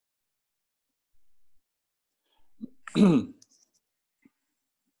Bismillah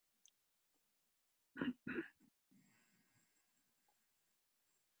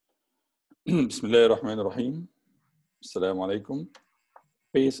ar-Rahman ar-Rahim. Assalamu alaikum.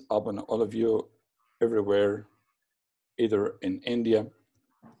 Peace upon all of you everywhere, either in India,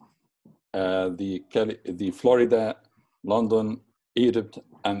 the Florida, London, Egypt,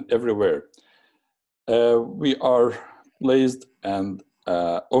 and everywhere. We are pleased and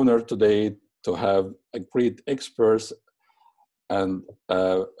honored today to have a great experts and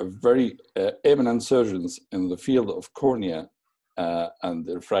very eminent surgeons in the field of cornea and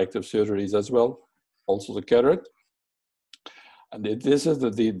the refractive surgeries as well, also the cataract. And this is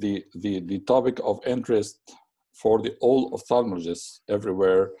the topic of interest for the all ophthalmologists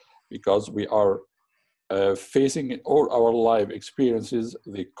everywhere, because we are facing in all our life experiences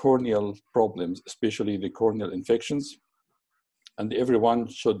the corneal problems, especially the corneal infections. And everyone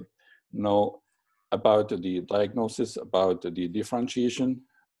should know about the diagnosis, about the differentiation,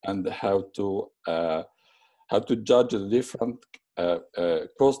 and how to judge the different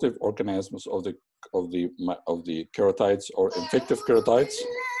causative organisms of the keratitis or infective keratitis.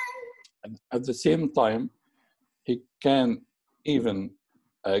 And at the same time, he can even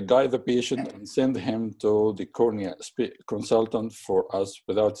guide the patient and send him to the cornea consultant for us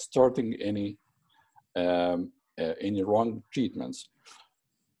without starting any wrong treatments.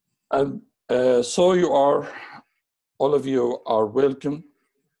 And so all of you are welcome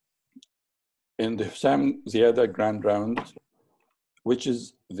in the Hossam Zaida Grand Round, which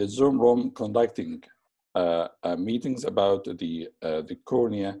is the Zoom room conducting meetings about the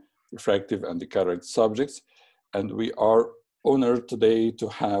cornea, refractive, and the cataract subjects. And we are honored today to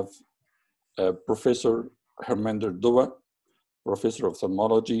have Professor Harminder Dua, Professor of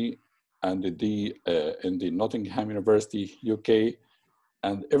Ophthalmology and in the Nottingham University, UK.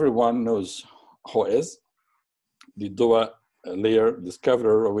 And everyone knows who is the Dua layer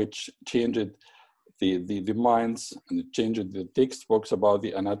discoverer, which changed the minds and changed the textbooks about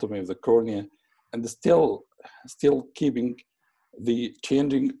the anatomy of the cornea, and still keeping the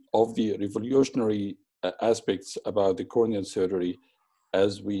changing of the revolutionary aspects about the corneal surgery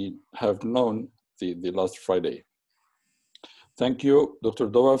as we have known the last Friday. Thank you, Dr.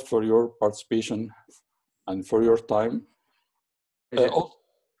 Dua, for your participation and for your time.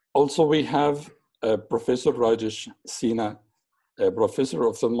 Also, we have Professor Rajesh+Sonal+Ziada, Professor of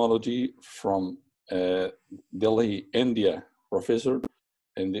Ophthalmology from Delhi, India, Professor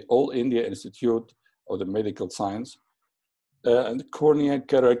in the All India Institute of the Medical Science, and cornea,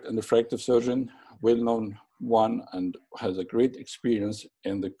 cataract, and refractive surgeon, well-known one, and has a great experience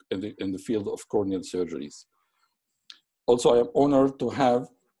in the field of corneal surgeries. Also, I am honored to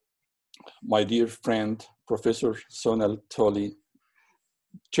have my dear friend, Professor Sonal Tolly,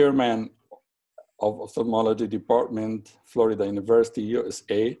 Chairman of Ophthalmology Department, Florida University,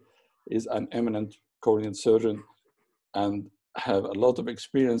 USA, is an eminent corneal surgeon and have a lot of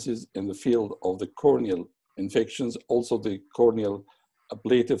experiences in the field of the corneal infections, also the corneal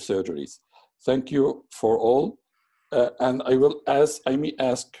ablative surgeries. Thank you for all. And I may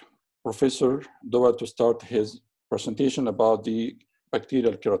ask Professor Dua to start his presentation about the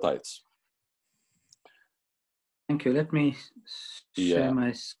bacterial keratitis. Thank you. Let me share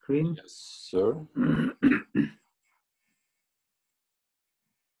my screen. Yes, sir.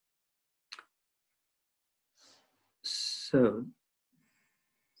 So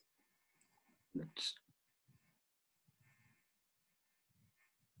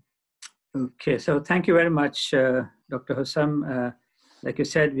okay, so thank you very much, Dr. Hossam. Like you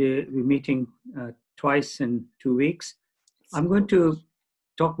said, we're meeting twice in 2 weeks. I'm going to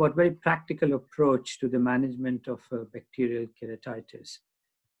talk about very practical approach to the management of bacterial keratitis.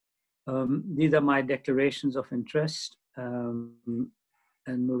 These are my declarations of interest,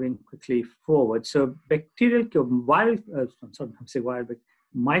 and moving quickly forward. So bacterial,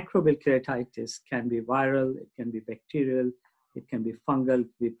 microbial keratitis can be viral, it can be bacterial, it can be fungal, it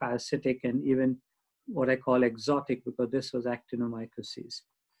can be parasitic, and even what I call exotic, because this was actinomycosis.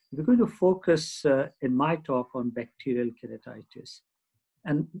 We're going to focus in my talk on bacterial keratitis.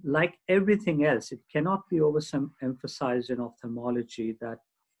 And like everything else, it cannot be overemphasized in ophthalmology that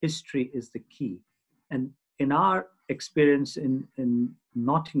history is the key. And in our experience in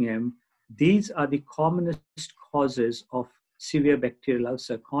Nottingham, these are the commonest causes of severe bacterial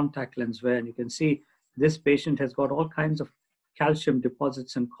ulcer, contact lens wear. And you can see this patient has got all kinds of calcium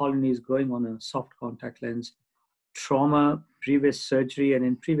deposits and colonies growing on a soft contact lens, trauma, previous surgery, and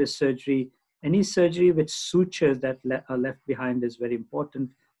in previous surgery, any surgery with sutures that are left behind is very important.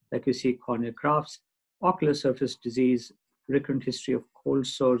 Like you see corneal grafts, ocular surface disease, recurrent history of cold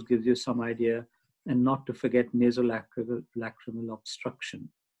sores gives you some idea, and not to forget nasolacrimal obstruction.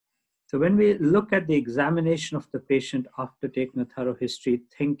 So when we look at the examination of the patient after taking a thorough history,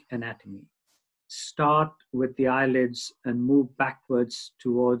 think anatomy. Start with the eyelids and move backwards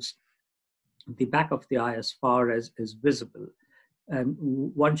towards the back of the eye as far as is visible. And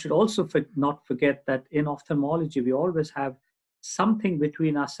one should also not forget that in ophthalmology, we always have something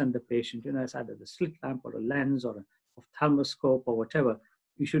between us and the patient. It's either the slit lamp or a lens or an ophthalmoscope or whatever.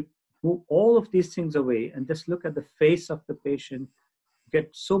 You should move all of these things away and just look at the face of the patient, get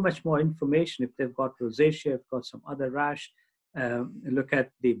so much more information if they've got rosacea, if they've got some other rash. Look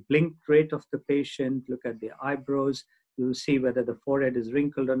at the blink rate of the patient, look at the eyebrows. You'll see whether the forehead is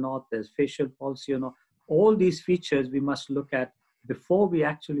wrinkled or not, there's facial palsy or not. All these features we must look at before we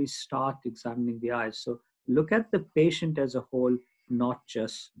actually start examining the eyes. So look at the patient as a whole, not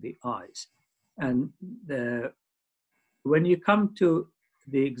just the eyes. And when you come to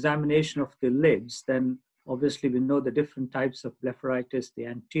the examination of the lids, then obviously we know the different types of blepharitis, the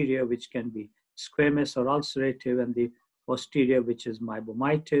anterior, which can be squamous or ulcerative, and the posterior, which is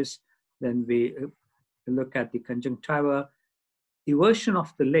meibomitis. Then we look at the conjunctiva. Eversion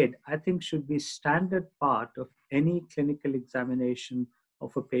of the lid, I think, should be standard part of any clinical examination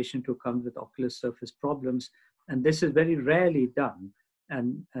of a patient who comes with ocular surface problems. And this is very rarely done.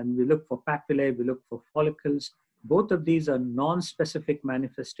 And we look for papillae, we look for follicles. Both of these are non-specific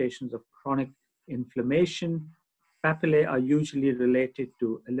manifestations of chronic inflammation. Papillae are usually related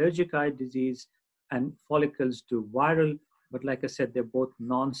to allergic eye disease and follicles to viral, but like I said, they're both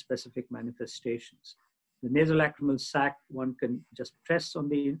non-specific manifestations. The nasolacrimal sac, one can just press on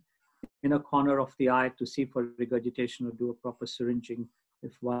the inner corner of the eye to see for regurgitation or do a proper syringing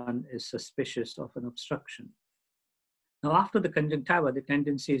if one is suspicious of an obstruction. Now, after the conjunctiva, the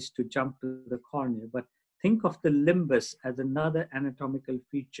tendency is to jump to the cornea, but think of the limbus as another anatomical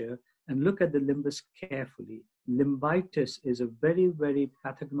feature and look at the limbus carefully. Limbitis is a very, very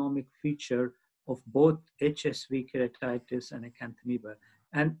pathognomic feature of both HSV keratitis and acanthamoeba,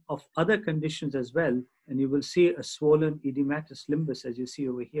 and of other conditions as well. And you will see a swollen edematous limbus, as you see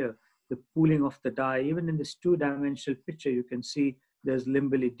over here, the pooling of the dye. Even in this two-dimensional picture, you can see there's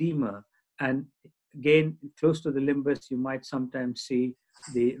limbal edema. And again, close to the limbus, you might sometimes see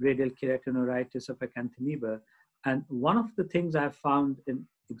the radial keratinocytes of acanthamoeba. And one of the things I've found in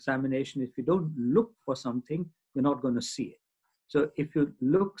examination, if you don't look for something, you're not going to see it. So if you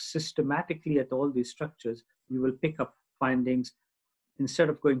look systematically at all these structures, you will pick up findings instead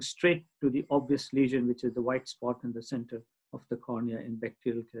of going straight to the obvious lesion, which is the white spot in the center of the cornea in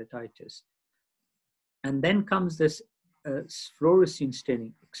bacterial keratitis. And then comes this fluorescein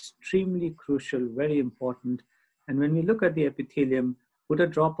staining, extremely crucial, very important. And when we look at the epithelium, put a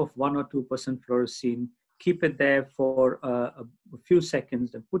drop of 1 or 2% fluorescein, keep it there for a few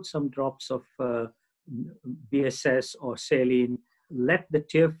seconds, and put some drops of BSS or saline. Let the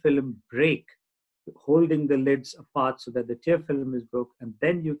tear film break, holding the lids apart so that the tear film is broke, and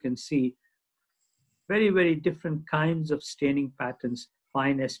then you can see very, very different kinds of staining patterns,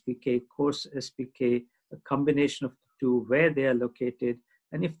 fine SPK, coarse SPK, a combination of the two, where they are located,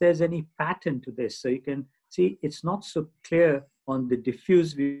 and if there's any pattern to this. So you can see it's not so clear on the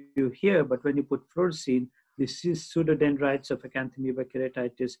diffuse view here, but when you put fluorescein, these pseudodendrites of Acanthamoeba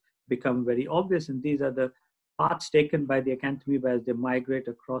keratitis become very obvious, and these are the paths taken by the Acanthamoeba as they migrate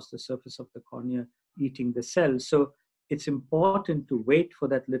across the surface of the cornea, eating the cells. So it's important to wait for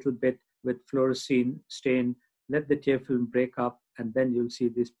that little bit with fluorescein stain, let the tear film break up, and then you'll see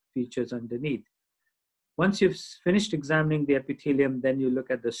these features underneath. Once you've finished examining the epithelium, then you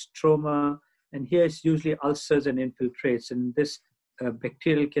look at the stroma, and here it's usually ulcers and infiltrates. And this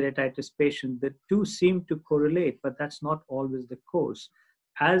bacterial keratitis patient, the two seem to correlate, but that's not always the case.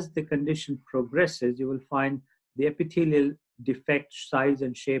 As the condition progresses, you will find the epithelial defect size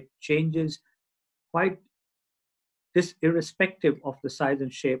and shape changes quite this irrespective of the size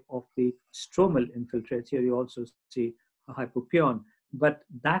and shape of the stromal infiltrates. Here you also see a hypopyon, but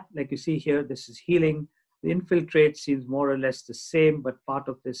that, like you see here, this is healing. The infiltrate seems more or less the same, but part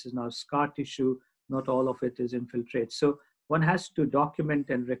of this is now scar tissue. Not all of it is infiltrate. So one has to document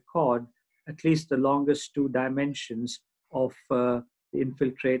and record at least the longest two dimensions of the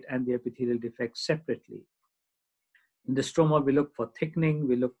infiltrate and the epithelial defects separately. In the stroma, we look for thickening,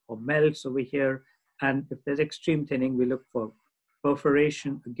 we look for melts over here, and if there's extreme thinning, we look for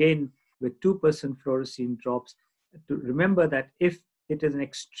perforation, again, with 2% fluorescein drops. To remember that if it is an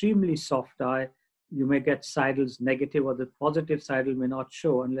extremely soft eye, you may get sidles negative, or the positive sidle may not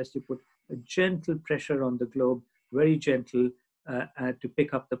show unless you put a gentle pressure on the globe, very gentle, to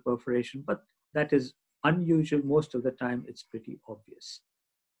pick up the perforation. But that is unusual. Most of the time, it's pretty obvious.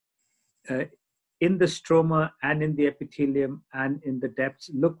 in the stroma and in the epithelium and in the depths,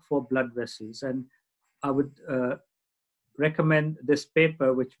 look for blood vessels. And I would recommend this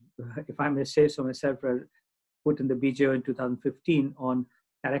paper, which, if I may say so myself, put in the BJO in 2015 on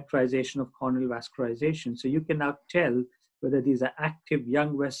characterization of corneal vascularization. So you can now tell whether these are active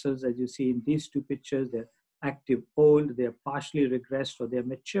young vessels, as you see in these two pictures, they're active old, they're partially regressed, or they're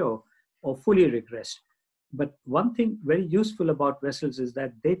mature or fully regressed. But one thing very useful about vessels is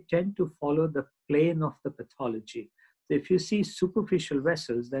that they tend to follow the plane of the pathology. So if you see superficial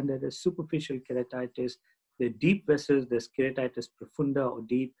vessels, then there is superficial keratitis. The deep vessels, there's keratitis profunda or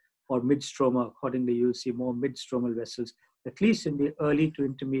deep, or mid-stroma. Accordingly, you'll see more mid-stromal vessels, at least in the early to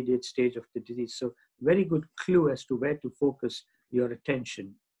intermediate stage of the disease. So very good clue as to where to focus your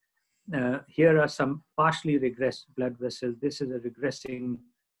attention. Here are some partially regressed blood vessels. This is a regressing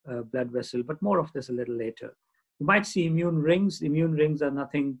blood vessel, but more of this a little later. You might see immune rings. The immune rings are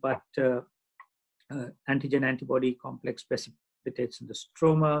nothing but antigen-antibody complex precipitates in the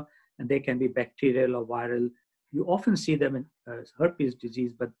stroma, and they can be bacterial or viral. You often see them in herpes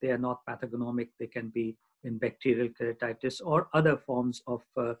disease, but they are not pathogenomic. They can be in bacterial keratitis or other forms of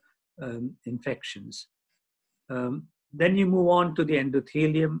infections. Then you move on to the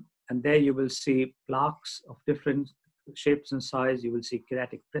endothelium, and there you will see plaques of different shapes and size. You will see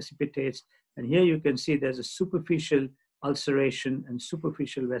keratic precipitates. And here you can see there's a superficial ulceration and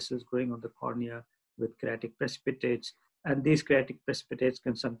superficial vessels growing on the cornea with keratic precipitates. And these keratic precipitates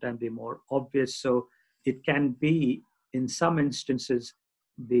can sometimes be more obvious. So it can be, in some instances,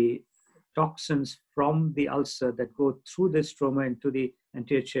 the toxins from the ulcer that go through the stroma into the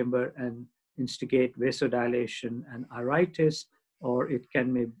anterior chamber and instigate vasodilation and iritis, or it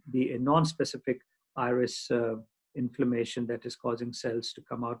can be a non-specific iris inflammation that is causing cells to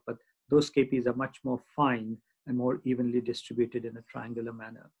come out. But those KPs are much more fine and more evenly distributed in a triangular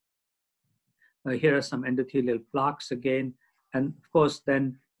manner. Here are some endothelial plaques again. And of course,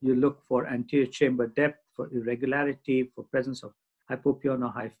 then you look for anterior chamber depth, for irregularity, for presence of hypopyon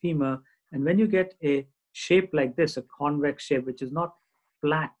or hyphema. And when you get a shape like this, a convex shape, which is not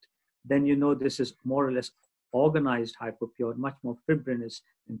flat, then you know this is more or less organized hypopyon, much more fibrinous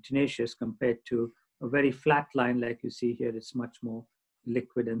and tenacious compared to a very flat line like you see here. It's much more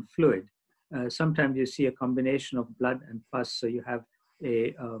liquid and fluid. Sometimes you see a combination of blood and pus, so you have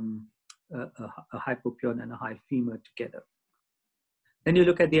a hypopyon and a hyphema together. Then you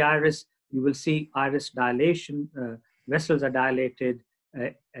look at the iris, you will see iris dilation, vessels are dilated,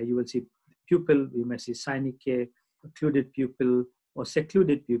 you will see pupil, you may see synechiae, occluded pupil, or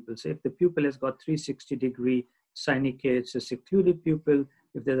secluded pupil. So if the pupil has got 360-degree synechiae, it's a secluded pupil.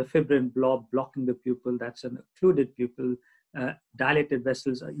 If there's a fibrin blob blocking the pupil, that's an occluded pupil. Dilated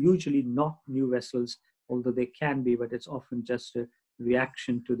vessels are usually not new vessels, although they can be, but it's often just a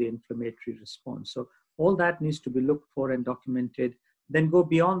reaction to the inflammatory response. So all that needs to be looked for and documented. Then go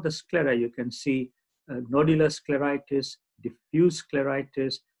beyond the sclera. You can see nodular scleritis, diffuse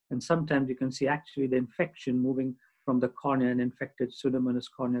scleritis, and sometimes you can see actually the infection moving from the cornea, an infected Pseudomonas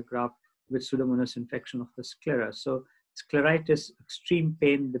cornea graft with Pseudomonas infection of the sclera. So scleritis, extreme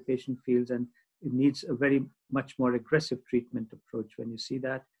pain the patient feels, and it needs a very much more aggressive treatment approach when you see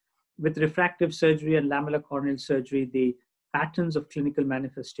that. With refractive surgery and lamellar corneal surgery, the patterns of clinical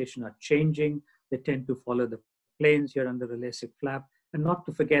manifestation are changing. They tend to follow the planes here under the LASIK flap. And not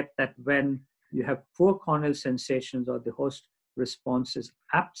to forget that when you have poor corneal sensations or the host response is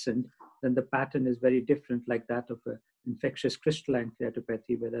absent, then the pattern is very different, like that of an infectious crystalline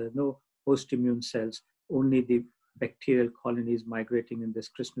keratopathy, where there are no host immune cells, only the bacterial colonies migrating in this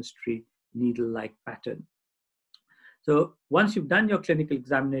Christmas tree needle-like pattern. So once you've done your clinical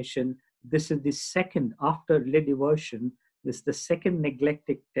examination, this is the second, after lid eversion, this is the second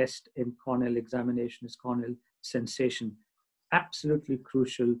neglected test in corneal examination, is corneal sensation. Absolutely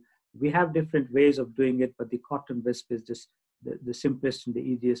crucial. We have different ways of doing it, but the cotton wisp is just the simplest and the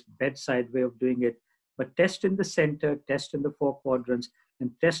easiest bedside way of doing it. But test in the center, test in the four quadrants, and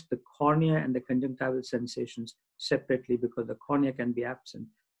test the cornea and the conjunctival sensations separately, because the cornea can be absent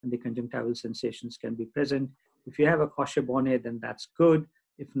and the conjunctival sensations can be present. If you have a Cauchy Bonnet, then that's good.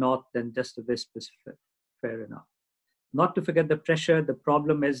 If not, then just the wisp is fair enough. Not to forget the pressure. The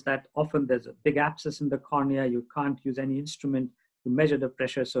problem is that often there's a big abscess in the cornea. You can't use any instrument to measure the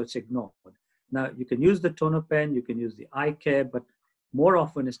pressure, so it's ignored. Now, you can use the toner pen, you can use the eye care, but more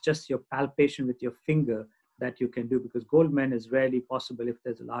often it's just your palpation with your finger that you can do, because Goldman is rarely possible if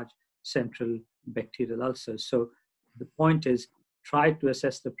there's a large central bacterial ulcer. So the point is, try to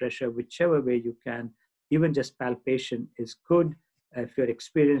assess the pressure whichever way you can. Even just palpation is good. If you're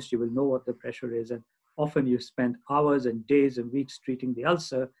experienced, you will know what the pressure is. And often you spend hours and days and weeks treating the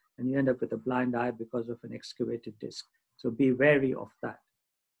ulcer, and you end up with a blind eye because of an excavated disc. So be wary of that.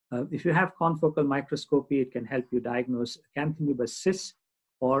 If you have confocal microscopy, it can help you diagnose Acanthamoeba cysts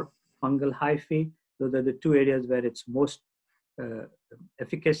or fungal hyphae. Those are the two areas where it's most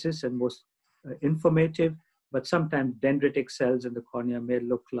efficacious and most informative, but sometimes dendritic cells in the cornea may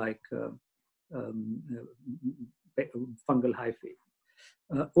look like fungal hyphae.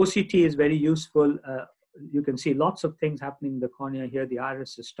 OCT is very useful. You can see lots of things happening in the cornea here. The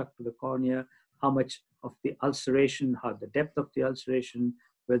iris is stuck to the cornea, how much of the ulceration, how the depth of the ulceration,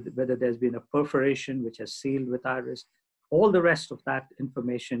 whether there's been a perforation which has sealed with iris. All the rest of that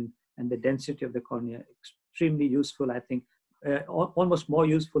information and the density of the cornea, extremely useful, I think, almost more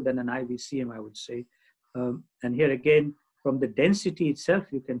useful than an IVCM, I would say. And here again, from the density itself,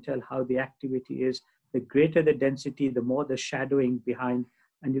 you can tell how the activity is. The greater the density, the more the shadowing behind.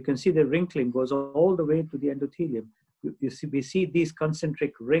 And you can see the wrinkling goes all the way to the endothelium. We see these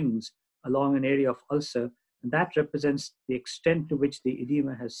concentric rings along an area of ulcer, and that represents the extent to which the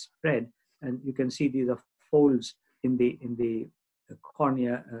edema has spread. And you can see these are folds in the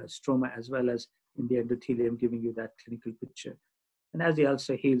cornea stroma as well as in the endothelium, giving you that clinical picture. And as the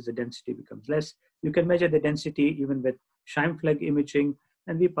ulcer heals, the density becomes less. You can measure the density even with Scheimpflug imaging,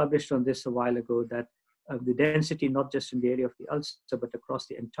 and we published on this a while ago that the density, not just in the area of the ulcer, but across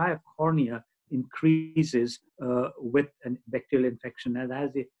the entire cornea, increases with a bacterial infection. And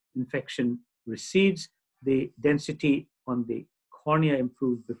as the infection recedes, the density on the cornea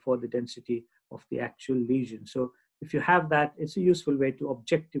improves before the density of the actual lesion. So if you have that, it's a useful way to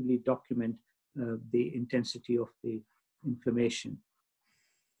objectively document the intensity of the inflammation.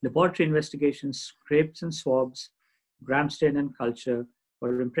 Laboratory investigations, scrapes and swabs, gram stain and culture,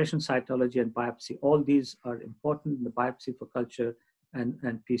 for impression cytology and biopsy. All these are important, the biopsy for culture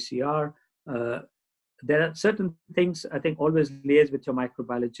and PCR. There are certain things, I think, always liaise with your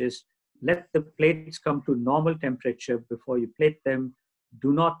microbiologist. Let the plates come to normal temperature before you plate them.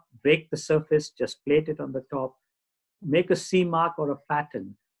 Do not break the surface, just plate it on the top. Make a C mark or a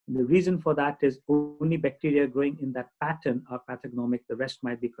pattern. And the reason for that is only bacteria growing in that pattern are pathognomic, the rest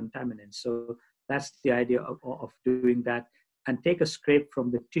might be contaminants. So that's the idea of doing that. And take a scrape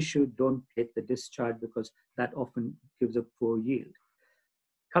from the tissue, don't plate the discharge because that often gives a poor yield.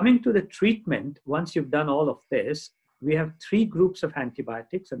 Coming to the treatment, once you've done all of this, we have three groups of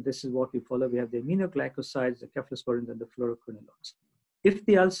antibiotics, and this is what we follow. We have the aminoglycosides, the cephalosporins, and the fluoroquinolones. If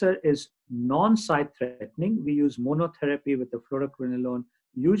the ulcer is non-site threatening, we use monotherapy with the fluoroquinolone,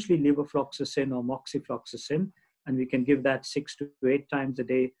 usually levofloxacin or moxifloxacin, and we can give that 6 to 8 times a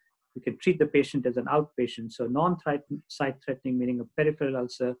day. We can treat the patient as an outpatient. So non-site threatening, meaning a peripheral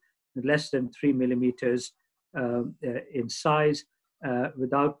ulcer less than 3 millimeters in size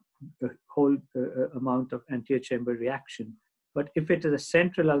without a whole amount of anterior chamber reaction. But if it is a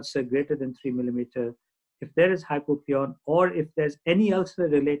central ulcer greater than 3 millimeter, if there is hypopion or if there's any ulcer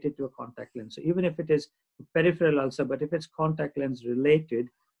related to a contact lens, so even if it is a peripheral ulcer, but if it's contact lens related,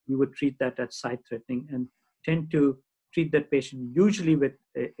 we would treat that as site threatening and tend to treat that patient usually with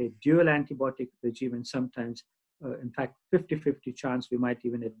a dual antibiotic regime, and sometimes, in fact, 50-50 chance we might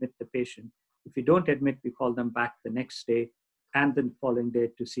even admit the patient. If we don't admit, we call them back the next day and the following day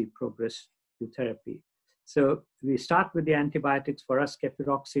to see progress to therapy. So we start with the antibiotics. For us,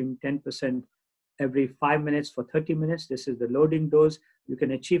 cefuroxime 10% every 5 minutes for 30 minutes. This is the loading dose. You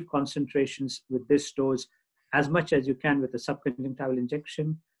can achieve concentrations with this dose as much as you can with a subconjunctival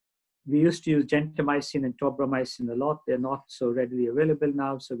injection. We used to use gentamicin and tobramycin a lot. They're not so readily available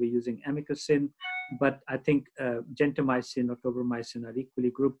now, so we're using amikacin. But I think gentamicin or tobramycin are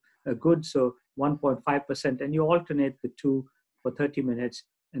equally good, so 1.5%, and you alternate the two for 30 minutes.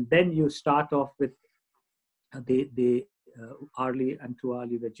 And then you start off with the hourly and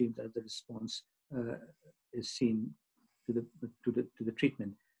 2-hourly regimes as the response is seen to the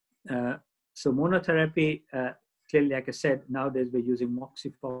treatment. So monotherapy, clearly, like I said, nowadays we're using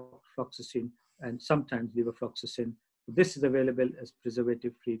moxifloxacin and sometimes levofloxacin. This is available as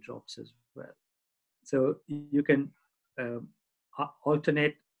preservative-free drops as well. So you can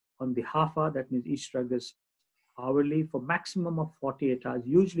alternate on the half hour. That means each drug is hourly for maximum of 48 hours.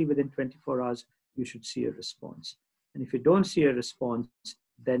 Usually within 24 hours, you should see a response. And if you don't see a response,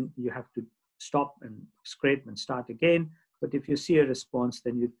 then you have to stop and scrape and start again. But if you see a response,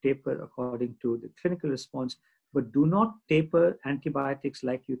 then you taper according to the clinical response. But do not taper antibiotics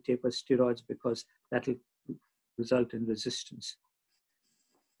like you taper steroids, because that will result in resistance.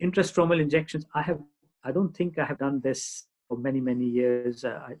 Intrastromal injections, I don't think I have done this for many years.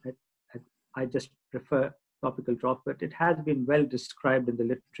 I just prefer topical drop, but it has been well described in the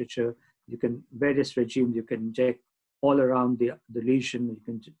literature. Various regimes, you can inject all around the lesion. You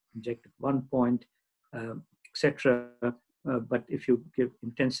can inject at one point, etc. But if you give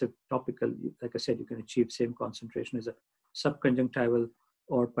intensive topical, like I said, you can achieve same concentration as a subconjunctival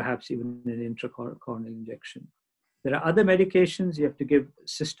or perhaps even an intracorneal injection. There are other medications. You have to give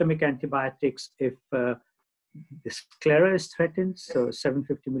systemic antibiotics if the sclera is threatened, so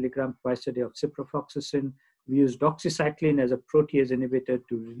 750 milligram twice a day of ciprofloxacin. We use doxycycline as a protease inhibitor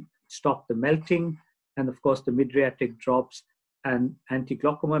to stop the melting, and of course the mydriatic drops and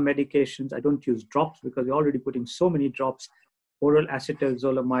anti-glaucoma medications. I don't use drops because we're already putting so many drops. Oral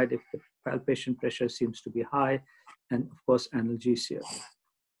acetylzolamide if the palpation pressure seems to be high, and of course analgesia.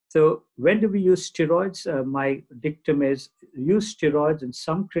 So when do we use steroids? My dictum is use steroids in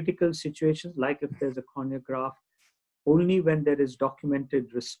some critical situations, like if there's a corneal graft, only when there is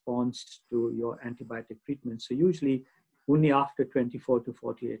documented response to your antibiotic treatment. So usually only after 24 to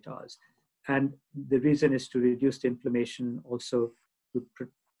 48 hours. And the reason is to reduce the inflammation, also to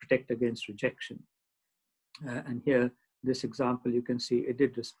protect against rejection. And here, this example, you can see it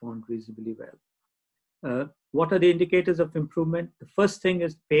did respond reasonably well. What are the indicators of improvement? The first thing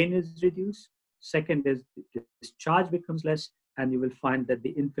is pain is reduced. Second is discharge becomes less, and you will find that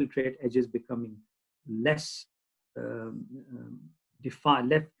the infiltrate edge is becoming less defined,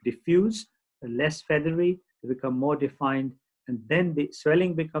 less diffuse, less feathery, they become more defined, and then the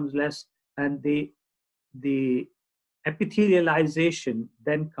swelling becomes less, and the epithelialization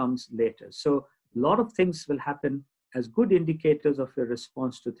then comes later. So a lot of things will happen as good indicators of your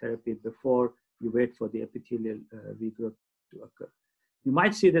response to therapy before you wait for the epithelial regrowth to occur. You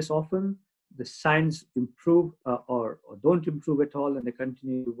might see this often. The signs improve or don't improve at all, and they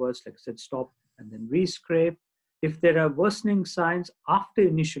continue to worse, like I said, stop and then re-scrape. If there are worsening signs after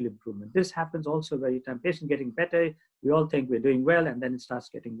initial improvement, this happens also very time. Patient getting better, we all think we're doing well, and then it starts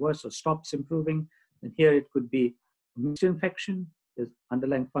getting worse or stops improving. And here it could be mixed infection, there's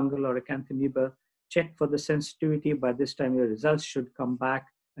underlying fungal or acanthamoeba. Check for the sensitivity. By this time, your results should come back,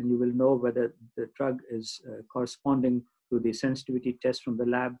 and you will know whether the drug is corresponding to the sensitivity test from the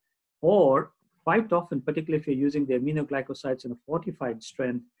lab. Or quite often, particularly if you're using the aminoglycosides in a fortified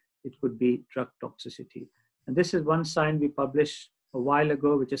strength, it could be drug toxicity. And this is one sign we published a while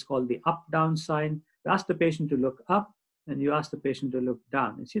ago, which is called the up-down sign. You ask the patient to look up, and you ask the patient to look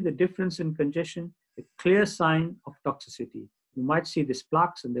down. You see the difference in congestion, a clear sign of toxicity. You might see these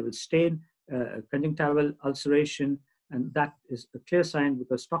plaques, and they will stain, conjunctival ulceration, and that is a clear sign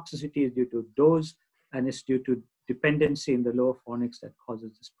because toxicity is due to dose, and it's due to dependency in the lower fornix that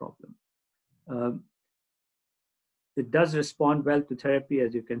causes this problem. It does respond well to therapy,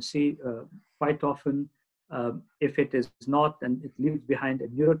 as you can see. Quite often, if it is not, and it leaves behind a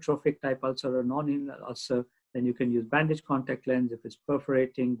neurotrophic type ulcer or non-healing ulcer, then you can use bandage contact lens. If it's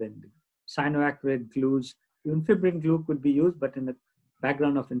perforating, then cyanoacrylate glues. Even fibrin glue could be used, but in the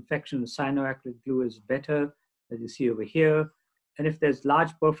background of infection, the cyanoacrylate glue is better, as you see over here. And if there's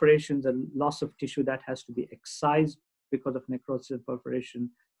large perforations and loss of tissue that has to be excised because of necrosis and perforation,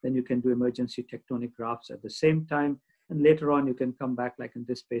 then you can do emergency tectonic grafts at the same time. And later on, you can come back, like in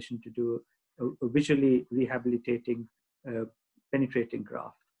this patient, to do a visually rehabilitating, penetrating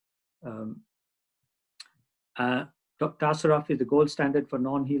graft. Tarsaraf is the gold standard for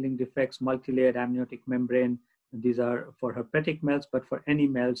non-healing defects, multi-layered amniotic membrane. And these are for herpetic melts, but for any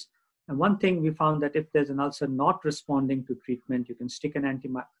melts. And one thing we found that if there's an ulcer not responding to treatment, you can stick an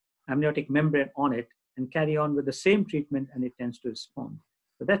amniotic membrane on it and carry on with the same treatment, and it tends to respond.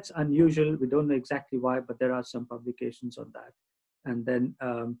 So that's unusual. We don't know exactly why, but there are some publications on that. And then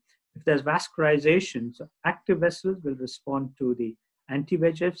if there's vascularization, so active vessels will respond to the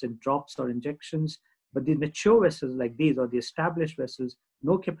anti-VEGFs and drops or injections. But the mature vessels like these, or the established vessels,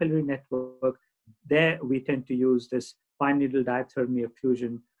 no capillary network, there we tend to use this fine needle diathermy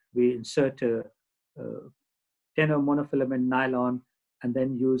occlusion. We insert a 10 monofilament nylon and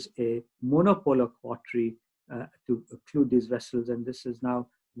then use a monopolar cautery to occlude these vessels. And this is now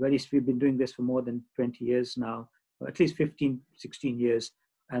we've been doing this for more than 20 years now, or at least 15, 16 years.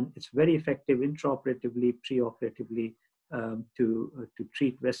 And it's very effective intraoperatively, preoperatively to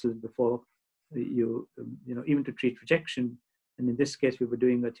treat vessels before even to treat rejection. And in this case, we were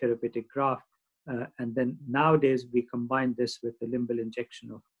doing a therapeutic graft. And then nowadays, we combine this with the limbal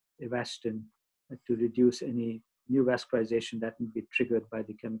injection of Avastin to reduce any new vascularization that may be triggered by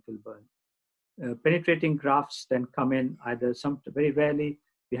the chemical burn. Penetrating grafts then come in either very rarely,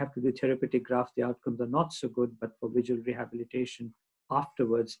 we have to do therapeutic grafts. The outcomes are not so good, but for visual rehabilitation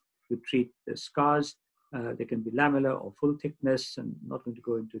afterwards, to treat the scars. They can be lamellar or full thickness, and I'm not going to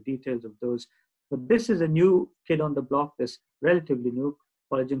go into details of those. But this is a new kid on the block, this relatively new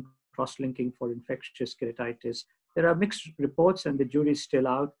collagen cross-linking for infectious keratitis. There are mixed reports and the jury is still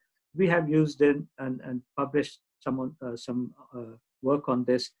out. We have used it and published some work on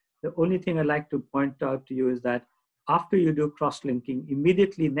this. The only thing I'd like to point out to you is that after you do cross-linking,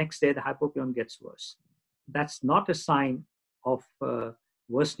 immediately next day, the hypopyon gets worse. That's not a sign of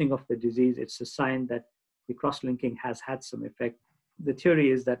worsening of the disease. It's a sign that the cross-linking has had some effect. The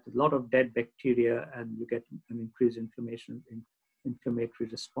theory is that a lot of dead bacteria and you get an increased inflammatory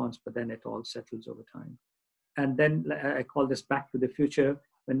response, but then it all settles over time. And then I call this back to the future.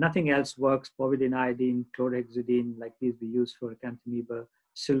 When nothing else works, povidone iodine, chlorhexidine, like these we use for acanthamoeba,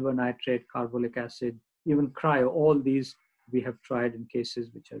 silver nitrate, carbolic acid, even cryo, all these we have tried in cases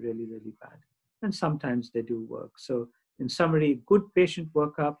which are really, really bad. And sometimes they do work. So in summary, good patient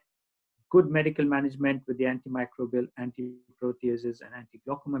workup, good medical management with the antimicrobial, antiproteases, and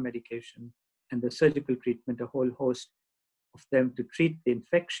anti-glaucoma medication, and the surgical treatment, a whole host of them to treat the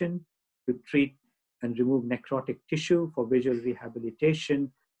infection, to treat and remove necrotic tissue for visual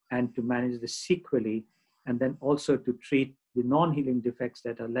rehabilitation, and to manage the sequelae, and then also to treat the non-healing defects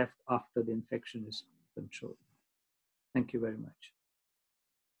that are left after the infection is controlled. Thank you very much.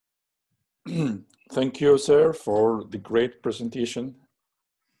 Thank you, sir, for the great presentation.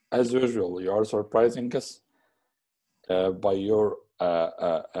 As usual, you are surprising us by your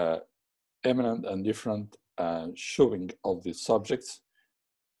eminent and different showing of the subjects.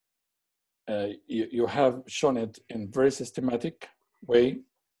 You have shown it in very systematic way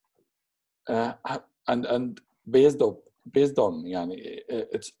and based on yani,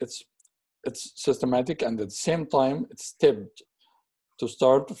 it's systematic, and at the same time it's stepped to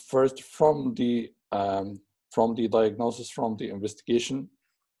start first from the diagnosis, from the investigation,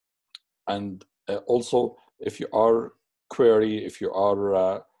 and also if you are if you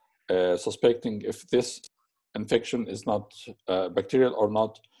are suspecting if this infection is not bacterial or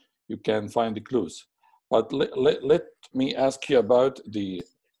not, you can find the clues. But let me ask you about the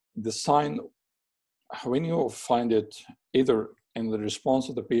sign when you find it, either in the response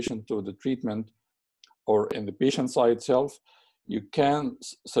of the patient to the treatment or in the patient side itself. You can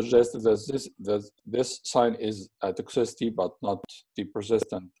suggest that this sign is a toxicity, but not the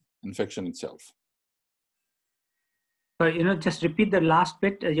persistent infection itself. So, just repeat the last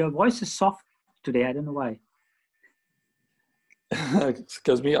bit. Your voice is soft today. I don't know why.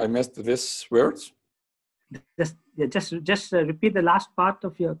 Excuse me, I missed this word. Just repeat the last part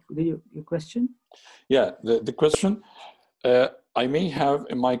of your question. Yeah, the question. I may have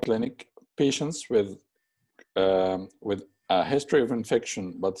in my clinic patients with a history of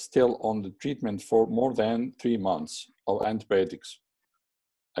infection, but still on the treatment for more than 3 months of antibiotics.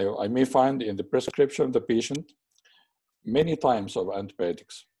 I may find in the prescription of the patient many times of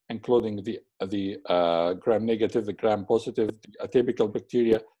antibiotics, including the gram-negative, the gram-positive, the atypical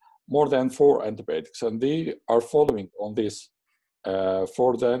bacteria, more than 4 antibiotics, and they are following on this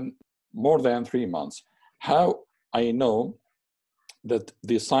for more than 3 months. How I know that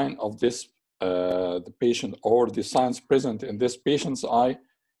the sign of this the patient, or the signs present in this patient's eye,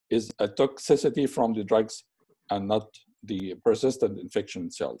 is a toxicity from the drugs and not the persistent infection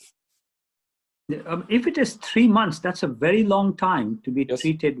itself? If it is 3 months, that's a very long time to be Yes.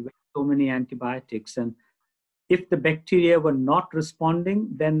 treated with so many antibiotics. And if the bacteria were not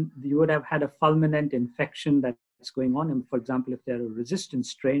responding, then you would have had a fulminant infection that's going on. And for example, if they're a resistant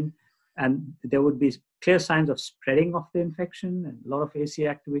strain, and there would be clear signs of spreading of the infection and a lot of AC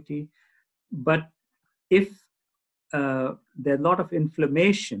activity. But if there's a lot of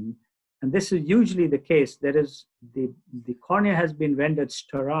inflammation, and this is usually the case, there is the cornea has been rendered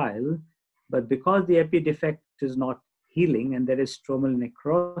sterile, but because the epidefect is not healing and there is stromal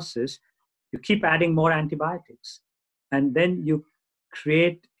necrosis, you keep adding more antibiotics. And then you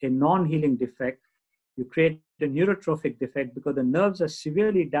create a non-healing defect. You create a neurotrophic defect because the nerves are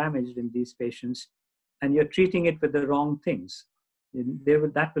severely damaged in these patients, and you're treating it with the wrong things.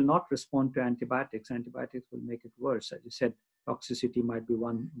 That will not respond to antibiotics. Antibiotics will make it worse. As you said, toxicity might be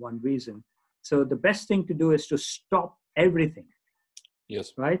one reason. So the best thing to do is to stop everything.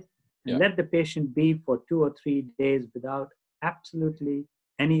 Yes. Right? And let the patient be for 2 or 3 days without absolutely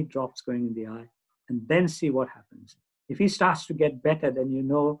any drops going in the eye, and then see what happens. If he starts to get better, then you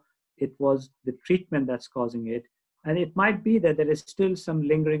know it was the treatment that's causing it. And it might be that there is still some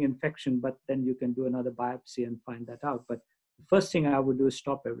lingering infection, but then you can do another biopsy and find that out. But the first thing I would do is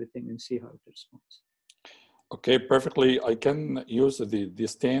stop everything and see how it responds. Okay, perfectly. I can use the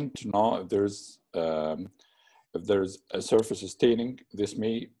stain to know if there's a surface staining. This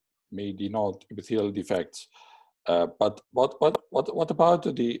may denote epithelial defects. But what about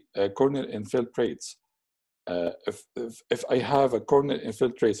the corneal infiltrates? if I have a corneal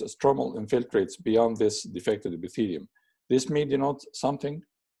infiltrates, a stromal infiltrates beyond this defected epithelium, this may denote something?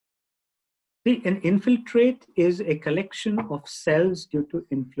 See, an infiltrate is a collection of cells due to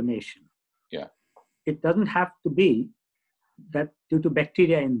inflammation. Yeah. It doesn't have to be that due to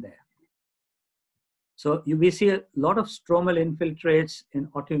bacteria in there. So we see a lot of stromal infiltrates in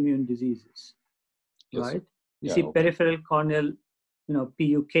autoimmune diseases, Yes. right? You Yeah, see okay. peripheral corneal,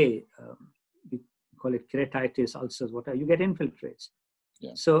 PUK, we call it keratitis, ulcers, whatever, you get infiltrates.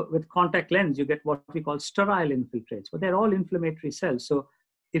 Yeah. So with contact lens, you get what we call sterile infiltrates, but they're all inflammatory cells. So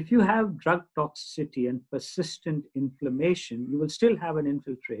if you have drug toxicity and persistent inflammation, you will still have an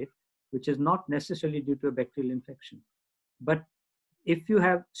infiltrate, which is not necessarily due to a bacterial infection. But if you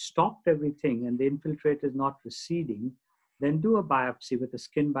have stopped everything and the infiltrate is not receding, then do a biopsy with a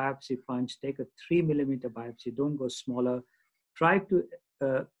skin biopsy punch, take a 3 millimeter biopsy, don't go smaller. Try to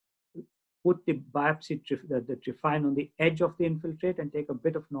put the biopsy, the trephine on the edge of the infiltrate and take a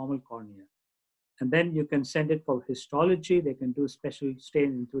bit of normal cornea. And then you can send it for histology. They can do special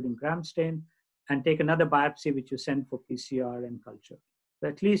stain, including gram stain, and take another biopsy, which you send for PCR and culture. So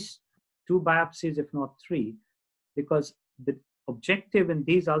at least 2 biopsies, if not 3, because the objective in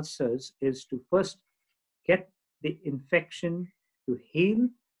these ulcers is to first get the infection to heal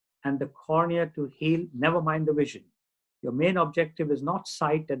and the cornea to heal, never mind the vision. Your main objective is not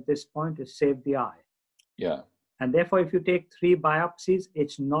sight at this point, is save the eye. Yeah. And therefore, if you take 3 biopsies,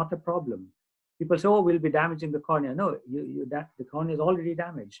 it's not a problem. People say, oh, we'll be damaging the cornea. No, the cornea is already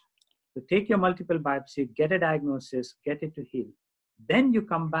damaged. So take your multiple biopsy, get a diagnosis, get it to heal. Then you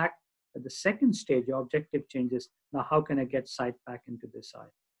come back at the second stage, your objective changes. Now, how can I get sight back into this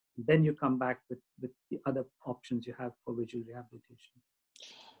eye? Then you come back with the other options you have for visual rehabilitation.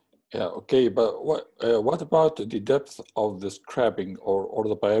 Yeah, okay, but what about the depth of the scraping or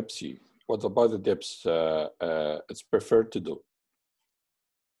the biopsy? What about the depths it's preferred to do?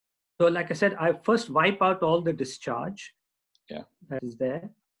 So like I said, I first wipe out all the discharge that is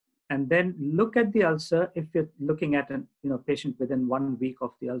there, and then look at the ulcer. If you're looking at a patient within 1 week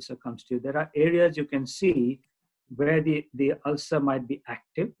of the ulcer comes to you, there are areas you can see where the ulcer might be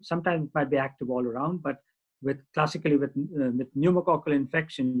active. Sometimes it might be active all around, but classically with pneumococcal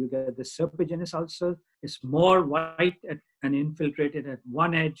infection, you get the serpiginous ulcer. It's more white and infiltrated at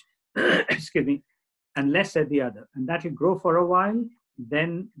one edge, excuse me, and less at the other. And that will grow for a while,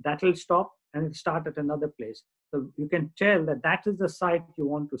 then that will stop and it'll start at another place. So you can tell that is the site you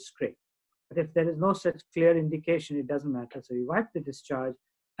want to scrape. But if there is no such clear indication, it doesn't matter. So you wipe the discharge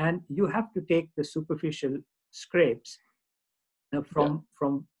and you have to take the superficial scrapes from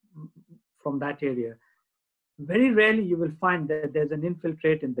that area. Very rarely you will find that there's an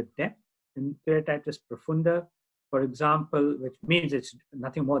infiltrate in the depth in keratitis profunda, for example, which means it's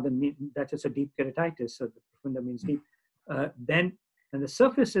nothing more than that is a deep keratitis. So the profunda means deep. Then the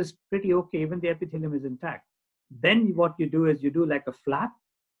surface is pretty okay, even the epithelium is intact. Then what you do is you do like a flap.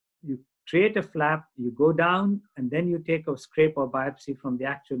 You create a flap, you go down, and then you take a scrape or biopsy from the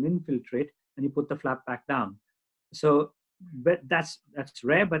actual infiltrate and you put the flap back down. So, but that's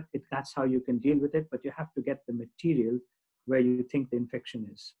rare, but that's how you can deal with it. But you have to get the material where you think the infection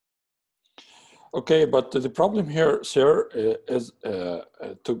is. Okay, but the problem here, sir, is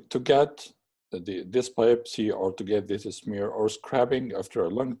to get this biopsy or to get this smear or scrapping after a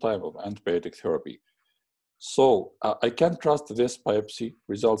long time of antibiotic therapy. So I can't trust this biopsy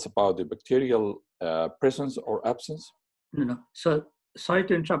results about the bacterial presence or absence? No. So sorry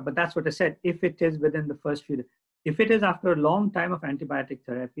to interrupt, but that's what I said. If it is within the first few days, if it is after a long time of antibiotic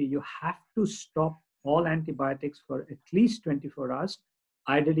therapy, you have to stop all antibiotics for at least 24 hours,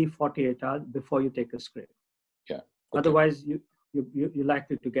 ideally 48 hours before you take a scrape. Yeah. Okay. Otherwise, you're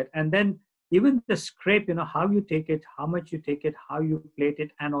likely to get. And then even the scrape, how you take it, how much you take it, how you plate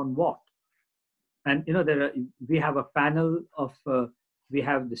it, and on what. And we have a panel of we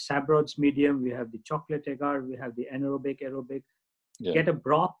have the Sabrod's medium, we have the chocolate agar, we have the anaerobic, aerobic. Yeah. Get a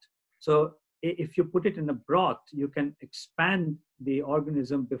broth. So if you put it in a broth, you can expand the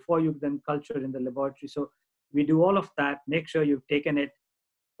organism before you then culture in the laboratory. So we do all of that. Make sure you've taken it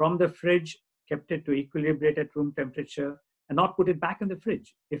from the fridge, kept it to equilibrate at room temperature, and not put it back in the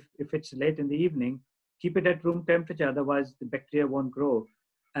fridge. If it's late in the evening, keep it at room temperature. Otherwise, the bacteria won't grow.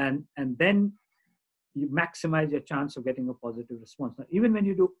 And then you maximize your chance of getting a positive response. Now, even when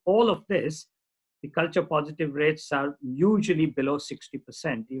you do all of this, the culture positive rates are usually below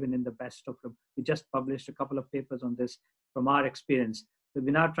 60%, even in the best of them. We just published a couple of papers on this from our experience. So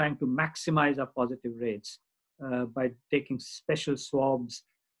we're now trying to maximize our positive rates by taking special swabs,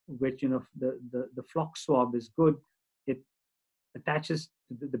 which, the flock swab is good. It attaches,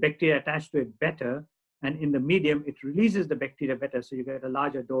 the bacteria attach to it better, And in the medium, it releases the bacteria better. So you get a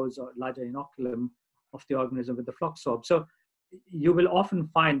larger dose or larger inoculum of the organism with the flock swab. So you will often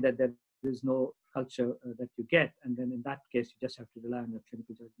find that there is no culture that you get. And then in that case, you just have to rely on your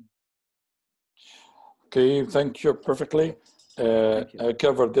clinical judgment. Okay, thank you perfectly. I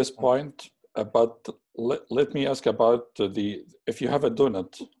covered this point, but let me ask about if you have a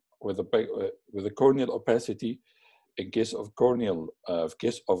donut with a corneal opacity in case of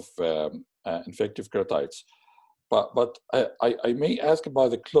infective keratitis. But I may ask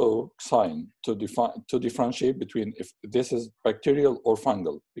about the claw sign to differentiate between if this is bacterial or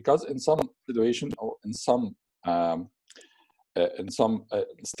fungal, because in some situation or in some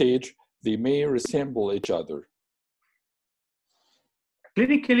stage they may resemble each other.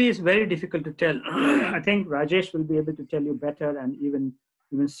 Clinically, it's very difficult to tell. I think Rajesh will be able to tell you better, and even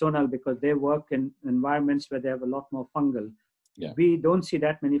Sonal, because they work in environments where they have a lot more fungal. Yeah. We don't see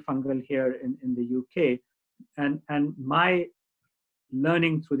that many fungal here in the UK. And my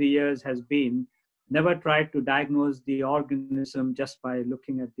learning through the years has been never try to diagnose the organism just by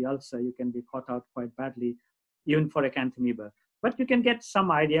looking at the ulcer. You can be caught out quite badly, even for Acanthamoeba. But you can get some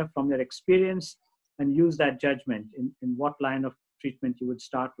idea from your experience and use that judgment in what line of treatment you would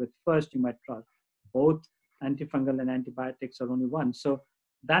start with. First, you might try both antifungal and antibiotics or only one. So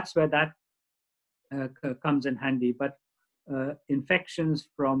that's where that comes in handy. But infections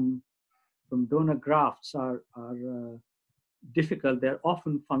from donor grafts are difficult. They're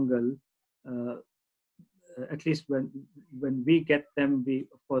often fungal. At least when we get them, we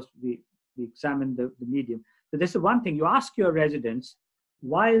examine the medium. So this is one thing. You ask your residents,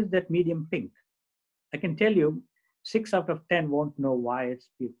 why is that medium pink? I can tell you 6 out of 10 won't know why it's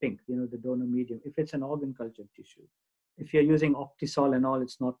pink, the donor medium, if it's an organ culture tissue. If you're using Optisol and all,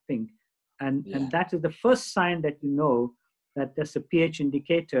 it's not pink. And that is the first sign that you know that there's a pH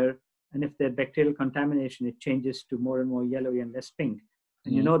indicator. And if there's bacterial contamination, it changes to more and more yellowy and less pink.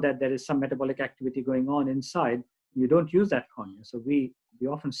 And you know that there is some metabolic activity going on inside. You don't use that cornea. So we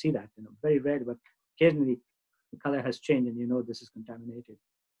often see that, very rare, but occasionally the color has changed and you know this is contaminated.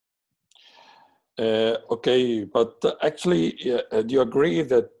 Okay, but actually, do you agree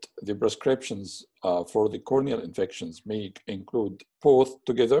that the prescriptions for the corneal infections may include both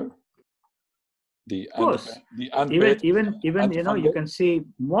together? Of course. Even you can see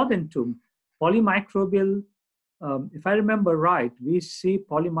more than 2. Polymicrobial, if I remember right, we see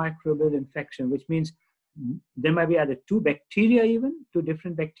polymicrobial infection, which means there might be either 2 bacteria, even 2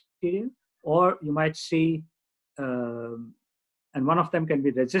 different bacteria, or you might see and one of them can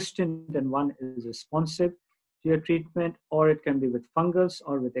be resistant and one is responsive to your treatment, or it can be with fungus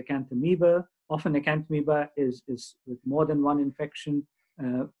or with Acanthamoeba. Often Acanthamoeba is with more than one infection,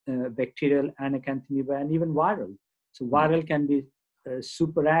 bacterial and Acanthamoeba, and even viral. So viral can be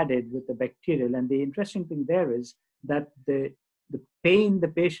super added with the bacterial. And the interesting thing there is that the pain the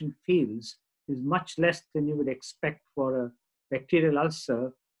patient feels is much less than you would expect for a bacterial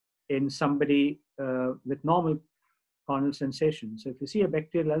ulcer in somebody with normal corneal sensation. So if you see a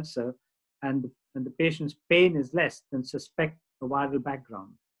bacterial ulcer and the patient's pain is less, then suspect a viral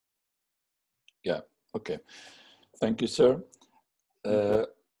background. Yeah, okay. Thank you, sir. The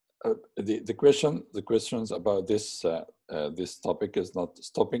questions about this topic is not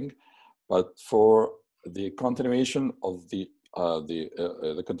stopping, but for the continuation of the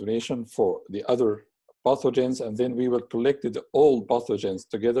continuation for the other pathogens, and then we will collect all pathogens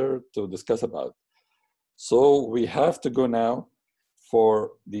together to discuss about. So we have to go now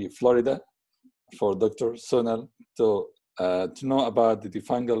for the Florida, for Dr. Sonal to know about the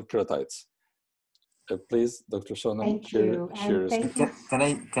fungal keratitis. Please, Dr. Sonal,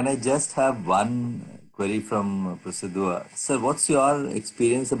 Can I just have one query from Procedure? Sir, what's your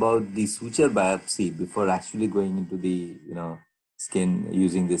experience about the suture biopsy before actually going into the skin,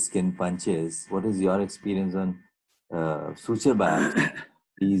 using the skin punches? What is your experience on suture biopsy?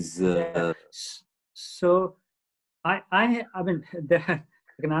 So I mean, I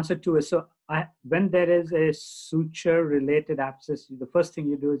can answer to it. So when there is a suture related abscess, the first thing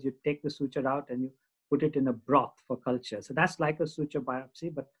you do is you take the suture out and you put it in a broth for culture. So that's like a suture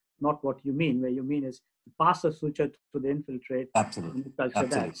biopsy, but not what you mean. Where you mean is you pass the suture to the infiltrate. Absolutely. And you culture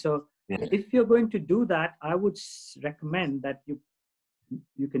that. So yeah. If you're going to do that, I would recommend that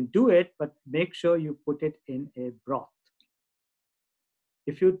you can do it, but make sure you put it in a broth.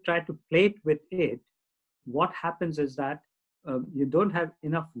 If you try to plate with it, what happens is that you don't have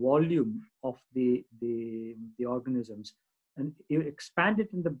enough volume of the organisms. And you expand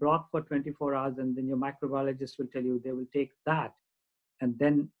it in the broth for 24 hours, and then your microbiologist will tell you they will take that and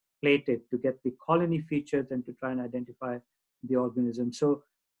then plate it to get the colony features and to try and identify the organism. So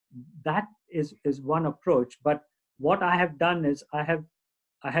that is one approach. But what I have done is I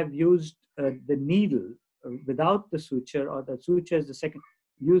have used the needle without the suture, or the suture is the second.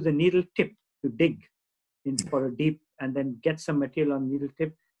 Use the needle tip to dig in for a deep, and then get some material on needle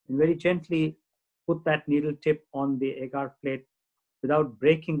tip and very gently put that needle tip on the agar plate without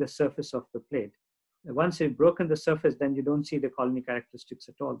breaking the surface of the plate. Once you've broken the surface, then you don't see the colony characteristics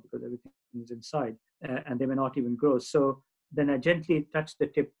at all, because everything is inside, and they may not even grow. So then I gently touch the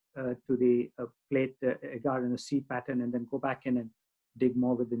tip to the plate agar in a C pattern, and then go back in and dig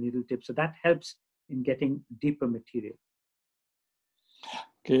more with the needle tip. So that helps in getting deeper material.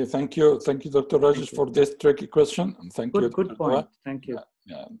 Okay, thank you, Dr. Rajesh, for this tricky question, and thank you. Good point. Thank you.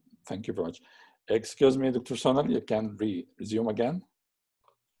 Yeah, thank you very much. Excuse me, Dr. Sonal, you can resume again.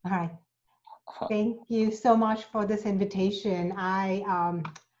 All right. Thank you so much for this invitation.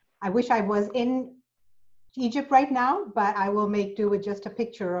 I wish I was in Egypt right now, but I will make do with just a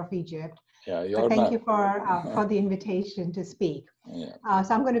picture of Egypt. Yeah, but thank you for the invitation to speak. Yeah.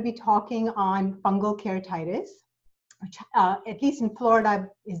 So I'm going to be talking on fungal keratitis, which at least in Florida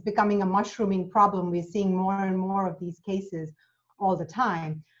is becoming a mushrooming problem. We're seeing more and more of these cases all the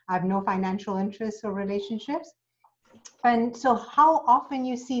time. I have no financial interests or relationships. And so how often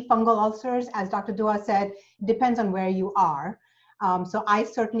you see fungal ulcers, as Dr. Dua said, depends on where you are. So I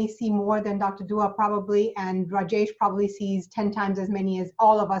certainly see more than Dr. Dua probably, and Rajesh probably sees 10 times as many as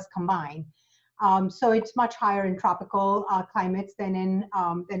all of us combined. So it's much higher in tropical climates than in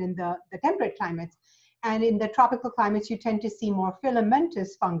the temperate climates. And in the tropical climates, you tend to see more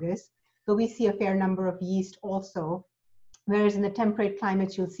filamentous fungus, so we see a fair number of yeast also, whereas in the temperate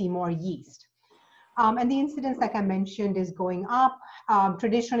climates, you'll see more yeast. And the incidence, like I mentioned, is going up.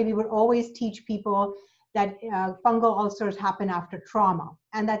 Traditionally, we would always teach people that fungal ulcers happen after trauma.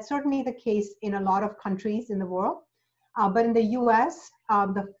 And that's certainly the case in a lot of countries in the world. But in the US,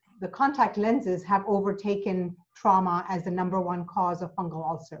 the contact lenses have overtaken trauma as the #1 cause of fungal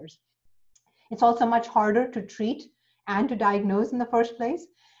ulcers. It's also much harder to treat and to diagnose in the first place.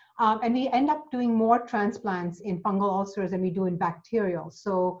 And we end up doing more transplants in fungal ulcers than we do in bacterial.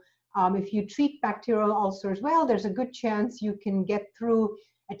 So if you treat bacterial ulcers well, there's a good chance you can get through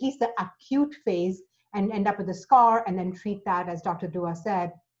at least the acute phase and end up with a scar and then treat that, as Dr. Dua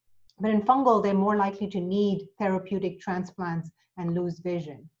said. But in fungal, they're more likely to need therapeutic transplants and lose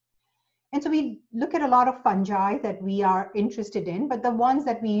vision. And so we look at a lot of fungi that we are interested in, but the ones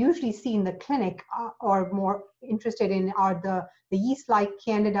that we usually see in the clinic or more interested in are the yeast-like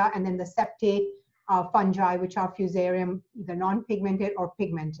Candida and then the septate fungi, which are Fusarium, either non-pigmented or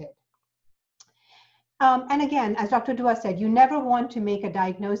pigmented. And again, as Dr. Dua said, you never want to make a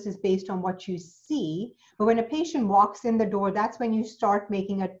diagnosis based on what you see, but when a patient walks in the door, that's when you start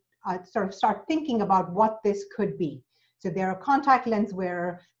making start thinking about what this could be. So they're a contact lens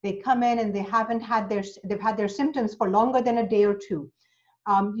wearer, they come in and they've had their symptoms for longer than a day or two.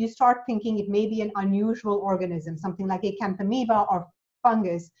 You start thinking it may be an unusual organism, something like Acanthamoeba or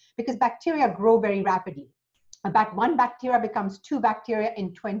fungus, because bacteria grow very rapidly. About 1 bacteria becomes 2 bacteria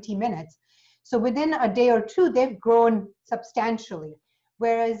in 20 minutes. So within a day or two, they've grown substantially.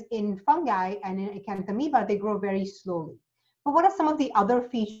 Whereas in fungi and in Acanthamoeba, they grow very slowly. But what are some of the other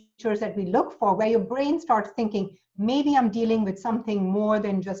features that we look for where your brain starts thinking, maybe I'm dealing with something more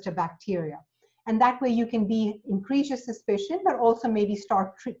than just a bacteria? And that way you can increase your suspicion, but also maybe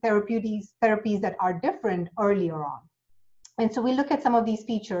start therapies that are different earlier on. And so we look at some of these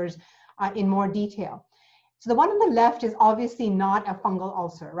features in more detail. So the one on the left is obviously not a fungal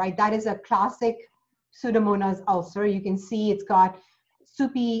ulcer, right? That is a classic Pseudomonas ulcer. You can see it's got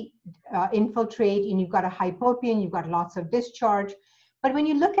soupy infiltrate, and you've got a hypopyon, you've got lots of discharge. But when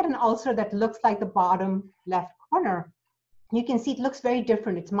you look at an ulcer that looks like the bottom left corner, you can see it looks very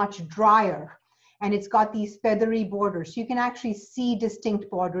different. It's much drier, and it's got these feathery borders. So you can actually see distinct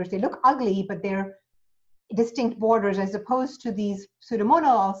borders. They look ugly, but they're distinct borders, as opposed to these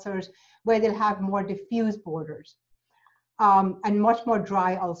pseudomonal ulcers where they'll have more diffuse borders and much more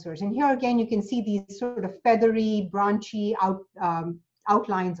dry ulcers. And here again, you can see these sort of feathery, branchy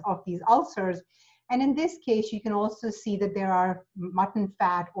outlines of these ulcers. And in this case, you can also see that there are mutton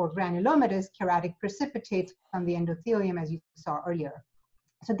fat or granulomatous keratic precipitates on the endothelium, as you saw earlier.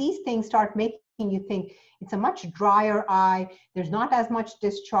 So these things start making you think it's a much drier eye. There's not as much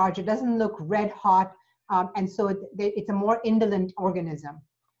discharge. It doesn't look red hot. And so it's a more indolent organism.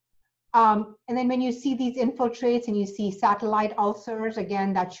 And then when you see these infiltrates and you see satellite ulcers,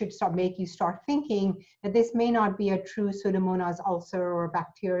 again, that should make you start thinking that this may not be a true Pseudomonas ulcer or a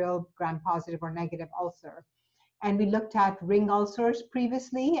bacterial gram-positive or negative ulcer. And we looked at ring ulcers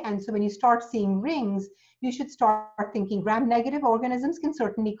previously. And so when you start seeing rings, you should start thinking gram-negative organisms can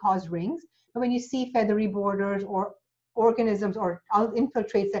certainly cause rings. But when you see feathery borders or organisms or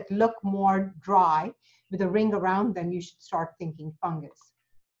infiltrates that look more dry with a ring around them, you should start thinking fungus.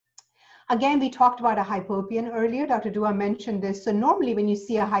 Again, we talked about a hypopion earlier. Dr. Dua mentioned this. So normally when you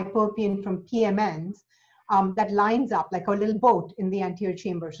see a hypopion from PMNs, that lines up like a little boat in the anterior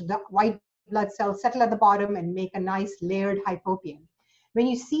chamber. So the white blood cells settle at the bottom and make a nice layered hypopion. When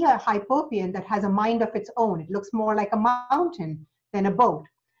you see a hypopion that has a mind of its own, it looks more like a mountain than a boat.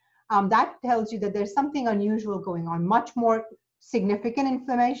 That tells you that there's something unusual going on, much more significant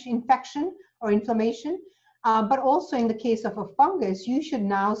infection, but also in the case of a fungus, you should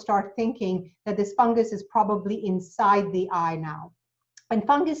now start thinking that this fungus is probably inside the eye now. And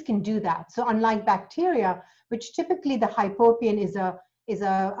fungus can do that. So unlike bacteria, which typically the hypopion is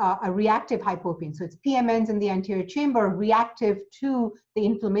a reactive hypopion. So it's PMNs in the anterior chamber reactive to the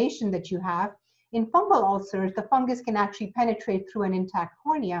inflammation that you have. In fungal ulcers, the fungus can actually penetrate through an intact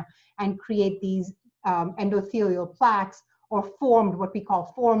cornea and create these endothelial plaques, or formed, what we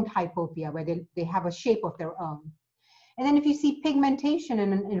call formed hypopia, where they have a shape of their own. And then if you see pigmentation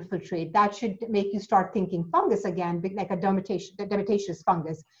in an infiltrate, that should make you start thinking fungus again, like a dermataceous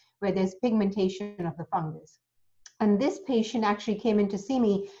fungus, where there's pigmentation of the fungus. And this patient actually came in to see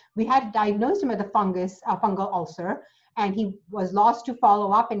me. We had diagnosed him with a fungal ulcer, and he was lost to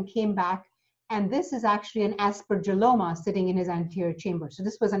follow up and came back. And this is actually an aspergilloma sitting in his anterior chamber. So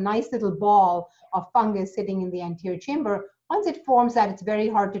this was a nice little ball of fungus sitting in the anterior chamber. Once it forms that, it's very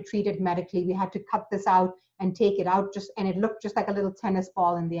hard to treat it medically. We had to cut this out and take it out, and it looked just like a little tennis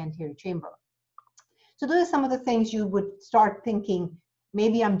ball in the anterior chamber. So those are some of the things you would start thinking,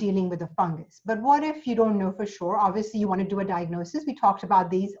 maybe I'm dealing with a fungus. But what if you don't know for sure? Obviously, you want to do a diagnosis. We talked about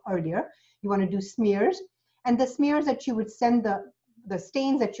these earlier. You want to do smears. And the smears that you would send, the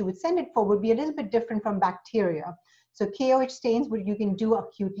stains that you would send it for would be a little bit different from bacteria. So KOH stains, you can do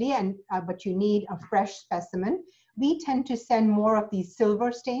acutely, but you need a fresh specimen. We tend to send more of these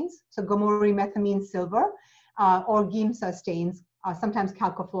silver stains, so gomorymethamine silver, or Giemsa stains, sometimes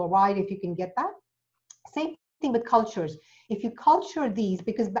chalcofluoride if you can get that. Same thing with cultures. If you culture these,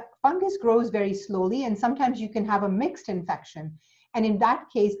 because fungus grows very slowly and sometimes you can have a mixed infection. And in that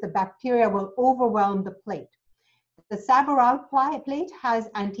case, the bacteria will overwhelm the plate. The Sabouraud plate has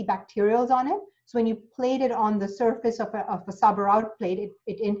antibacterials on it. So when you plate it on the surface of a Sabouraud plate,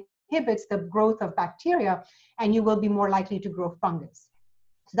 it inhibits the growth of bacteria and you will be more likely to grow fungus.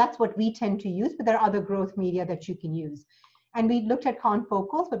 So that's what we tend to use, but there are other growth media that you can use. And we looked at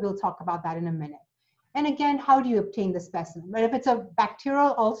confocals, but we'll talk about that in a minute. And again, how do you obtain the specimen? But if it's a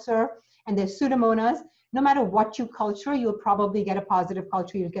bacterial ulcer and there's Pseudomonas, no matter what you culture, you'll probably get a positive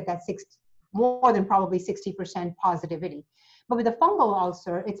culture. You'll get that more than probably 60% positivity. But with a fungal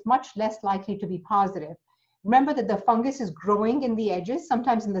ulcer, it's much less likely to be positive. Remember that the fungus is growing in the edges.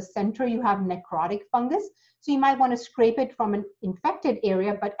 Sometimes in the center, you have necrotic fungus. So you might want to scrape it from an infected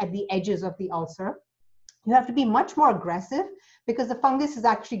area, but at the edges of the ulcer. You have to be much more aggressive because the fungus is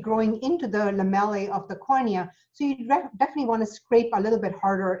actually growing into the lamellae of the cornea. So you definitely want to scrape a little bit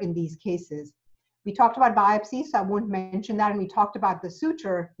harder in these cases. We talked about biopsy, so I won't mention that. And we talked about the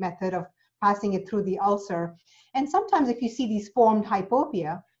suture method of passing it through the ulcer. And sometimes if you see these formed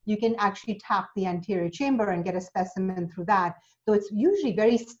hypopia, you can actually tap the anterior chamber and get a specimen through that. So it's usually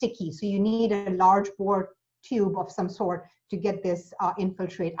very sticky. So you need a large bore tube of some sort to get this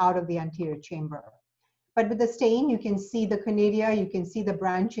infiltrate out of the anterior chamber. But with the stain, you can see the conadia, you can see the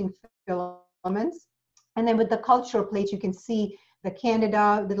branching filaments. And then with the culture plate, you can see the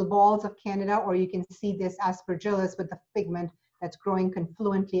candida, little balls of candida, or you can see this aspergillus with the pigment that's growing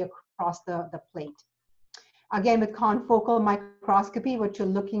confluently across the plate. Again, with confocal microscopy, what you're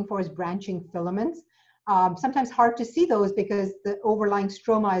looking for is branching filaments. Sometimes hard to see those because the overlying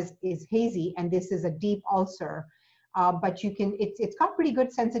stroma is hazy and this is a deep ulcer. But you can, it's got pretty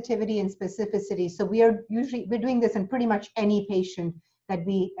good sensitivity and specificity. So we're doing this in pretty much any patient that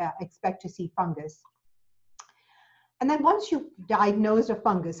we expect to see fungus. And then once you've diagnosed a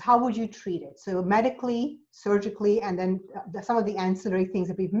fungus, how would you treat it? So medically, surgically, and then some of the ancillary things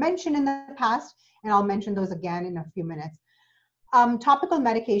that we've mentioned in the past, and I'll mention those again in a few minutes. Topical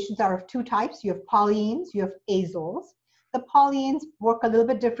medications are of two types. You have polyenes, you have azoles. The polyenes work a little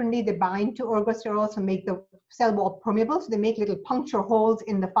bit differently. They bind to ergosterols to make the cell wall permeable. So they make little puncture holes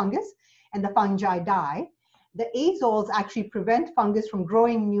in the fungus and the fungi die. The azoles actually prevent fungus from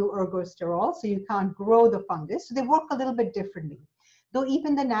growing new ergosterol, so you can't grow the fungus. So they work a little bit differently. Though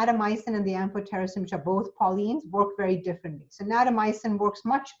even the natamycin and the amphotericin, which are both polyenes, work very differently. So natamycin works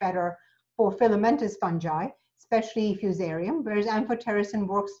much better for filamentous fungi. especially Fusarium, whereas amphotericin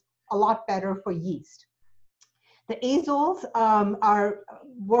works a lot better for yeast. The azoles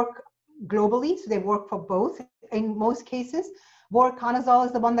work globally, so they work for both in most cases. Voriconazole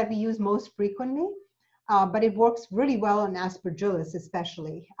is the one that we use most frequently, but it works really well on Aspergillus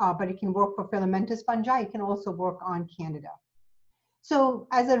especially, but it can work for filamentous fungi. It can also work on Candida. So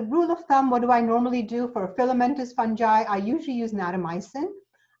as a rule of thumb, what do I normally do for filamentous fungi? I usually use natamycin.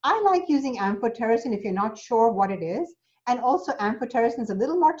 I like using amphotericin if you're not sure what it is. And also amphotericin is a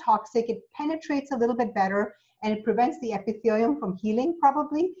little more toxic. It penetrates a little bit better and it prevents the epithelium from healing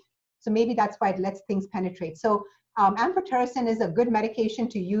probably. So maybe that's why it lets things penetrate. So amphotericin is a good medication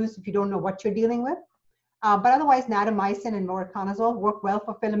to use if you don't know what you're dealing with. But otherwise, natamycin and voriconazole work well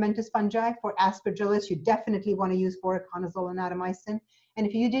for filamentous fungi. For Aspergillus, you definitely want to use voriconazole and natamycin. And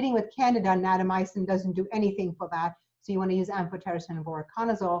if you're dealing with Candida, natamycin doesn't do anything for that. So you want to use amphotericin and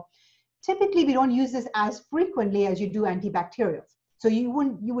voriconazole. Typically, we don't use this as frequently as you do antibacterials. So you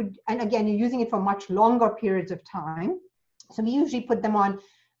would, and again, you're using it for much longer periods of time. So we usually put them on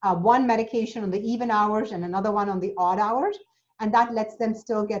one medication on the even hours and another one on the odd hours. And that lets them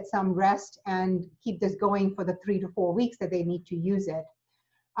still get some rest and keep this going for the 3 to 4 weeks that they need to use it.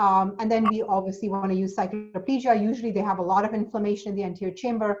 And then we obviously want to use cycloplegia. Usually they have a lot of inflammation in the anterior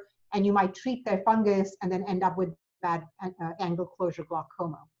chamber, and you might treat their fungus and then end up with bad angle closure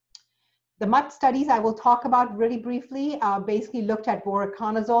glaucoma. The MUT studies I will talk about really briefly basically looked at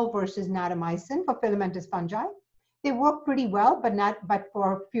voriconazole versus natamycin for filamentous fungi. They work pretty well, but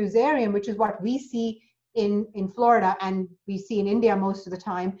for Fusarium, which is what we see in Florida and we see in India most of the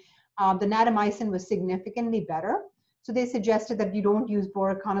time, the natamycin was significantly better. So they suggested that you don't use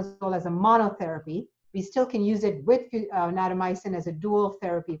voriconazole as a monotherapy. We still can use it with natamycin as a dual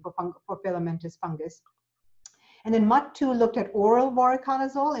therapy for filamentous fungus. And then MUT2 looked at oral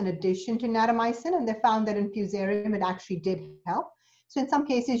voriconazole in addition to natamycin, and they found that in Fusarium it actually did help. So in some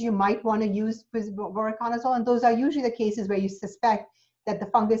cases you might want to use voriconazole, and those are usually the cases where you suspect that the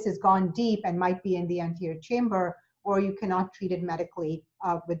fungus has gone deep and might be in the anterior chamber, or you cannot treat it medically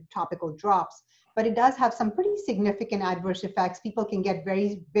with topical drops. But it does have some pretty significant adverse effects. People can get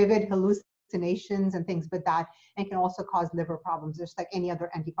very vivid hallucinations and things with that, and can also cause liver problems, just like any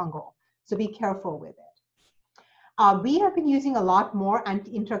other antifungal. So be careful with it. We have been using a lot more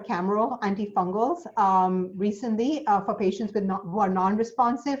intracameral antifungals recently for patients who are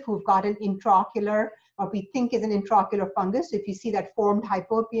non-responsive, who've got an intraocular, what we think is an intraocular fungus. So if you see that formed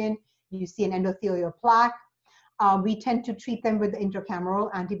hypopyon, you see an endothelial plaque, we tend to treat them with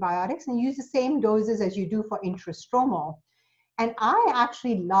intracameral antibiotics and use the same doses as you do for intrastromal. And I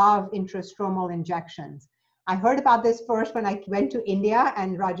actually love intrastromal injections. I heard about this first when I went to India,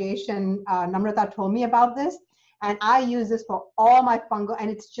 and Rajesh and Namrata told me about this. And I use this for all my fungal, and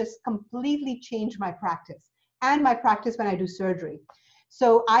it's just completely changed my practice and my practice when I do surgery.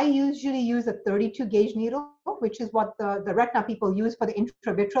 So I usually use a 32 gauge needle, which is what the retina people use for the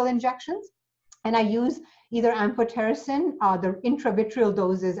intravitreal injections. And I use either amphotericin, the intravitreal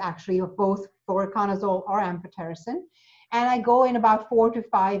doses actually of both voriconazole or amphotericin. And I go in about 4 to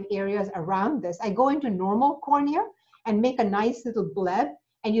 5 areas around this. I go into normal cornea and make a nice little bleb,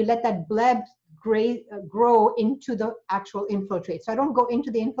 and you let that bleb grow into the actual infiltrate. So I don't go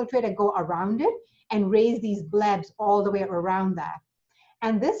into the infiltrate, I go around it and raise these blebs all the way around that.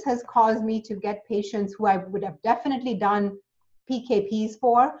 And this has caused me to get patients who I would have definitely done PKPs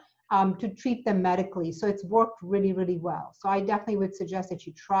for to treat them medically. So it's worked really, really well. So I definitely would suggest that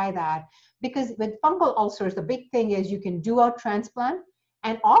you try that, because with fungal ulcers, the big thing is you can do a transplant,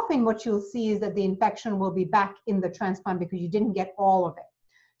 and often what you'll see is that the infection will be back in the transplant because you didn't get all of it.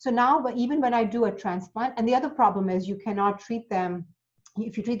 So now, even when I do a transplant, and the other problem is you cannot treat them,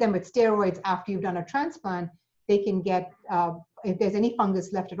 if you treat them with steroids after you've done a transplant, they can get, if there's any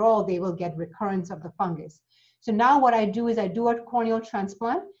fungus left at all, they will get recurrence of the fungus. So now what I do is I do a corneal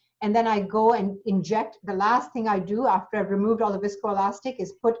transplant, and then I go and inject. The last thing I do after I've removed all the viscoelastic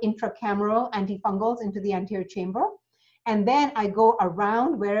is put intracameral antifungals into the anterior chamber. And then I go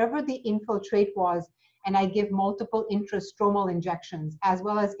around wherever the infiltrate was, and I give multiple intrastromal injections as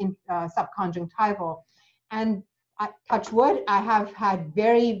well as subconjunctival. And touch wood, I have had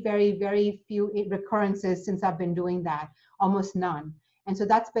very, very, very few recurrences since I've been doing that, almost none. And so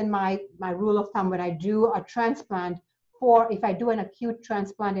that's been my rule of thumb when I do a transplant. If I do an acute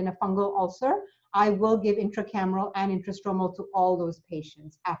transplant in a fungal ulcer, I will give intracameral and intrastromal to all those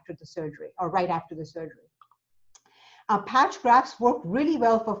patients after the surgery or right after the surgery. Patch grafts work really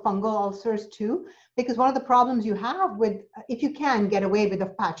well for fungal ulcers too, because one of the problems you have with, if you can get away with a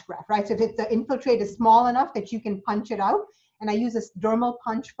patch graft, right? So if the infiltrate is small enough that you can punch it out, and I use a dermal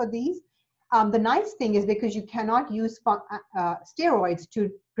punch for these, The nice thing is because you cannot use steroids to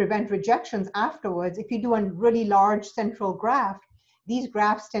prevent rejections afterwards, if you do a really large central graft, these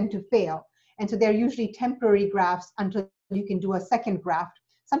grafts tend to fail. And so they're usually temporary grafts until you can do a second graft.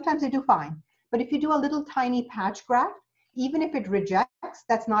 Sometimes they do fine. But if you do a little tiny patch graft, even if it rejects,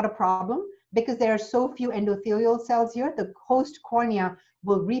 that's not a problem because there are so few endothelial cells here, the host cornea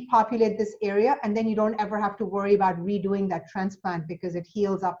will repopulate this area and then you don't ever have to worry about redoing that transplant because it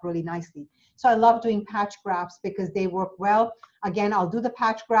heals up really nicely. So I love doing patch grafts because they work well. Again, I'll do the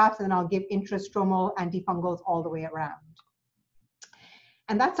patch grafts and I'll give intrastromal antifungals all the way around.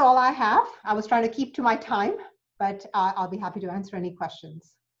 And that's all I have. I was trying to keep to my time, but I'll be happy to answer any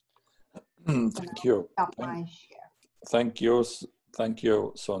questions. Thank you. Stop my share. Thank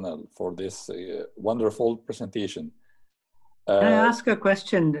you, Sonal, for this wonderful presentation. Can I ask a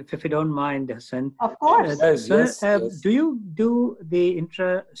question, if you don't mind, Hassan? Of course. Yes. Do you do the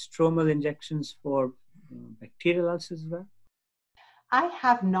intrastromal injections for bacterial ulcers as well? I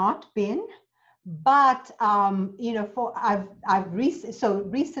have not been, but you know,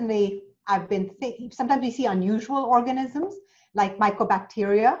 recently I've been sometimes we see unusual organisms like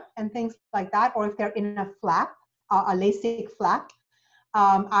mycobacteria and things like that, or if they're in a flap, a LASIK flap.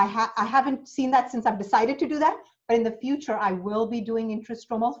 I haven't seen that since I've decided to do that, but in the future I will be doing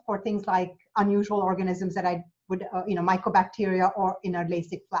intrastromal for things like unusual organisms that I would, you know, mycobacteria or in a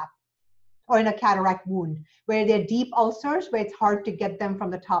LASIK flap or in a cataract wound where they're deep ulcers where it's hard to get them from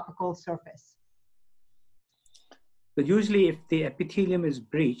the topical surface. But usually if the epithelium is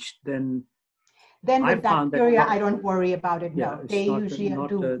breached, then with bacteria, I don't worry about it. Yeah, no, they usually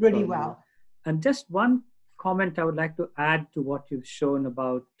do really well. And just one comment I would like to add to what you've shown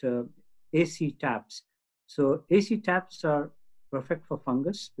about AC taps. So AC taps are perfect for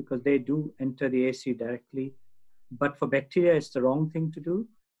fungus because they do enter the AC directly. But for bacteria, it's the wrong thing to do.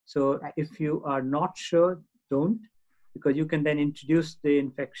 So if you are not sure, don't, because you can then introduce the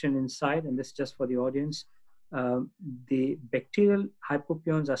infection inside, and this is just for the audience. The bacterial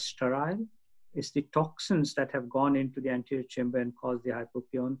hypopiones are sterile. It's the toxins that have gone into the anterior chamber and caused the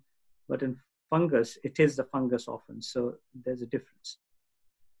hypopion. But in fungus, it is the fungus often. So there's a difference.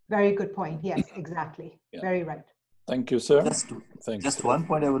 Very good point. Yes, exactly. Yeah. Very right. Thank you, sir. Just one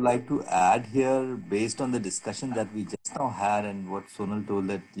point I would like to add here, based on the discussion that we just now had and what Sonal told,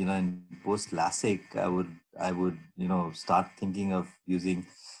 that, you know, in post-LASIK, I would, you know, start thinking of using,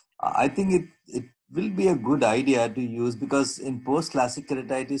 I think it will be a good idea to use, because in post-LASIK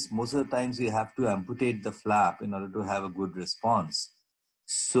keratitis, most of the times you have to amputate the flap in order to have a good response.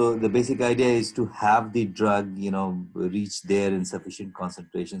 So the basic idea is to have the drug, you know, reach there in sufficient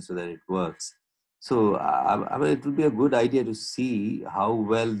concentration so that it works. So I mean, it would be a good idea to see how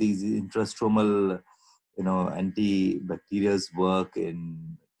well these intrastromal, you know, antibacterials work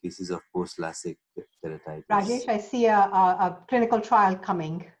in cases of post-LASIK keratitis. Rajesh, I see a clinical trial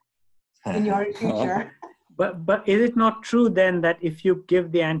coming in your future. But is it not true then that if you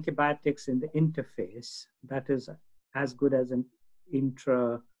give the antibiotics in the interface, that is as good as an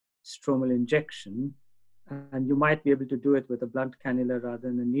intrastromal injection, and you might be able to do it with a blunt cannula rather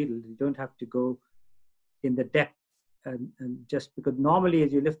than a needle? You don't have to go in the depth, and just because normally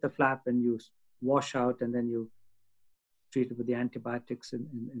as you lift the flap and you wash out and then you treat it with the antibiotics in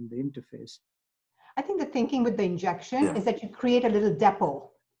the interface. I think the thinking with the injection is that you create a little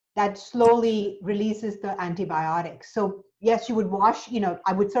depot that slowly releases the antibiotics. So yes, you would wash, you know,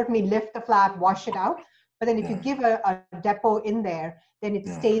 I would certainly lift the flap, wash it out, but then if you give a depot in there, then it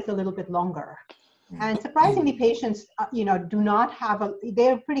stays a little bit longer. And surprisingly, patients, you know, do not have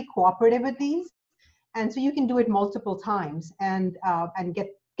they're pretty cooperative with these. And so you can do it multiple times and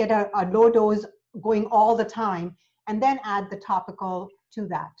get a low dose going all the time, and then add the topical to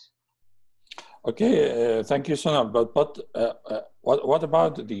that. Okay, thank you, Sonal. But what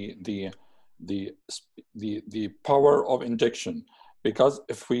about the power of injection? Because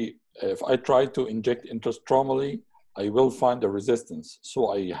if I try to inject intrastromally, I will find a resistance,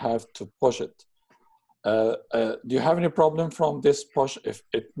 so I have to push it. Do you have any problem from this push if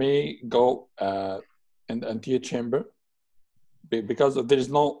it may go in the anterior chamber? Because there is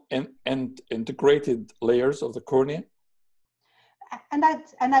no integrated layers of the cornea? And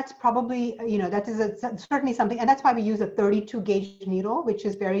that's probably, you know, that is certainly something, and that's why we use a 32 gauge needle, which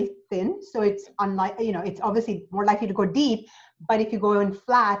is very thin. So it's unlike, you know, it's obviously more likely to go deep, but if you go in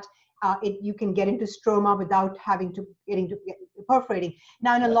flat, you can get into stroma without having to perforating.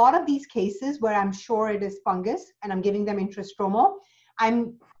 Now, in a lot of these cases where I'm sure it is fungus and I'm giving them intrastromal,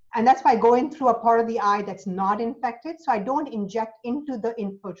 and that's why going through a part of the eye that's not infected. So I don't inject into the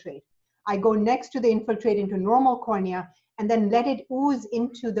infiltrate. I go next to the infiltrate into normal cornea, and then let it ooze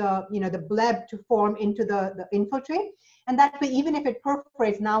into the, the bleb to form into the infiltrate. And that way, even if it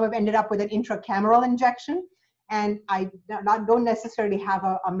perforates, now I've ended up with an intracameral injection, and I don't necessarily have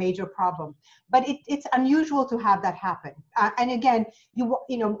a major problem. But it's unusual to have that happen. And again,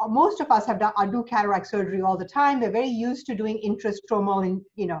 most of us do cataract surgery all the time. They're very used to doing intrastromal,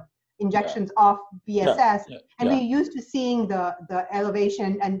 injections of VSS, and we're used to seeing the elevation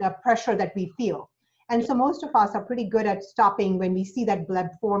and the pressure that we feel. And so most of us are pretty good at stopping when we see that bleb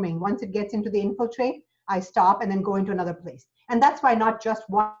forming. Once it gets into the infiltrate, I stop and then go into another place. And that's why not just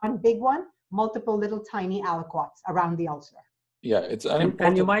one big one, multiple little tiny aliquots around the ulcer. Yeah, it's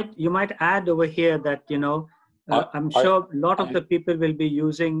and you might add over here that, I'm sure a lot of the people will be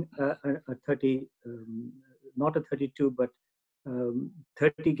using a 30, not a 32, but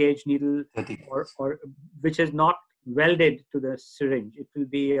 30 gauge needle, or which is not welded to the syringe. It will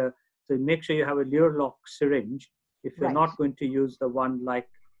be so make sure you have a Luer lock syringe if you're not going to use the one like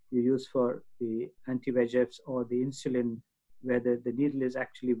you use for the anti-VEGFs or the insulin, where the needle is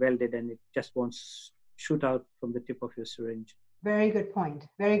actually welded and it just won't shoot out from the tip of your syringe. Very good point.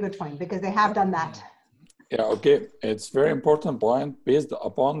 Very good point, because they have done that. Yeah, okay. It's very important point based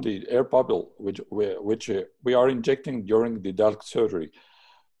upon the air bubble which we are injecting during the dark surgery.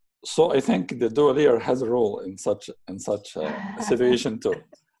 So I think the dual layer has a role in such a situation too,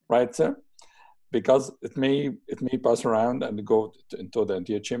 right, sir? Because it may pass around and go into the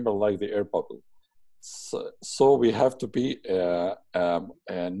anterior chamber like the air bubble. So we have to be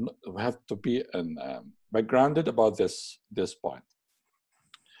backgrounded about this point.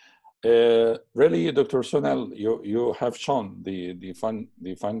 Really, Dr. Sonal, you have shown the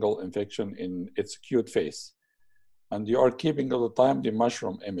fungal infection in its acute phase, and you are keeping all the time the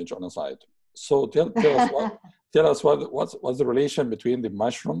mushroom image on the side. So tell us what's the relation between the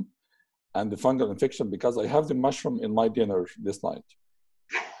mushroom and the fungal infection, because I have the mushroom in my dinner this night.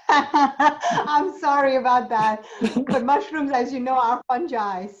 I'm sorry about that, but mushrooms, as you know, are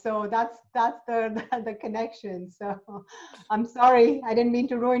fungi, so that's the connection. So I'm sorry, I didn't mean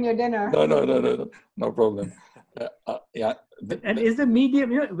to ruin your dinner. No problem. Yeah. And is the medium,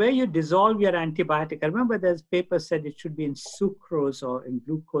 where you dissolve your antibiotic? I remember there's paper said it should be in sucrose or in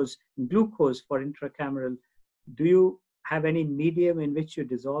glucose for intracameral. Do you have any medium in which you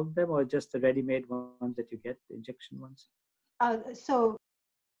dissolve them, or just the ready-made ones that you get, the injection ones?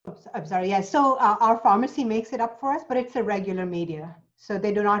 I'm sorry. Yeah. So our pharmacy makes it up for us, but it's a regular media. So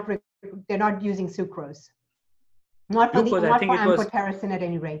they're not using sucrose. Not for amphotericin at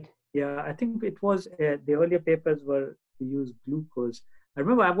any rate. Yeah, I think it was the earlier papers were to use glucose. I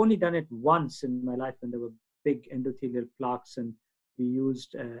remember I've only done it once in my life when there were big endothelial plaques, and we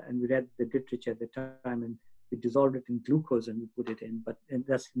used and we read the literature at the time, and we dissolved it in glucose and we put it in. And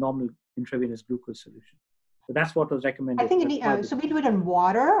that's normal intravenous glucose solution. So that's what was recommended. I think so we do it in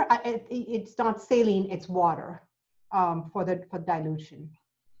water. It's not saline, it's water for dilution,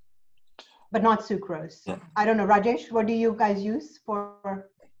 but not sucrose. Yeah. I don't know, Rajesh, what do you guys use for?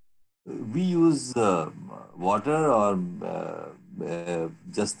 We use water or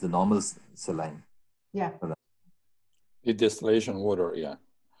just the normal saline. Yeah. The distillation water, yeah.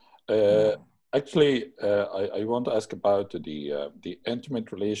 Actually, I want to ask about the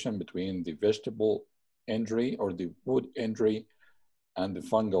intimate relation between the vegetable injury or the wound injury and the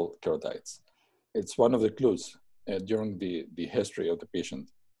fungal keratitis. It's one of the clues during the history of the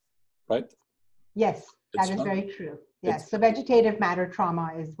patient, right? Yes, that is very true. Yes, so vegetative matter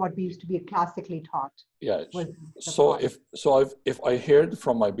trauma is what we used to be classically taught. Yeah. So if I heard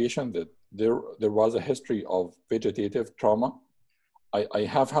from my patient that there was a history of vegetative trauma, I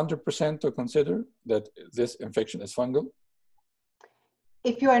have 100% to consider that this infection is fungal.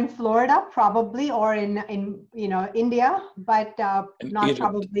 If you're in Florida, probably, or in India, but not Egypt.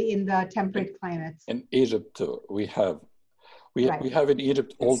 Probably in the temperate climates. In Egypt, too, we have in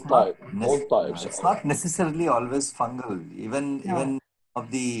Egypt all types. It's not necessarily always fungal. Even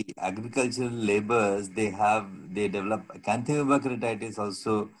of the agricultural laborers, they develop Acanthamoeba keratitis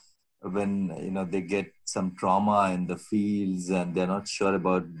also when they get some trauma in the fields and they're not sure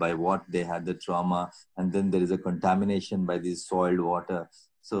about by what they had the trauma, and then there is a contamination by the soiled water.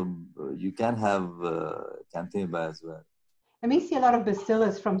 So you can have Acanthamoeba as well. And we see a lot of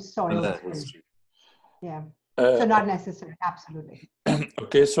bacillus from soil. Yeah. So not necessary, absolutely.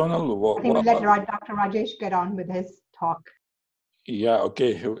 Okay, Sonal, I think we'll let Dr. Rajesh get on with his talk. Yeah,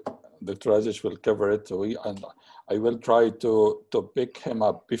 okay. Dr. Rajesh will cover it. And I will try to pick him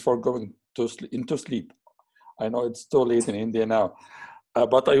up before going into sleep. I know it's too late in India now.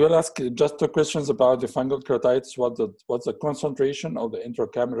 But I will ask just two questions about the fungal keratitis. What's the concentration of the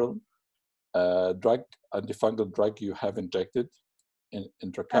intracameral drug, antifungal drug you have injected in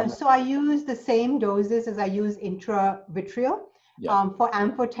intracameral? So I use the same doses as I use intravitreal. Yeah. For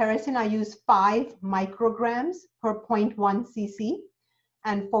amphotericin, I use 5 micrograms per 0.1 cc.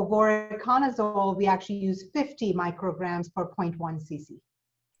 And for voriconazole, we actually use 50 micrograms per 0.1 cc.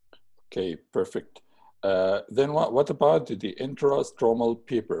 Okay, perfect. Then what about the intrastromal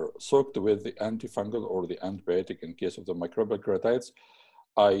paper soaked with the antifungal or the antibiotic in case of the microbial keratitis?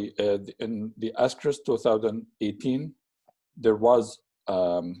 In the ASCRS 2018, there was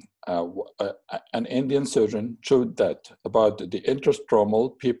an Indian surgeon showed that about the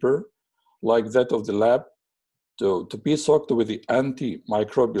intrastromal paper, like that of the lab, to be soaked with the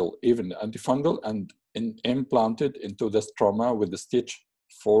antimicrobial, even antifungal, and implanted into the stroma with the stitch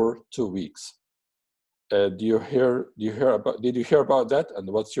for 2 weeks. Did you hear about that? And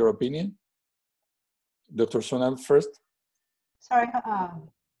what's your opinion? Dr. Sonal first. Sorry,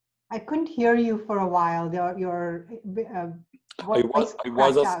 I couldn't hear you for a while. Your voice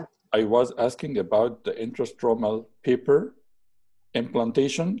cracked out. I was asking about the intrastromal paper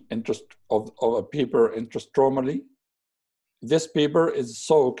implantation of a paper intrastromally. This paper is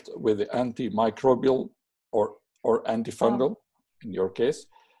soaked with antimicrobial or antifungal, in your case,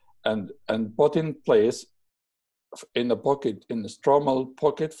 and put in place in the pocket, in the stromal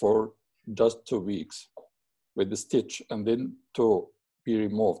pocket for just 2 weeks with the stitch, and then to be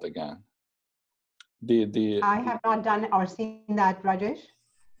removed again. I have not done or seen that, Rajesh.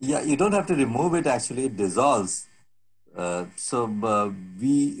 Yeah, you don't have to remove it. Actually, it dissolves.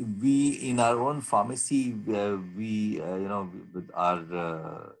 We in our own pharmacy, with our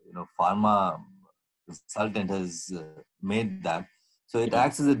pharma consultant has made that. So it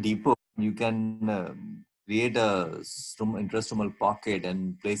acts as a depot. You can create a intrastromal pocket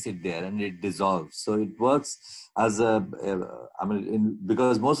and place it there, and it dissolves. So it works as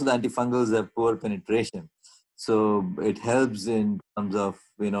because most of the antifungals have poor penetration. So it helps in terms of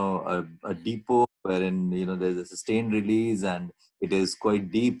a depot wherein there's a sustained release and it is quite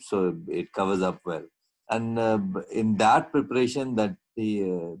deep, so it covers up well. And in that preparation, that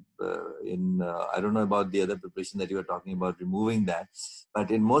I don't know about the other preparation that you were talking about, removing that, but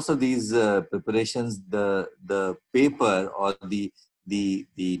in most of these preparations, the paper or the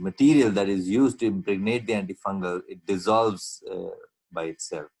material that is used to impregnate the antifungal, it dissolves by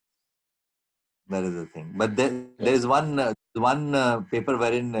itself. That is the thing. But there's one paper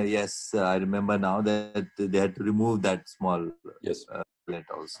wherein, yes, I remember now that they had to remove that small plate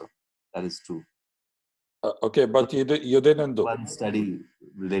also. That is true. Okay, but you didn't do one study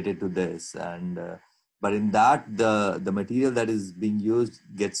related to this, and but in that the material that is being used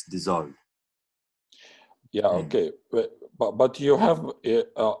gets dissolved. Yeah. Okay, but you have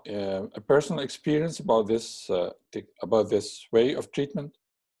a personal experience about this way of treatment.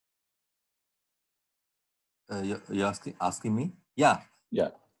 You're asking me? Yeah.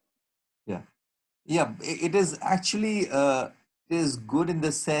 It is actually it is good in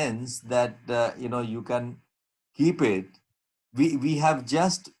the sense that you can keep it. We have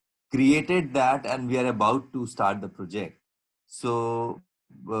just created that, and we are about to start the project. So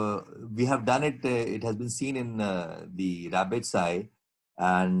we have done it. It has been seen in the rabbit's eye,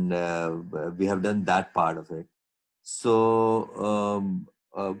 and we have done that part of it. So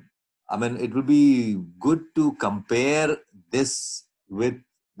it will be good to compare this with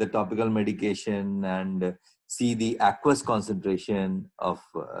the topical medication and see the aqueous concentration of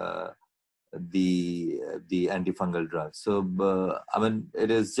the antifungal drugs. So it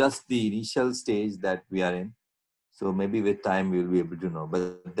is just the initial stage that we are in. So maybe with time we will be able to know.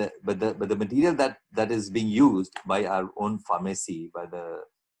 But the material that is being used by our own pharmacy, by the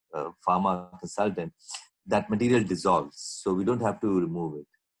pharma consultant, that material dissolves. So we don't have to remove it.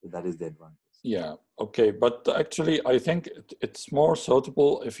 So that is the advantage. Yeah. Okay. But actually, I think it's more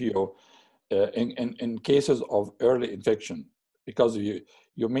suitable if you, in cases of early infection, because you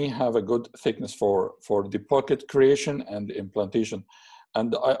may have a good thickness for the pocket creation and implantation,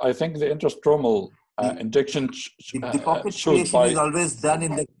 and I think the intrastromal injection the pocket creation is always done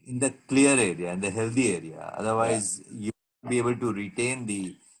in the clear area, in the healthy area. Otherwise, you won't be able to retain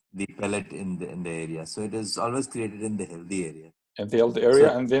the pellet in the area. So it is always created in the healthy area. In the healthy area,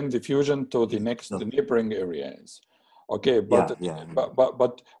 so, and then diffusion to the the neighboring areas. Okay, but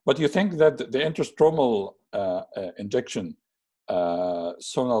you think that the intrastromal injection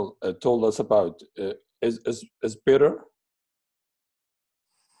Sonal told us about is better?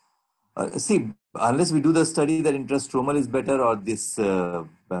 See, unless we do the study that intrastromal is better or this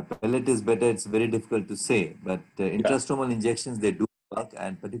pellet is better, it's very difficult to say. But intrastromal injections, they do work,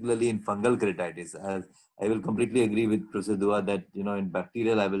 and particularly in fungal keratitis. I will completely agree with Professor Dua that in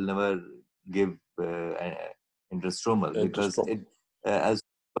bacterial I will never give intrastromal, because Intrastromal. it, as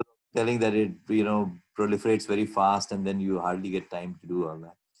telling that it, proliferates very fast and then you hardly get time to do all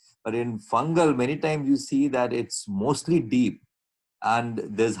that. But in fungal, many times you see that it's mostly deep and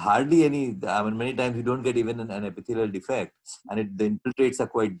there's hardly any, I mean, many times you don't get even an epithelial defect, and the infiltrates are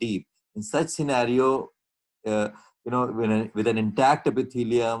quite deep. In such scenario, with an intact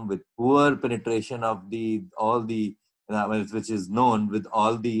epithelium, with poor penetration of which is known with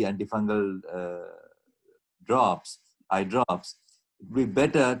all the antifungal eye drops, it would be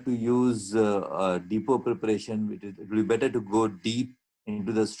better to use depot preparation. It would be better to go deep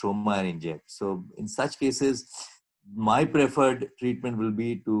into the stroma and inject. So in such cases, my preferred treatment will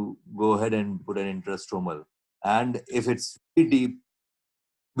be to go ahead and put an intrastromal. And if it's very deep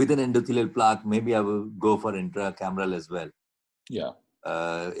with an endothelial plaque, maybe I will go for intracameral as well. Yeah.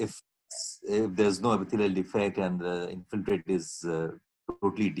 If there's no epithelial defect and the infiltrate is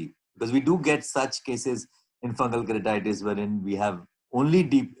totally deep. Because we do get such cases in fungal keratitis wherein we have only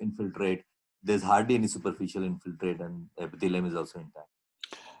deep infiltrate. There's hardly any superficial infiltrate, and epithelium is also intact.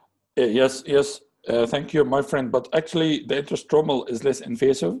 Yes. Thank you, my friend. But actually, the intrastromal is less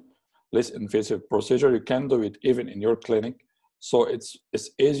invasive procedure. You can do it even in your clinic, so it's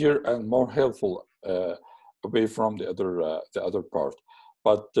easier and more helpful away from the other part.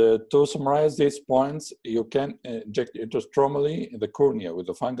 But to summarize these points, you can inject intrastromally in the cornea with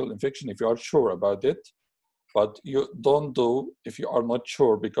a fungal infection if you are sure about it. But you don't do if you are not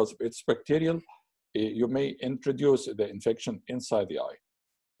sure, because it's bacterial. You may introduce the infection inside the eye,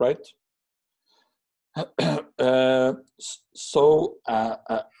 right?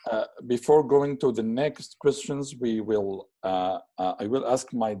 Before going to the next questions, I will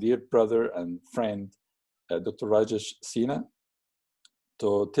ask my dear brother and friend, Dr. Rajesh Sina,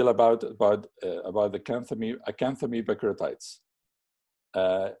 to tell about the Acanthamoeba keratitis.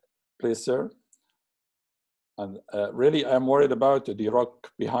 Please, sir. And really, I'm worried about the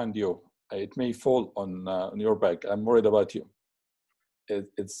rock behind you. It may fall on your back. I'm worried about you.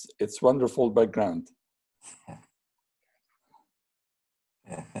 It's wonderful background.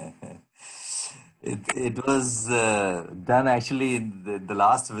 It was done actually in the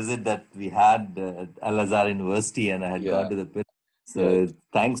last visit that we had at Al-Azhar University, and I had gone to the pit. So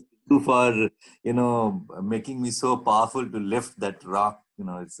thanks to you for making me so powerful to lift that rock.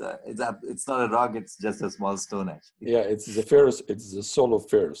 It's not a rock; it's just a small stone actually. Yeah, it's the ferrous. It's the soul of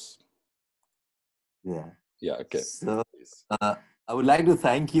ferrous. Yeah. Yeah. Okay. So I would like to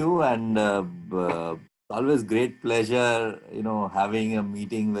thank you, and always great pleasure, having a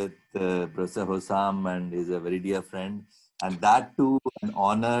meeting with Professor Hossam, and is a very dear friend, and that too an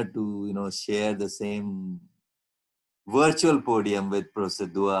honor to share the same virtual podium with Professor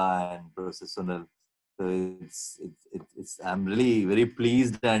Dua and Professor Sonal. So I'm really very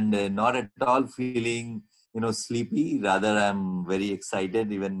pleased and not at all feeling sleepy. Rather, I'm very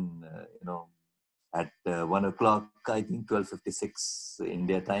excited. Even at 1 o'clock, I think 12:56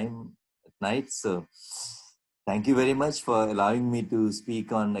 India time at night. So thank you very much for allowing me to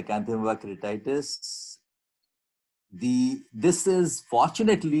speak on Acanthamoeba keratitis. This is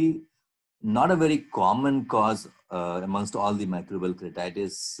fortunately not a very common cause amongst all the microbial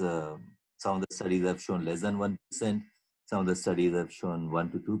keratitis. Some of the studies have shown less than 1%. Some of the studies have shown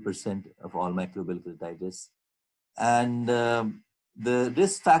 1 to 2% of all microbial keratitis. And the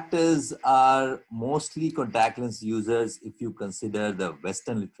risk factors are mostly contact lens users if you consider the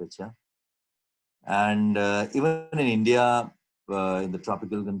Western literature. And even in India, in the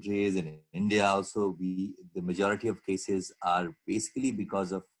tropical countries, in India also, the majority of cases are basically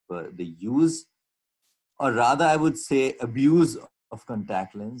because of the use, or rather I would say abuse of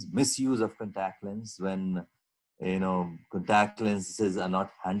contact lens, misuse of contact lens, when contact lenses are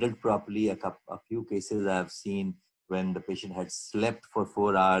not handled properly. A few cases I have seen when the patient had slept for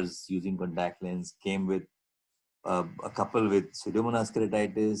 4 hours using contact lens, came with a couple with Pseudomonas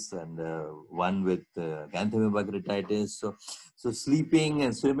keratitis and one with Acanthamoeba keratitis. So sleeping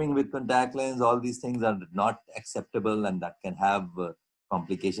and swimming with contact lens, all these things are not acceptable, and that can have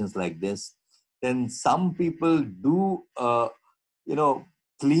complications like this. Then some people do,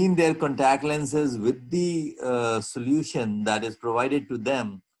 clean their contact lenses with the solution that is provided to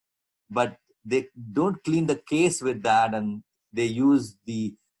them, but they don't clean the case with that, and they use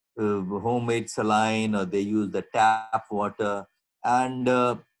the homemade saline, or they use the tap water. And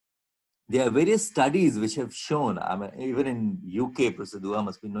there are various studies which have shown, I mean, even in UK, Professor Dua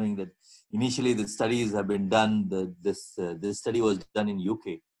must be knowing that initially the studies have been done, this study was done in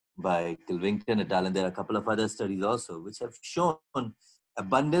UK by Kilvington et al. And there are a couple of other studies also which have shown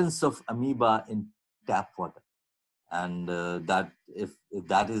abundance of amoeba in tap water. And that if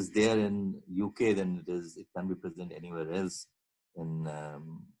that is there in UK, then it can be present anywhere else in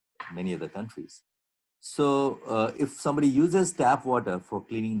many other countries. So if somebody uses tap water for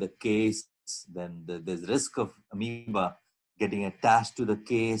cleaning the case, then there's risk of amoeba getting attached to the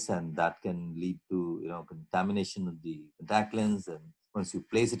case, and that can lead to contamination of the contact lens. And once you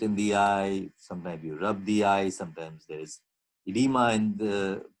place it in the eye, sometimes you rub the eye, sometimes there is edema in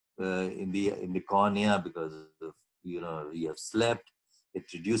the cornea because of you have slept.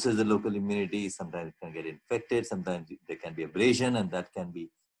 It reduces the local immunity. Sometimes it can get infected. Sometimes there can be abrasion, and that can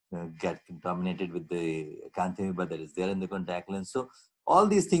be get contaminated with the acanthamoeba that is there in the contact lens. So all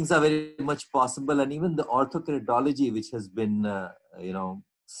these things are very much possible, and even the orthokeratology, which has been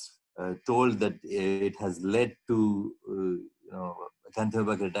told that it has led to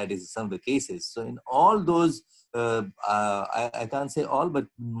Acanthamoeba keratitis in some of the cases. So in all those, I can't say all, but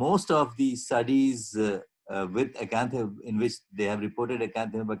most of the studies with Acanthamoeba, in which they have reported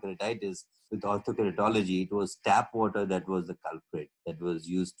Acanthamoeba keratitis with orthokeratology, it was tap water that was the culprit that was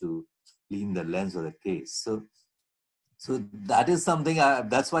used to clean the lens of the case. So that is something,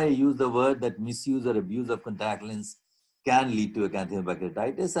 that's why I use the word that misuse or abuse of contact lens can lead to Acanthamoeba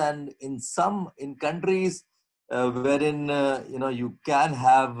keratitis. And in countries wherein you can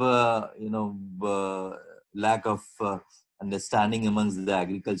have lack of understanding amongst the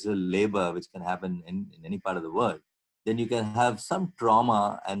agricultural labor, which can happen in any part of the world, then you can have some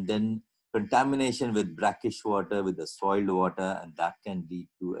trauma and then contamination with brackish water, with the soiled water, and that can lead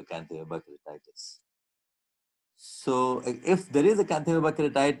to Acanthamoeba keratitis. So if there is Acanthamoeba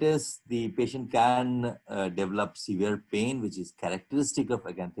keratitis, the patient can develop severe pain, which is characteristic of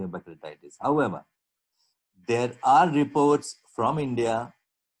Acanthamoeba keratitis. However, there are reports from India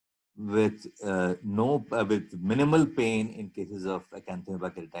with with minimal pain in cases of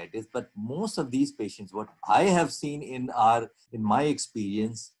Acanthamoeba keratitis. But most of these patients, what I have seen in my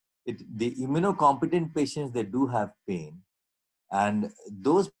experience, the immunocompetent patients, they do have pain, and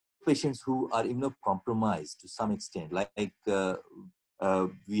those patients who are immunocompromised to some extent,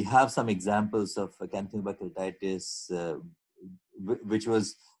 we have some examples of Acanthamoeba keratitis, which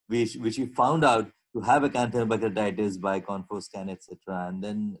we found out to have Acanthamoeba keratitis by Confo scan, etc. And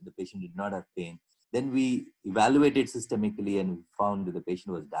then the patient did not have pain. Then we evaluated systemically and we found that the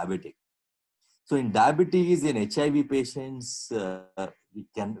patient was diabetic. So in diabetes, in HIV patients,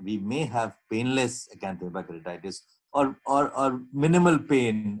 we may have painless Acanthamoeba keratitis or minimal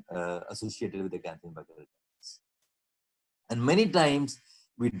pain associated with Acanthamoeba keratitis. And many times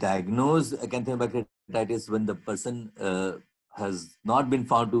we diagnose Acanthamoeba keratitis when the person has not been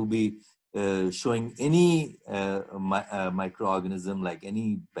found to be showing any microorganism like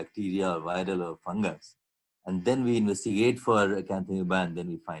any bacteria or viral or fungus. And then we investigate for Acanthamoeba and then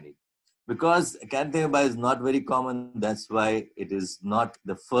we find it. Because Acanthamoeba is not very common, that's why it is not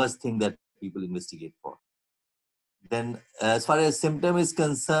the first thing that people investigate for. Then as far as symptom is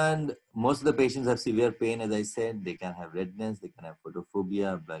concerned, most of the patients have severe pain, as I said. They can have redness, they can have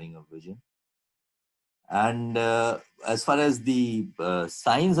photophobia, blurring of vision. And as far as the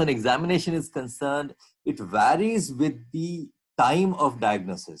signs on examination is concerned, it varies with the time of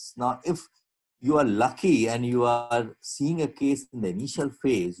diagnosis. Now, if you are lucky and you are seeing a case in the initial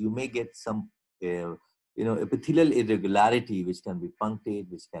phase, you may get some epithelial irregularity, which can be punctate,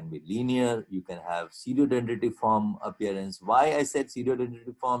 which can be linear. You can have pseudodendritiform appearance. Why I said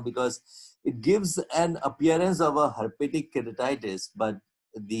pseudodendritiform? Because it gives an appearance of a herpetic keratitis, but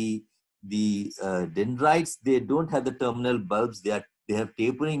the dendrites, they don't have the terminal bulbs. They have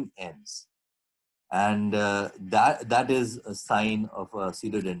tapering ends, and that is a sign of a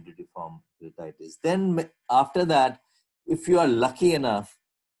pseudodendritiform keratitis. Then after that, if you are lucky enough,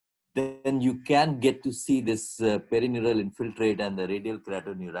 then you can get to see this perineural infiltrate and the radial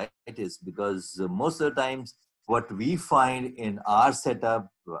keratoneuritis, because most of the times what we find in our setup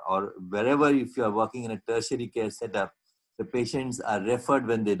or wherever, if you are working in a tertiary care setup, the patients are referred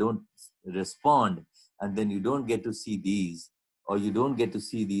when they don't respond, and then you don't get to see these, or you don't get to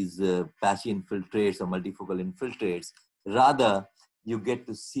see these patchy infiltrates or multifocal infiltrates. Rather, you get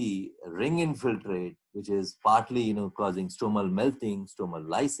to see a ring infiltrate, which is partly, causing stromal melting, stromal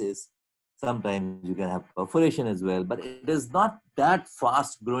lysis. Sometimes you can have perforation as well, but it is not that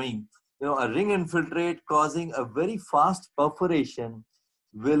fast growing. A ring infiltrate causing a very fast perforation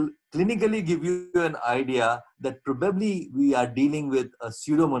will clinically give you an idea that probably we are dealing with a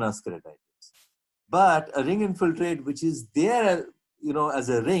pseudomonas keratitis. But a ring infiltrate, which is there, as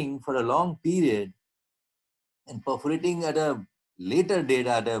a ring for a long period and perforating at a later date,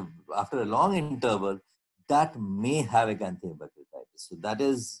 after a long interval, that may have Acanthamoeba keratitis. So that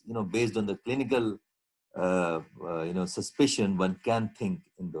is, based on the clinical suspicion, one can think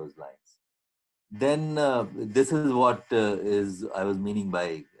in those lines. Then this is what I was meaning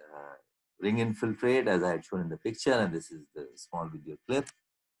by ring infiltrate, as I had shown in the picture, and this is the small video clip.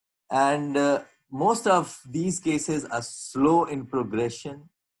 And most of these cases are slow in progression.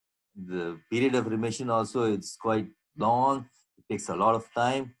 The period of remission also is quite long. It takes a lot of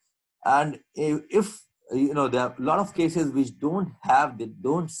time. And if there are a lot of cases which they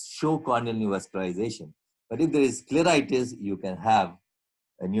don't show corneal neovascularization. But if there is scleritis, you can have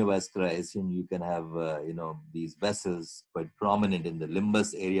a neovascularization. You can have, these vessels quite prominent in the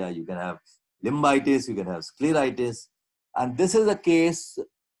limbus area. You can have limbitis, you can have scleritis. And this is a case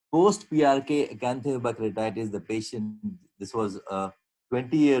post-PRK, Acanthamoeba keratitis. The patient, this was a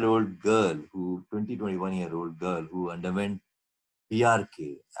 21-year-old girl who underwent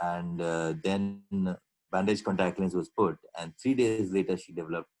PRK, and then bandage contact lens was put, and 3 days later she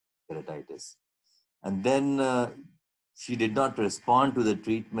developed keratitis. And then she did not respond to the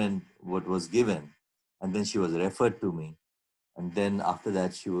treatment what was given, and then she was referred to me, and then after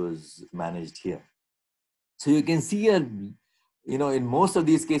that she was managed here. So you can see here, in most of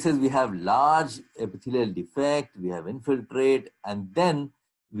these cases we have large epithelial defect, we have infiltrate, and then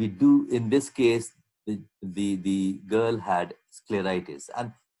we do, in this case, the girl had scleritis,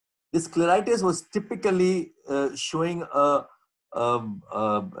 and this scleritis was typically showing a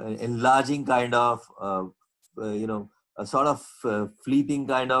enlarging kind of, a sort of fleeting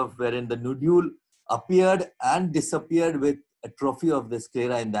kind of, wherein the nodule appeared and disappeared with atrophy of the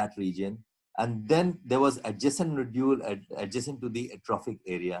sclera in that region. And then there was adjacent nodule adjacent to the atrophic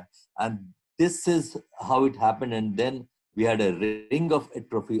area. And this is how it happened. And then we had a ring of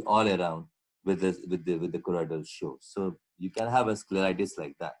atrophy all around with the choroidal show. So you can have a scleritis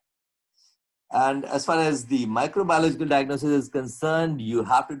like that. And as far as the microbiological diagnosis is concerned, you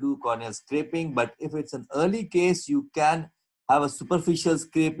have to do corneal scraping. But if it's an early case, you can have a superficial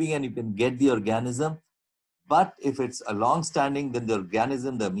scraping and you can get the organism. But if it's a long-standing, then the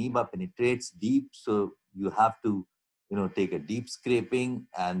organism, the amoeba, penetrates deep. So you have to, take a deep scraping.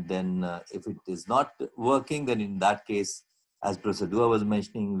 And then if it is not working, then in that case, as Professor Dua was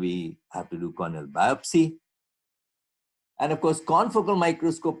mentioning, we have to do corneal biopsy. And of course, confocal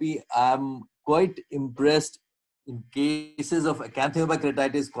microscopy, I'm quite impressed. In cases of Acanthamoeba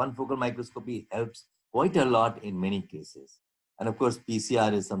keratitis, confocal microscopy helps quite a lot in many cases. And of course,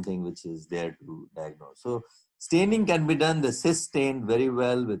 PCR is something which is there to diagnose. So staining can be done, the cyst stained very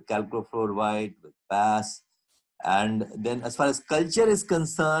well with calcofluor white, with PAS. And then as far as culture is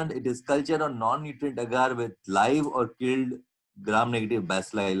concerned, it is cultured on non-nutrient agar with live or killed gram-negative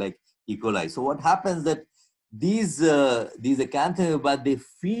bacilli like E. coli. So what happens that these Acanthamoeba, they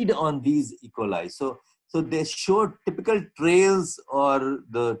feed on these E. coli. So they show typical trails or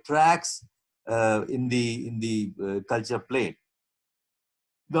the tracks in the culture plate.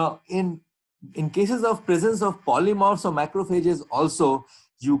 Now, in cases of presence of polymorphs or macrophages, also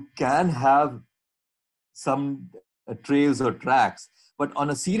you can have some trails or tracks, but on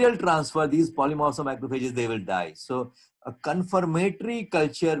a serial transfer, these polymorphs or macrophages, they will die. So a confirmatory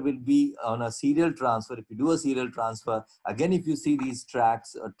culture will be on a serial transfer. If you do a serial transfer, again, if you see these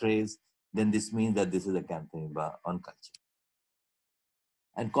tracks or trails, then this means that this is Acanthamoeba on culture.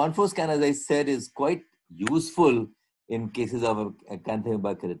 And confoscan, as I said, is quite useful in cases of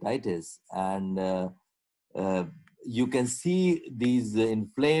Acanthamoeba keratitis. And you can see these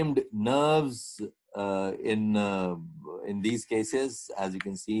inflamed nerves in these cases, as you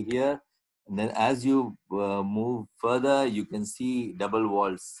can see here. And then as you move further, you can see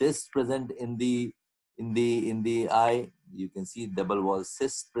double-walled cysts present in the eye. You can see double-walled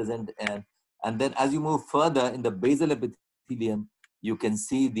cysts present, and then as you move further in the basal epithelium, you can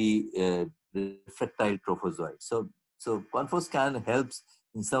see the refractile trophozoite. So confoscan helps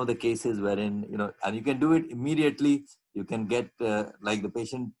in some of the cases wherein, and you can do it immediately. You can get, like the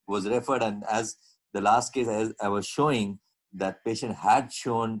patient was referred, and as the last case as I was showing, that patient had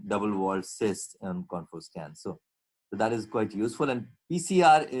shown double-walled cysts on confoscan. So that is quite useful. And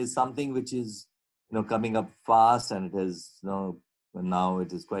PCR is something which is, coming up fast, and it is, now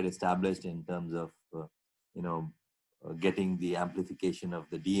it is quite established in terms of, getting the amplification of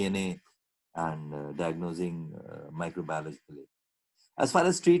the DNA and diagnosing microbiologically. As far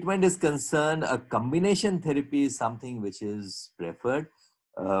as treatment is concerned, a combination therapy is something which is preferred.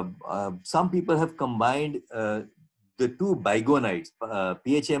 Some people have combined the two bigonides,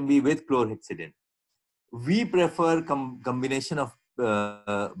 PHMB with chlorhexidine. We prefer combination of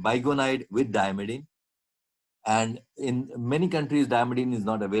bigonide with diamidine. And in many countries, diamidine is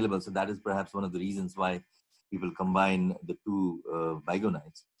not available. So that is perhaps one of the reasons why people combine the two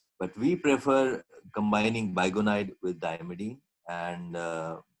bigonides. But we prefer combining bigonide with diamidine, and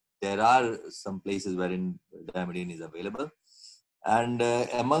there are some places wherein diamidine is available. And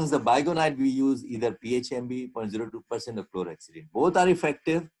amongst the bigonide, we use either PHMB 0.02% or chlorhexidine. Both are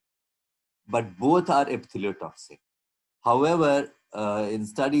effective, but both are epitheliotoxic. However, in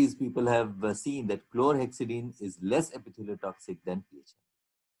studies, people have seen that chlorhexidine is less epitheliotoxic than PHMB.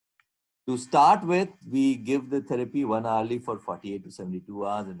 To start with, we give the therapy 1 hourly for 48 to 72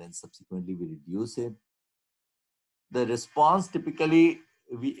 hours, and then subsequently we reduce it. The response, typically,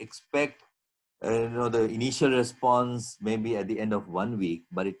 we expect, the initial response maybe at the end of 1 week,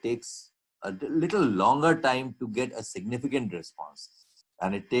 but it takes a little longer time to get a significant response.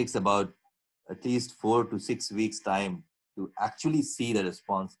 And it takes about at least 4 to 6 weeks time to actually see the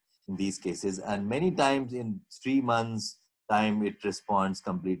response in these cases. And many times in 3 months time, it responds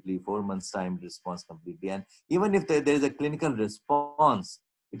completely, 4 months time, it responds completely. And even if there is a clinical response,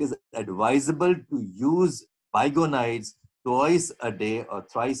 it is advisable to use bigonides twice a day or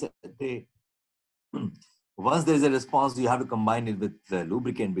thrice a day. Once there is a response, you have to combine it with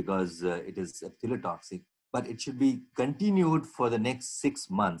lubricant because it is epitheliotoxic, but it should be continued for the next 6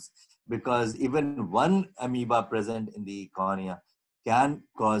 months, because even one amoeba present in the cornea can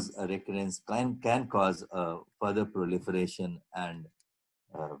cause a recurrence, can cause further proliferation and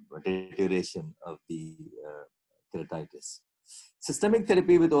deterioration of the keratitis. Systemic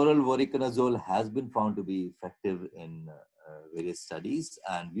therapy with oral voriconazole has been found to be effective in various studies,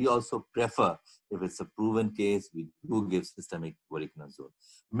 and we also prefer, if it's a proven case, we do give systemic voriconazole.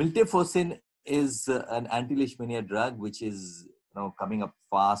 Miltefosine is an anti-leishmania drug which is coming up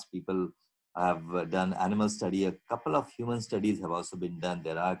fast. People have done animal study. A couple of human studies have also been done.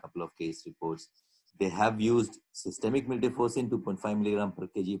 There are a couple of case reports. They have used systemic miltefosine 2.5 milligram per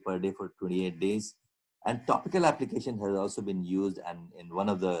kg per day for 28 days. And topical application has also been used, and in one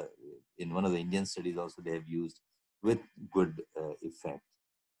of the Indian studies also they have used with good effect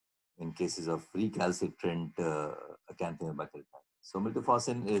in cases of recalcitrant Acanthamoeba K. So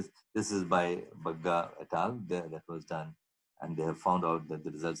miltefosine this is by Bagga et al. That was done, and they have found out that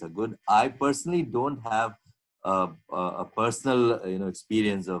the results are good. I personally don't have a personal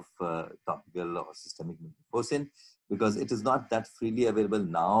experience of topical or systemic miltefosine because it is not that freely available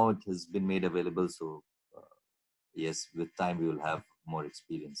now. It has been made available, so yes, with time we will have more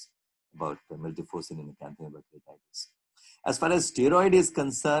experience about miltefosine in Acanthamoeba keratitis. As far as steroid is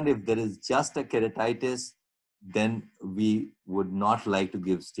concerned, if there is just a keratitis, then we would not like to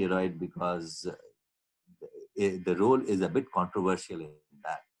give steroid because the role is a bit controversial in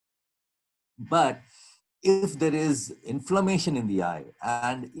that. But if there is inflammation in the eye,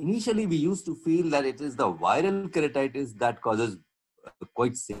 and initially we used to feel that it is the viral keratitis that causes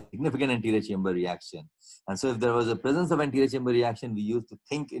quite significant anterior chamber reaction. And so if there was a presence of anterior chamber reaction, we used to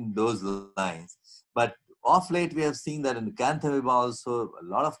think in those lines. But of late, we have seen that in Acanthamoeba also, a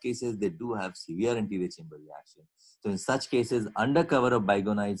lot of cases, they do have severe anterior chamber reaction. So in such cases, under cover of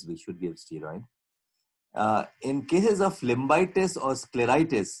bigonides, we should give steroid. In cases of limbitis or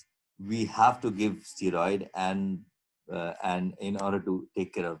scleritis, we have to give steroid and in order to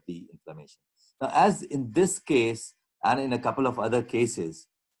take care of the inflammation. Now, as in this case, and in a couple of other cases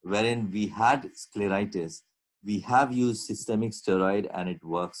wherein we had scleritis, we have used systemic steroid and it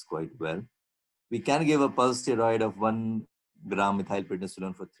works quite well. We can give a pulse steroid of 1 gram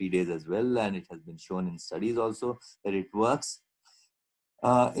methylprednisolone for 3 days as well, and it has been shown in studies also that it works.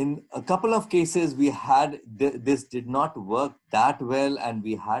 In a couple of cases, we had this did not work that well, and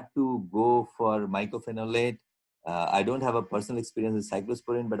we had to go for mycophenolate. I don't have a personal experience with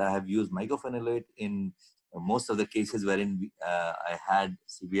cyclosporin, but I have used mycophenolate in most of the cases wherein I had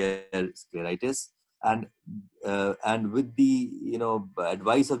severe scleritis. And with the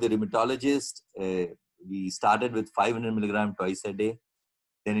advice of the rheumatologist, we started with 500 milligram twice a day,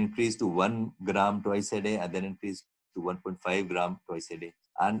 then increased to 1 gram twice a day, and then increased to 1.5 gram twice a day.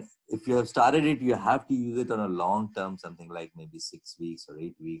 And if you have started it, you have to use it on a long term, something like maybe 6 weeks or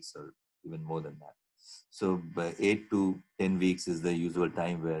 8 weeks or even more than that. So 8 to 10 weeks is the usual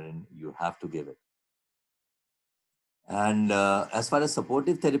time wherein you have to give it. And as far as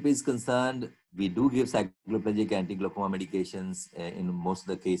supportive therapy is concerned, we do give cycloplegic anti-glaucoma medications in most of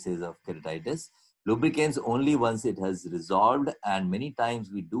the cases of keratitis. Lubricants only once it has resolved, and many times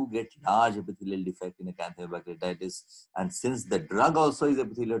we do get large epithelial defect in Acanthamoeba keratitis. And since the drug also is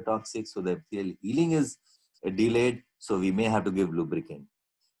epitheliotoxic, so the epithelial healing is delayed, so we may have to give lubricant.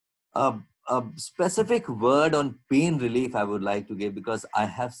 A specific word on pain relief I would like to give, because I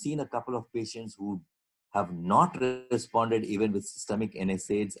have seen a couple of patients who have not responded even with systemic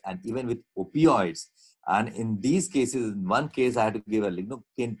NSAIDs and even with opioids. And in these cases, in one case, I had to give a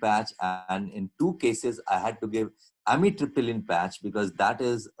lignocaine patch, and in 2 cases, I had to give amitriptyline patch, because that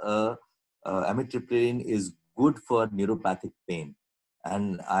is amitriptyline is good for neuropathic pain.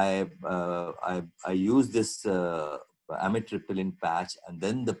 And I used this amitriptyline patch, and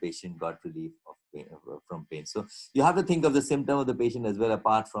then the patient got relief of pain, from pain. So you have to think of the symptom of the patient as well,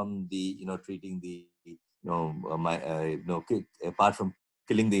 apart from the treating the apart from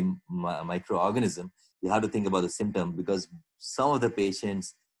killing the microorganism. You have to think about the symptom, because some of the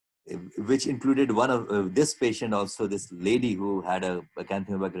patients, which included one of this patient also, this lady who had a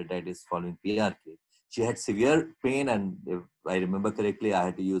Acanthamoeba keratitis following PRK, she had severe pain, and if I remember correctly, I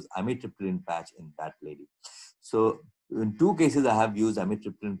had to use amitriptyline patch in that lady. So in 2 cases, I have used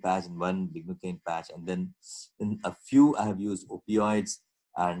amitriptyline patch and 1 lignocaine patch, and then in a few, I have used opioids,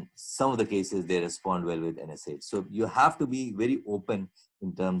 and some of the cases, they respond well with NSAIDs. So you have to be very open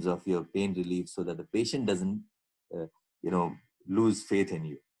in terms of your pain relief, so that the patient doesn't, lose faith in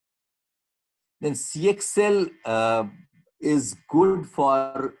you. Then CXL is good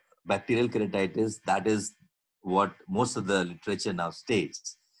for bacterial keratitis. That is what most of the literature now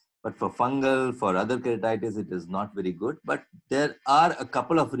states. But for fungal, for other keratitis, it is not very good. But there are a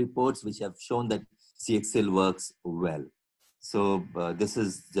couple of reports which have shown that CXL works well. So this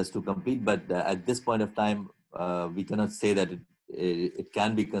is just to complete, but at this point of time, we cannot say that it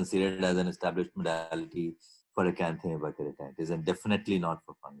can be considered as an established modality for Acanthamoeba keratitis, and definitely not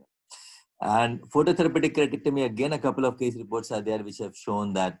for fungal. And phototherapeutic keratectomy, again, a couple of case reports are there which have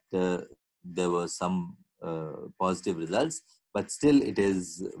shown that there were some positive results, but still it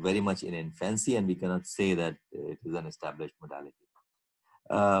is very much in infancy, and we cannot say that it is an established modality.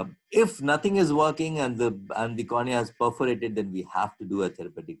 If nothing is working and the cornea is perforated, then we have to do a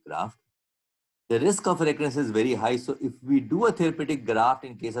therapeutic graft. The risk of recurrence is very high. So if we do a therapeutic graft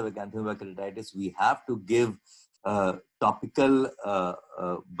in case of Acanthamoeba keratitis, we have to give topical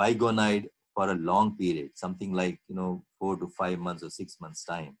bigonide for a long period, something like 4 to 5 months or 6 months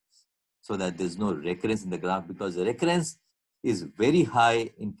time, so that there's no recurrence in the graft, because the recurrence is very high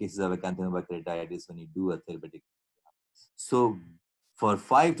in cases of Acanthamoeba keratitis when you do a therapeutic graft. So for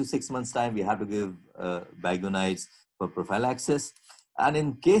 5 to 6 months time, we have to give bigonides for prophylaxis. And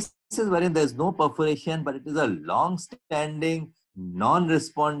in cases wherein there's no perforation, but it is a long-standing,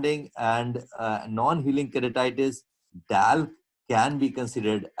 non-responding and non-healing keratitis, DALC can be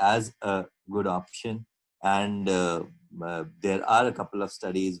considered as a good option. And there are a couple of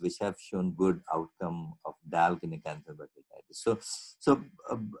studies which have shown good outcome of DALC in Acanthamoeba keratitis. So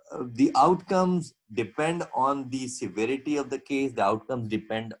the outcomes depend on the severity of the case. The outcomes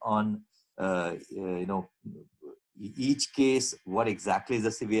depend on, each case, what exactly is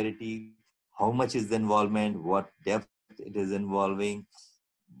the severity, how much is the involvement, what depth it is involving,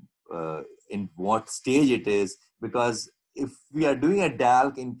 in what stage it is. Because if we are doing a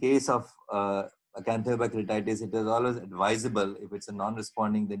DALC in case of Acanthamoeba keratitis, it is always advisable, if it's a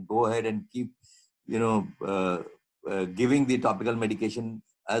non-responding, then go ahead and keep, giving the topical medication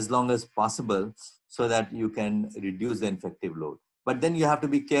as long as possible, so that you can reduce the infective load. But then you have to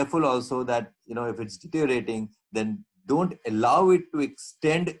be careful also that, if it's deteriorating, then don't allow it to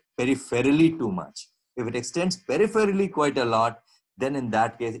extend peripherally too much. If it extends peripherally quite a lot, then in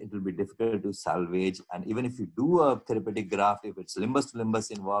that case, it will be difficult to salvage. And even if you do a therapeutic graft, if it's limbus to limbus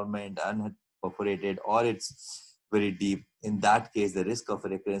involvement, unperforated, or it's very deep, in that case, the risk of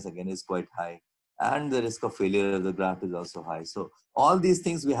recurrence again is quite high. And the risk of failure of the graft is also high. So all these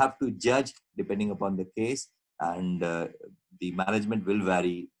things we have to judge depending upon the case, and the management will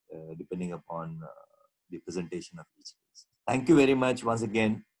vary depending upon the presentation of each case. Thank you very much once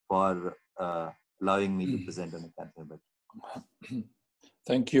again for allowing me to present on Acanthamoeba.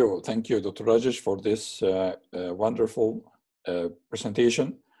 Thank you, Dr. Rajesh, for this wonderful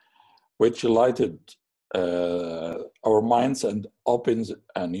presentation, which lighted our minds and opens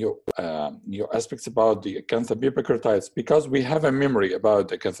new aspects about the Acanthamoeba keratitis, because we have a memory about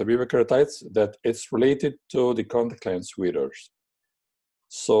Acanthamoeba keratitis that it's related to the contact lens wearers.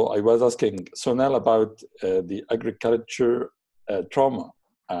 So I was asking Sonal about the agriculture trauma.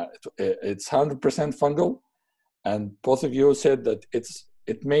 It's 100% fungal, and both of you said that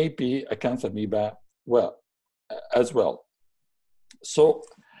it may be Acanthamoeba as well. So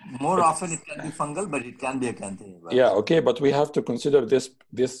more often it can be fungal, but it can be Acanthamoeba. Yeah, okay, but we have to consider this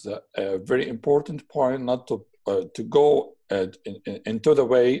very important point, not to go into the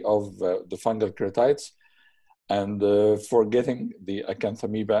way of the fungal keratitis, and forgetting the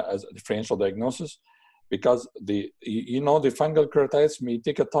Acanthamoeba as a differential diagnosis, because the fungal keratitis may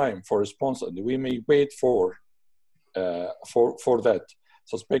take a time for response, and we may wait for that.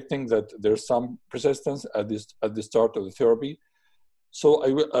 suspecting that there's some persistence at the start of the therapy. So I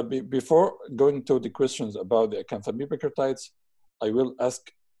will, before going to the questions about the Acanthamoeba keratitis, I will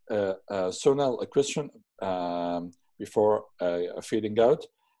ask Sonal a question before fading out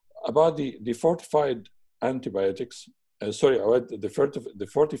about the fortified antibiotics. About the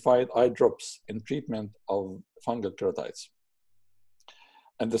fortified eye drops in treatment of fungal keratitis.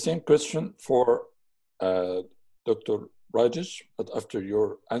 And the same question for Dr. Rajesh, but after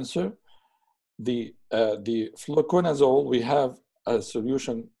your answer, the fluconazole, we have a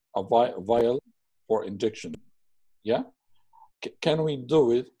solution, a vial for injection. Yeah, can we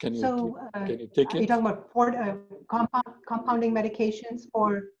do it? Can you take it? Are you talking about compounding medications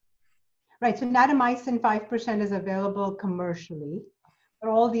for? Right. So natamycin 5% is available commercially, but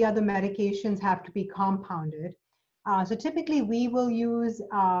all the other medications have to be compounded. So typically, we will use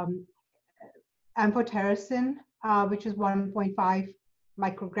amphotericin, which is 1.5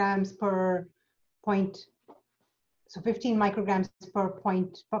 micrograms per point. So 15 micrograms per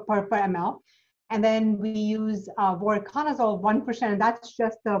ml. And then we use voriconazole 1%, and that's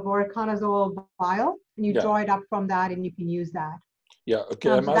just the voriconazole vial. And you draw it up from that, and you can use that. Yeah, okay.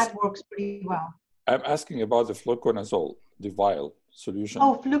 So that works pretty well. I'm asking about the fluconazole, the vial solution.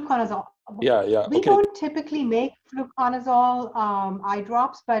 Oh, fluconazole. Yeah. We don't typically make fluconazole eye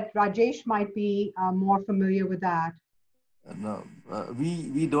drops, but Rajesh might be more familiar with that. No,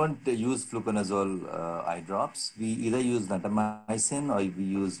 we don't use fluconazole eye drops. We either use natamycin or we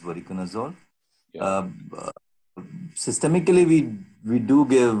use voriconazole. Yeah. Systemically, we do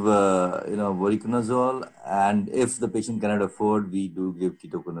give voriconazole, and if the patient cannot afford, we do give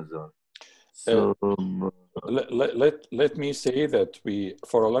ketoconazole. So let me say that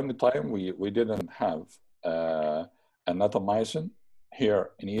for a long time we didn't have natamycin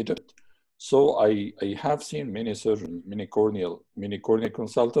here in Egypt. So I have seen many surgeons, many corneal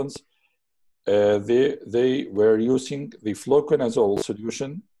consultants. They were using the fluconazole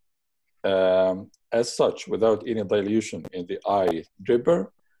solution as such, without any dilution in the eye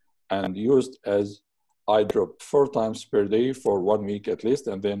dripper, and used as eye drop 4 times per day for 1 week at least,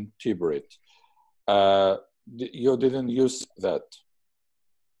 and then taper it. You didn't use that.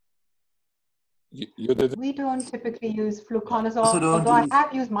 You didn't. We don't typically use fluconazole, although I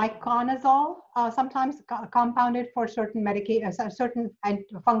have used miconazole, sometimes compounded for certain certain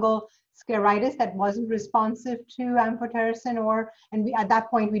fungal scleritis that wasn't responsive to amphotericin, and at that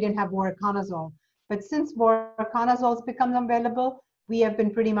point we didn't have voriconazole. But since voriconazole has become available, we have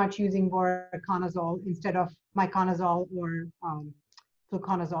been pretty much using voriconazole instead of miconazole or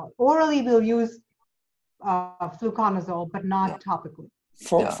fluconazole. Orally, we'll use fluconazole, but not topically.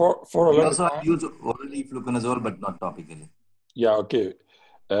 For a long also time. use orally fluconazole, but not topically. Yeah, okay.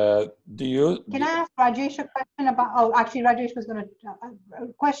 Can I ask Rajesh a question about, actually Rajesh was going to, a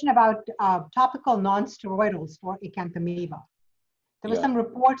question about topical non-steroidals for Acanthamoeba. There were some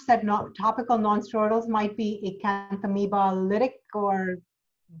reports that topical non-steroidals might be Acanthamoeba-lytic or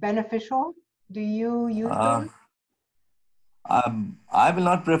beneficial. Do you use those? I will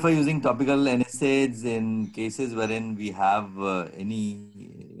not prefer using topical NSAIDs in cases wherein we have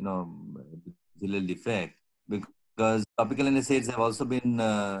any, epithelial defect, because topical NSAIDs have also been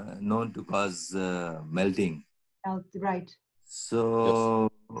known to cause melting. Right. So,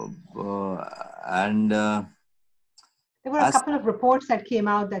 there were a couple of reports that came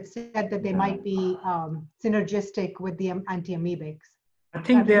out that said that they might be synergistic with the antiamoebics. I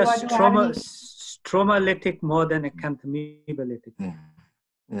think they are stromalytic more than acanthamoeba-lytic.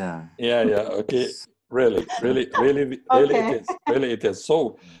 Yeah. Okay. Really it is.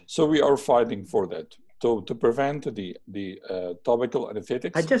 So we are fighting for that to prevent the topical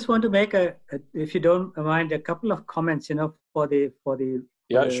anesthetics. I just want to make if you don't mind, a couple of comments, for the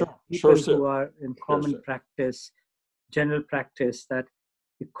people who are in common practice, general practice, that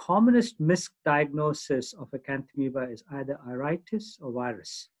the commonest misdiagnosis of acanthamoeba is either iritis or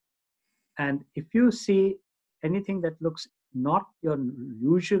virus. And if you see anything that looks not your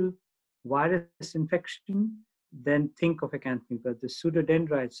usual virus infection, then think of acanthamoeba. The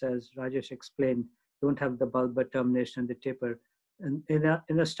pseudodendrites, as Rajesh explained, don't have the bulbar termination and the taper. And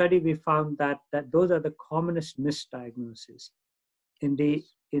in a study, we found that those are the commonest misdiagnoses. In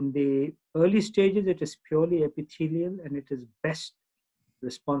the early stages, it is purely epithelial, and it is best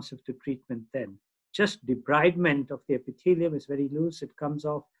responsive to treatment then. Just debridement of the epithelium is very loose, it comes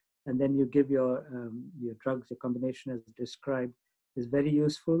off, and then you give your drugs, your combination as described, is very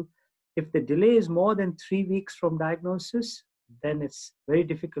useful. If the delay is more than 3 weeks from diagnosis, then it's very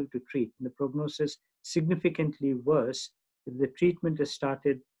difficult to treat. And the prognosis significantly worse if the treatment is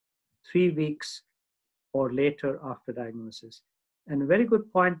started 3 weeks or later after diagnosis. And a very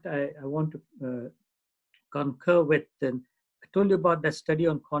good point I want to concur with. And I told you about that study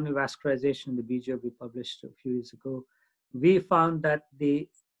on corneal vascularization in the BGO we published a few years ago. We found that the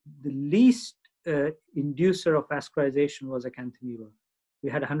least inducer of vascularization was Acanthamoeba. We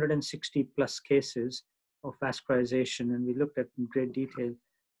had 160 plus cases of vascularization, and we looked at in great detail.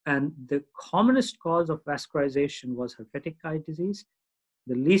 And the commonest cause of vascularization was herpetic eye disease.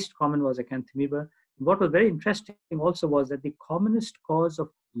 The least common was Acanthamoeba. What was very interesting also was that the commonest cause of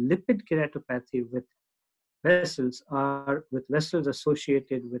lipid keratopathy with vessels are with vessels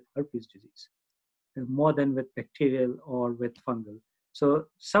associated with herpes disease, more than with bacterial or with fungal. So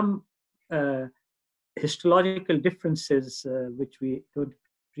some histological differences which we don't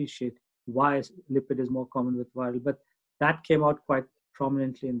appreciate why lipid is more common with viral, but that came out quite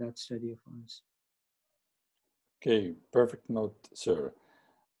prominently in that study of ours. Okay, perfect note, sir.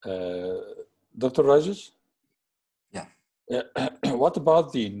 Dr. Rajesh? Yeah. What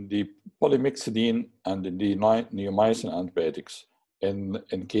about the polymyxidine and the neomycin antibiotics in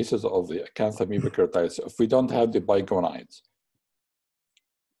cases of the Acanthamoeba keratitis if we don't have the bigonides?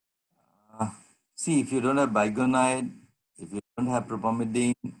 See, if you don't have bigonide, if you don't have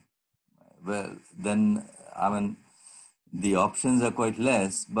propamidine, well, then I mean the options are quite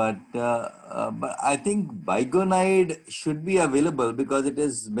less. But I think bigonide should be available because it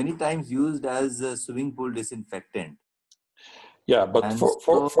is many times used as a swimming pool disinfectant. Yeah, but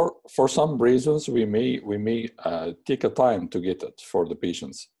for some reasons we may take a time to get it for the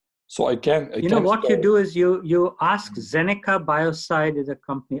patients. So you know what you do is you ask Zeneca Biocide is a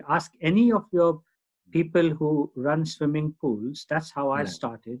company. Ask any of your people who run swimming pools. That's how I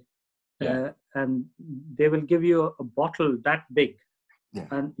started. Yeah. And they will give you a bottle that big. Yeah.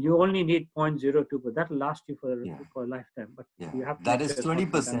 And you only need 0.02, but that'll last you for a lifetime. But you have to that is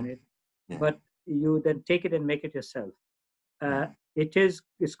 20%. But you then take it and make it yourself.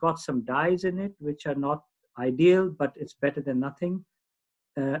 It's got some dyes in it which are not ideal, but it's better than nothing.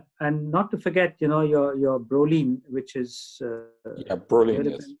 And not to forget, your Broline, which is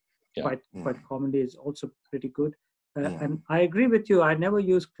Broline is quite commonly is also pretty good. And I agree with you. I never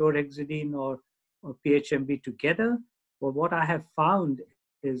use chlorhexidine or PHMB together. But what I have found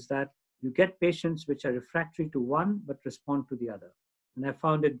is that you get patients which are refractory to one but respond to the other, and I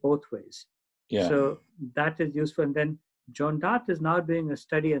found it both ways. Yeah. So that is useful. And then John Dart is now doing a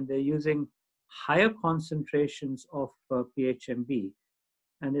study, and they're using higher concentrations of PHMB.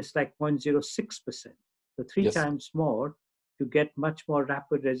 And it's like 0.06%, so three times more to get much more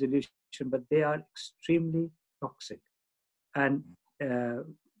rapid resolution, but they are extremely toxic. And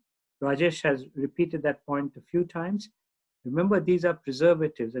Rajesh has repeated that point a few times. Remember, these are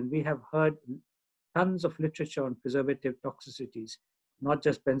preservatives, and we have heard tons of literature on preservative toxicities, not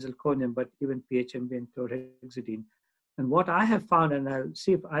just benzalkonium, but even PHMB and chlorhexidine. And what I have found, and I'll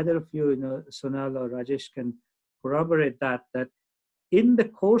see if either of you, Sonal or Rajesh, can corroborate that in the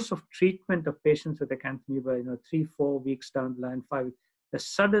course of treatment of patients with Acanthamoeba, 3-4 weeks down the line, 5 weeks, there's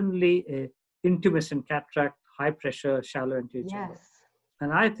suddenly a intumescent cataract, high pressure, shallow anterior chamber. Yes.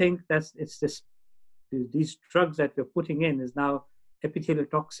 And I think these drugs that we're putting in is now epithelial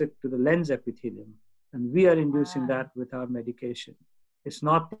toxic to the lens epithelium. And we are inducing that with our medication. It's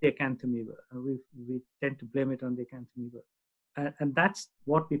not the Acanthamoeba. We tend to blame it on the Acanthamoeba. And that's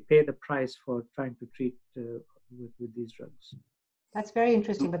what we pay the price for trying to treat with these drugs. That's very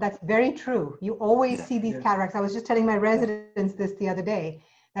interesting, but that's very true. You always see these cataracts. I was just telling my residents this the other day,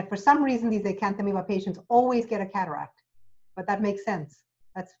 that for some reason these Acanthamoeba patients always get a cataract, but that makes sense.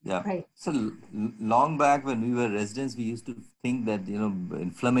 That's great. So long back when we were residents, we used to think that,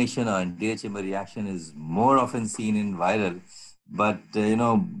 inflammation or anterior chamber reaction is more often seen in viral. But,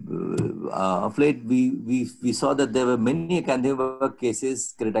 of late, we saw that there were many Acanthamoeba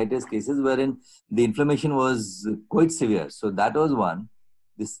cases, keratitis cases, wherein the inflammation was quite severe. So that was one.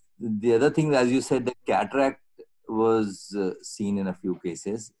 The other thing, as you said, the cataract was seen in a few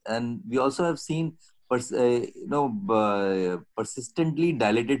cases. And we also have seen persistently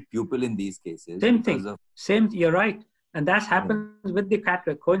dilated pupil in these cases. Same thing. You're right. And that happens with the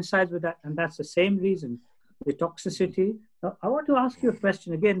cataract, coincides with that. And that's the same reason, the toxicity. Now, I want to ask you a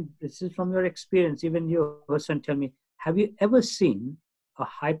question. Again, this is from your experience. Even you, Hossam, tell me, have you ever seen a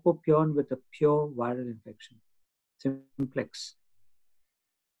hypopion with a pure viral infection? Simplex.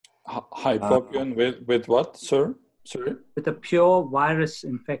 Hypopion with what, sir? Sorry? With a pure virus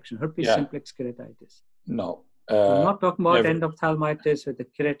infection, herpes simplex keratitis. No. I'm not talking about endophthalmitis with the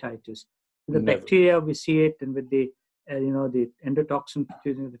keratitis. With the bacteria, we see it, and with the the endotoxin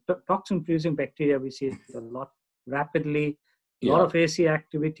producing, the toxin producing bacteria, we see it a lot rapidly, a lot of AC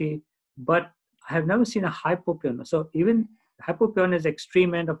activity, but I have never seen a hypopion. So even hypopyon is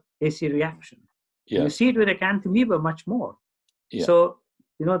extreme end of AC reaction. You Yes. see it with Acanthamoeba much more. Yeah. So,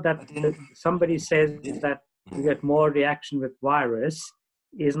 you know, that in, somebody says that you get more reaction with virus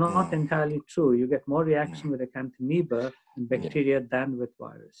is not entirely true. You get more reaction with Acanthamoeba and bacteria than with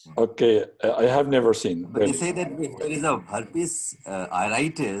virus. Okay, I have never seen. But Really. they say that if there is a herpes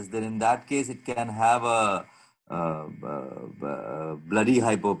iritis, then in that case it can have a bloody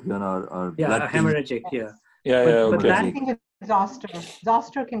hypopyon or blood Hemorrhagic, yeah. Yeah, But okay. I think it's zoster.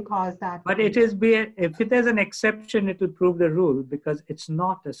 Zoster can cause that. But it is, if there's an exception, it will prove the rule because it's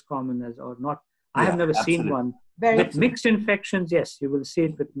not as common as, or not, I have never seen one. With mixed infections, yes, you will see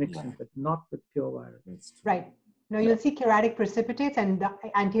it with mixed infections, not with pure virus. Right. No, you'll see keratic precipitates and the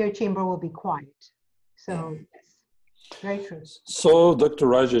anterior chamber will be quiet. So, yes, very true. So, Dr.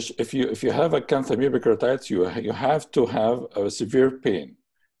 Rajesh, if you have Acanthamoeba keratitis, you have to have a severe pain,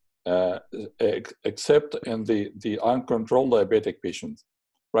 except in the uncontrolled diabetic patients,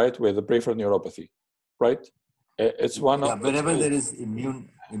 right, with the peripheral neuropathy, right? It's one of whenever there is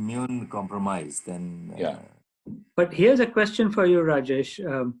immune compromise, then But here's a question for you, Rajesh.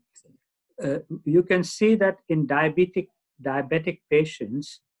 You can see that in diabetic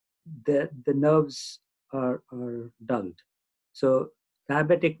patients, the nerves are dulled. So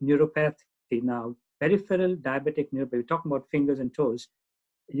diabetic neuropathy now, peripheral diabetic neuropathy, we're talking about fingers and toes,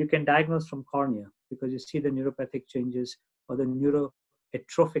 you can diagnose from cornea because you see the neuropathic changes or the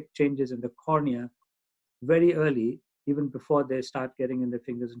neuroatrophic changes in the cornea very early, even before they start getting in the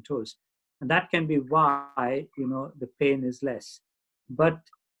fingers and toes. And that can be why, you know, the pain is less. But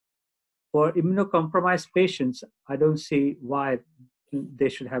for immunocompromised patients, I don't see why they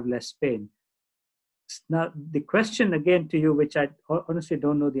should have less pain. Now, the question again to you, which I honestly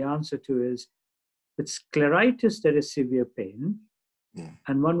don't know the answer to, is with scleritis, there is severe pain.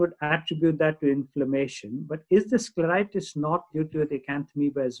 And one would attribute that to inflammation. But is the scleritis not due to the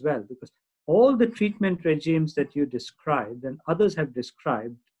Acanthamoeba as well? Because all the treatment regimes that you described and others have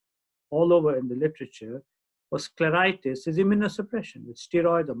described all over in the literature for scleritis is immunosuppression with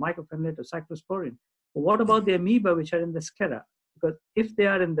steroids or mycophenolate or cyclosporine. But what about the amoeba which are in the sclera? Because if they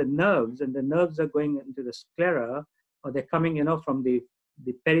are in the nerves and the nerves are going into the sclera, or they're coming, you know, from the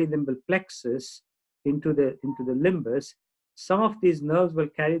perilimbal plexus into the limbus, some of these nerves will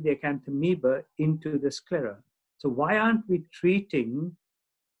carry the Acanthamoeba into the sclera. So why aren't we treating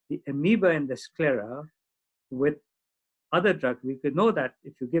the amoeba in the sclera with other drugs? We could know that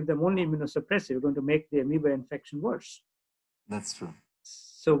if you give them only immunosuppressive, you're going to make the amoeba infection worse. That's true.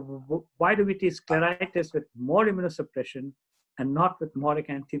 So why do we treat scleritis with more immunosuppression and not with more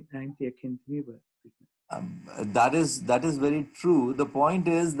anti-Acanthamoeba treatment? That is very true. The point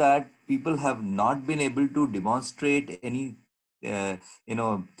is that people have not been able to demonstrate any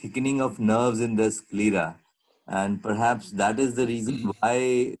thickening of nerves in the sclera, and perhaps that is the reason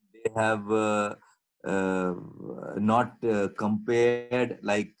why they have not compared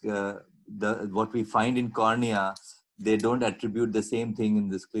like what we find in cornea. They don't attribute the same thing in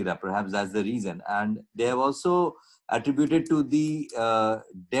the sclera. Perhaps that's the reason, and they have also attributed to the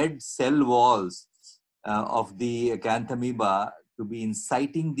dead cell walls of the Acanthamoeba to be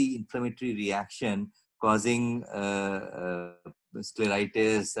inciting the inflammatory reaction, causing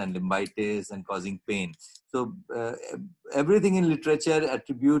scleritis and limbitis and causing pain. So everything in literature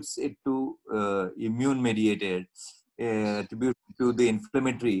attributes it to immune mediated, attribute to the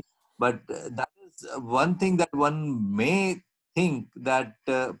inflammatory. But that is one thing that one may think that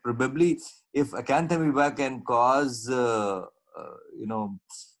probably if Acanthamoeba can cause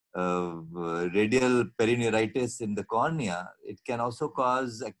radial perineuritis in the cornea, it can also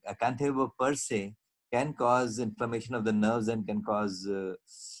cause Acanthamoeba per se, can cause inflammation of the nerves and can cause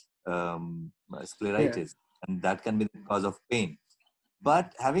scleritis, and that can be the cause of pain.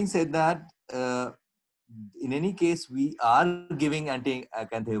 But having said that, in any case, we are giving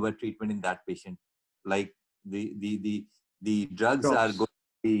anti-Acanthamoeba treatment in that patient. Like the drugs are going to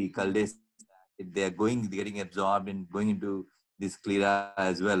the cul-de-sac, they are getting absorbed and going into the sclera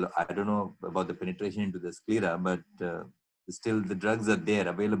as well. I don't know about the penetration into the sclera, but still the drugs are there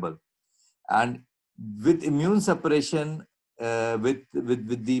available. And with immune suppression, with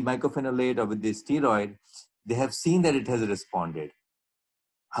the mycophenolate or with the steroid, they have seen that it has responded.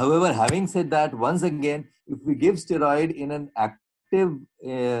 However, having said that, once again, if we give steroid in an active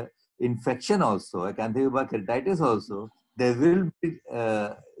infection also, Acanthamoeba keratitis also, there will be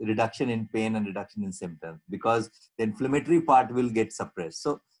reduction in pain and reduction in symptoms because the inflammatory part will get suppressed.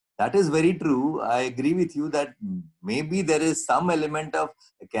 So that is very true. I agree with you that maybe there is some element of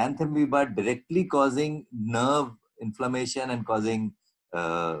Acanthamoeba directly causing nerve inflammation and causing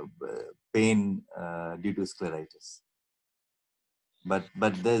pain due to scleritis. but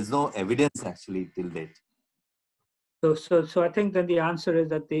there's no evidence actually till date. So I think then the answer is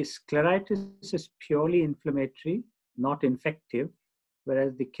that the scleritis is purely inflammatory, not infective,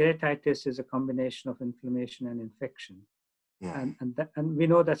 whereas the keratitis is a combination of inflammation and infection. Yeah. And we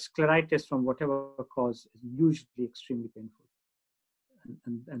know that scleritis from whatever cause is usually extremely painful.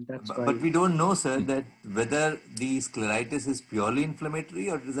 And that's why. But we don't know, sir, that whether the scleritis is purely inflammatory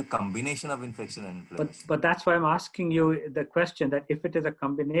or it is a combination of infection and inflammation. But that's why I'm asking you the question that if it is a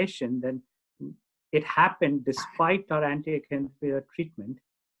combination, then it happened despite our anti-acanthamoeba treatment,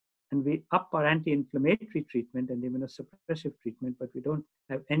 and we up our anti-inflammatory treatment and immunosuppressive treatment, but we don't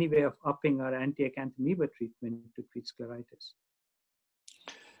have any way of upping our anti-acanthamoeba treatment to treat scleritis.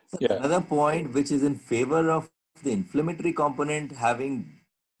 Yeah. Another point which is in favor of the inflammatory component having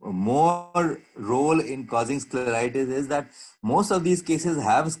more role in causing scleritis is that most of these cases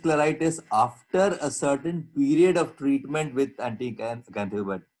have scleritis after a certain period of treatment with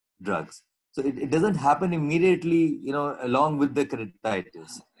anti-acanthamoeba drugs. So it doesn't happen immediately, along with the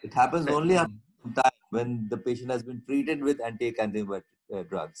keratitis. It happens only after some time when the patient has been treated with anti-acanthamoeba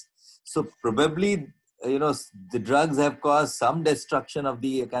drugs. So probably, the drugs have caused some destruction of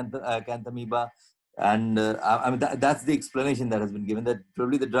the acanthamoeba. And I mean, that's the explanation that has been given, that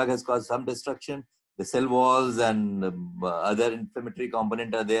probably the drug has caused some destruction. The cell walls and other inflammatory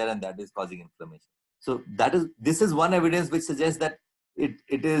component are there, and that is causing inflammation. So this is one evidence which suggests that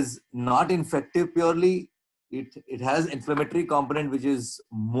it is not infective purely. It has inflammatory component which is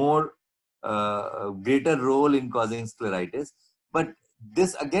more greater role in causing scleritis. But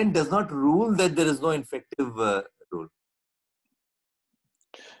this again does not rule that there is no infective role.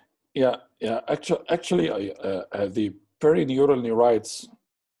 Yeah. Actually, the perineural neurites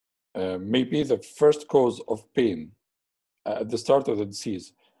may be the first cause of pain at the start of the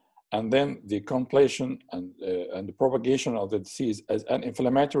disease, and then the completion and the propagation of the disease as an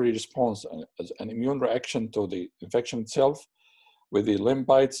inflammatory response, as an immune reaction to the infection itself, with the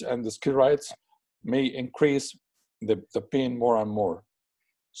lymphites and the sclerites, may increase the pain more and more.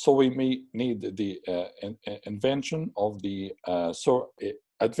 So we may need the invention of the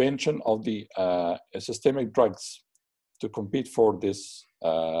systemic drugs to compete for this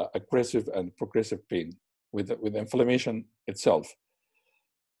aggressive and progressive pain with inflammation itself.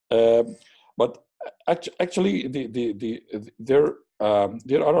 But actually, there are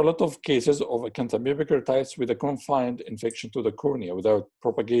a lot of cases of Acanthamoeba keratitis with a confined infection to the cornea without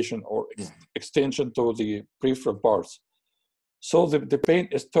propagation or extension to the peripheral parts. So the pain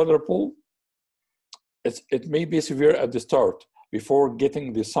is tolerable. It may be severe at the start before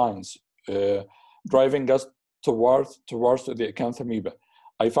getting the signs, driving us towards the Acanthamoeba.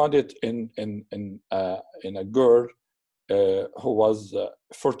 I found it in a girl who was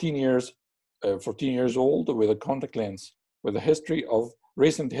 14 years old with a contact lens, with a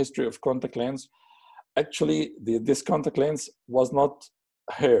recent history of contact lens. Actually, this contact lens was not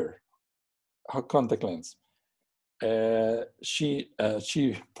her contact lens. She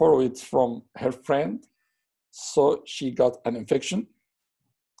borrowed it from her friend, so she got an infection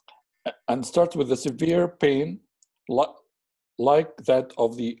and started with a severe pain, like that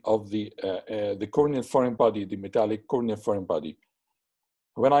of the corneal foreign body, the metallic corneal foreign body.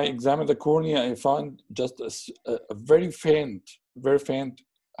 When I examined the cornea, I found just a very faint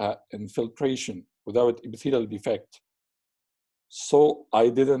infiltration without epithelial defect. So I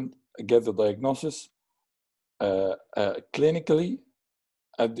didn't get the diagnosis clinically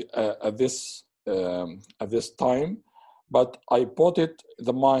at this time, but I put it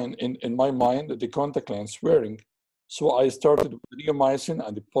in my mind the contact lens wearing. So I started with neomycin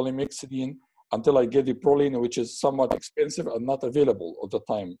and the polymyxidine until I get the proline, which is somewhat expensive and not available all the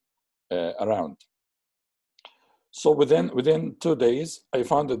time around. So within 2 days, I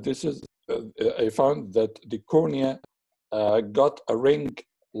found that the cornea got a ring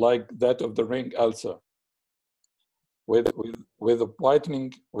like that of the ring ulcer, with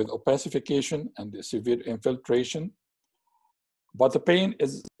whitening, with opacification and the severe infiltration. But the pain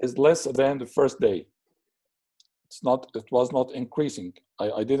is less than the first day. It was not increasing.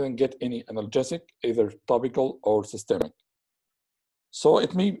 I didn't get any analgesic, either topical or systemic. So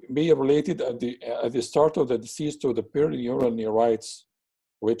it may be related at the start of the disease to the perineural neurites,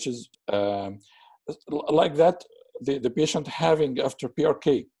 which is like that the patient having after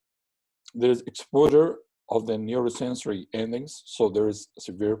PRK, there is exposure of the neurosensory endings, so there is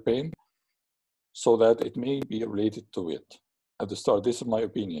severe pain, so that it may be related to it at the start. This is my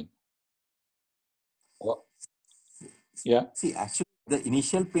opinion. Well, yeah. See, actually, the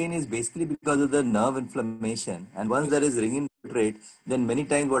initial pain is basically because of the nerve inflammation, and once there is ring infiltrate, then many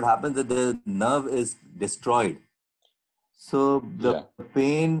times what happens is the nerve is destroyed. So the Yeah.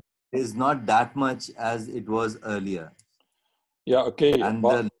 pain is not that much as it was earlier. Yeah. Okay. And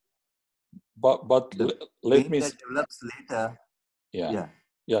But the let pain me. that develops later, Yeah. yeah.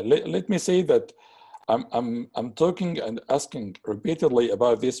 Yeah. Let me say that I'm talking and asking repeatedly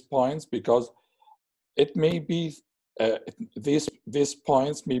about these points because it may be these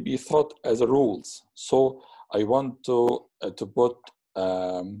points may be thought as rules. So I want to put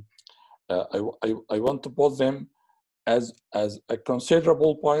I want to put them as a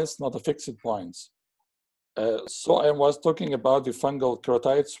considerable points, not a fixed points. So I was talking about the fungal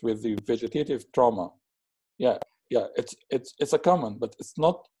keratitis with the vegetative trauma. Yeah, it's a common, but it's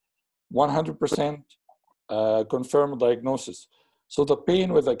not 100% confirmed diagnosis. So the pain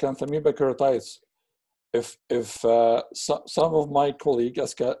with Acanthamoeba keratitis, if some of my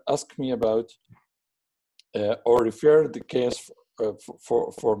colleagues ask me about or refer the case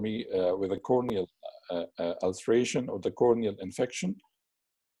for me with a corneal ulceration or the corneal infection,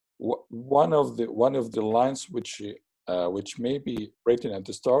 one of the lines which may be written at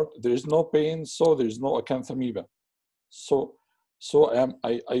the start, there is no pain, so there is no acanthamoeba. So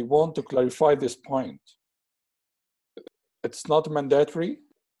I want to clarify this point. It's not mandatory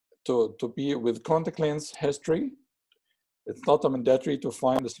to be with contact lens history. It's not a mandatory to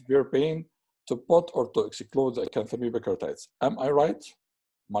find a severe pain to put or to exclude the Acanthamoeba keratitis. Am I right,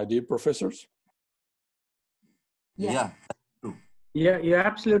 my dear professors? Yes. Yeah, that's true. Yeah, you're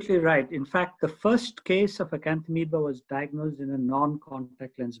absolutely right. In fact, the first case of acanthamoeba was diagnosed in a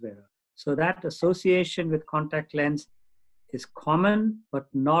non-contact lens wearer. So that association with contact lens is common, but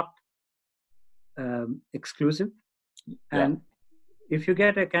not exclusive. And if you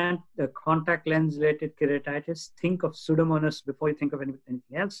get a contact lens related keratitis, think of Pseudomonas before you think of anything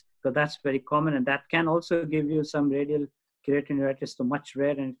else, because that's very common. And that can also give you some radial keratinoitis, so much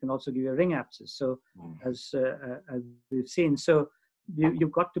rare, and it can also give you a ring abscess. So as we've seen, so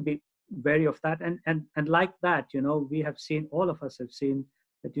you've got to be wary of that. And like that, you know, we have seen, all of us have seen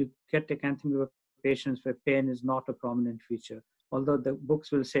that you get acanthamoeba patients where pain is not a prominent feature. Although the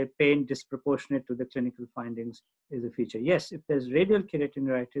books will say pain disproportionate to the clinical findings is a feature. Yes, if there's radial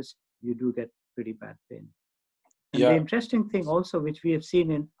keratinoitis, you do get pretty bad pain. And the interesting thing also, which we have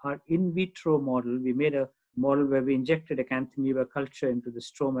seen in our in vitro model, we made a model where we injected acanthamoeba culture into the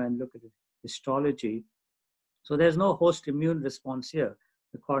stroma and look at the histology. So there's no host immune response here.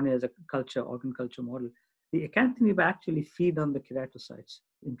 The cornea is a culture, organ culture model. The acanthamoeba actually feed on the keratocytes.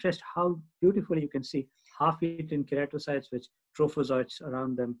 Interest how beautifully you can see half-eaten keratocytes with trophozoites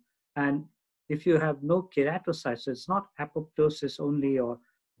around them. And if you have no keratocytes, so it's not apoptosis only or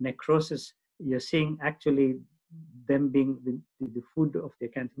necrosis, you're seeing actually them being the food of the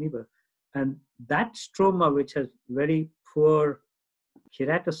acanthamoeba. And that stroma, which has very poor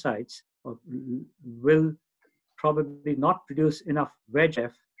keratocytes, will probably not produce enough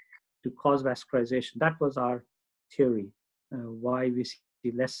VEGF to cause vascularization. That was our theory, why we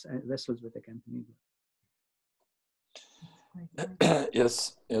see less vessels with acanthamoeba.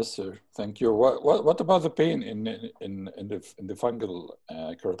 Yes, sir. Thank you. What about the pain in the fungal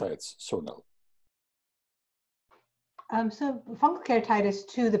keratitis, Sonal? So fungal keratitis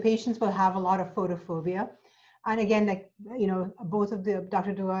too, the patients will have a lot of photophobia. And again, like, you know, both of the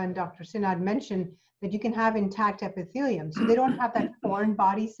Dr. Dua and Dr. Sinad mentioned that you can have intact epithelium. So they don't have that foreign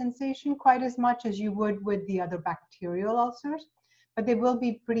body sensation quite as much as you would with the other bacterial ulcers, but they will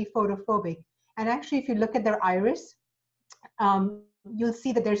be pretty photophobic. And actually, if you look at their iris, you'll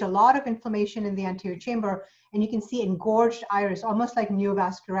see that there's a lot of inflammation in the anterior chamber, and you can see engorged iris, almost like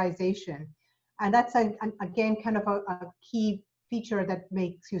neovascularization. And that's, again, kind of a key feature that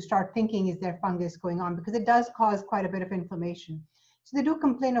makes you start thinking, is there fungus going on? Because it does cause quite a bit of inflammation. So they do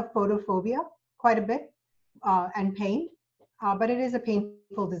complain of photophobia quite a bit and pain, but it is a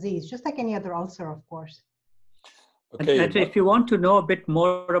painful disease, just like any other ulcer, of course. Okay, and if you want to know a bit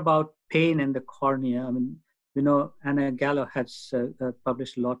more about pain in the cornea, I mean, you know, Anna Gallo has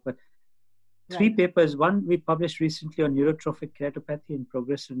published a lot, but three papers. One we published recently on neurotrophic keratopathy in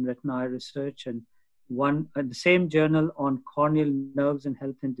progressive retinal eye research, and one in the same journal on corneal nerves and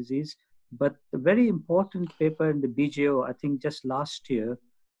health and disease. But the very important paper in the BJO, I think just last year,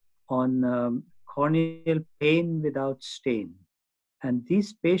 on corneal pain without stain. And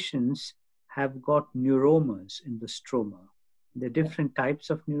these patients have got neuromas in the stroma. There are different types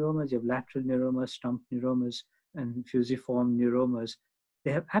of neuromas. You have lateral neuromas, stump neuromas, and fusiform neuromas.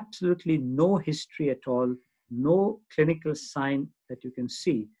 They have absolutely no history at all, no clinical sign that you can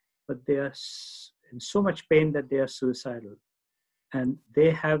see, but they are in so much pain that they are suicidal. And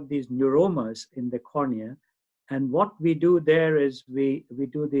they have these neuromas in the cornea. And what we do there is we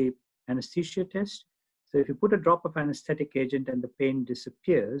do the anesthesia test, So if you put a drop of anesthetic agent and the pain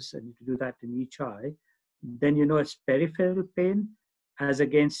disappears, and you do that in each eye, then you know it's peripheral pain as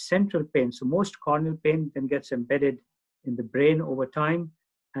against central pain. So most corneal pain then gets embedded in the brain over time,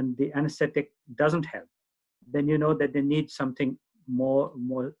 and the anesthetic doesn't help. Then you know that they need something more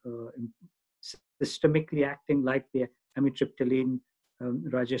systemically acting, like the amitriptyline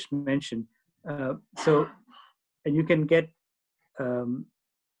Rajesh mentioned. And you can get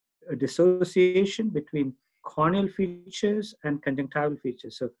a dissociation between corneal features and conjunctival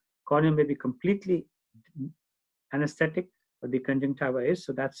features. So cornea may be completely anesthetic, but the conjunctiva is.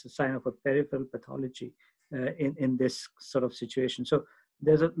 So that's a sign of a peripheral pathology in this sort of situation. So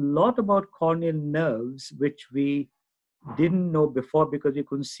there's a lot about corneal nerves which we didn't know before because we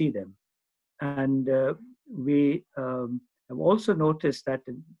couldn't see them. And we have also noticed that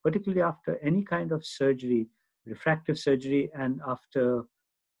particularly after any kind of surgery, refractive surgery, and after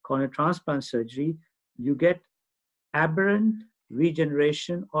corneal transplant surgery, you get aberrant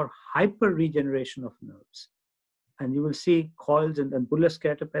regeneration or hyper regeneration of nerves. And you will see coils, and bullous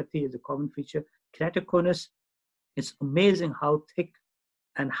keratopathy is a common feature. Keratoconus, it's amazing how thick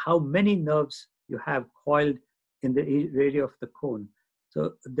and how many nerves you have coiled in the area of the cone.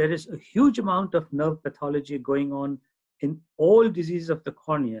 So there is a huge amount of nerve pathology going on in all diseases of the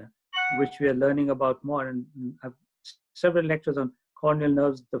cornea, which we are learning about more. And I have several lectures on corneal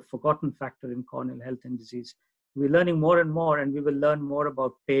nerves, the forgotten factor in corneal health and disease. We're learning more and more, and we will learn more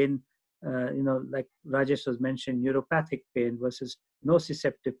about pain, like Rajesh was mentioning, neuropathic pain versus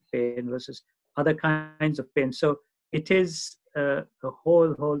nociceptive pain versus other kinds of pain. So it is a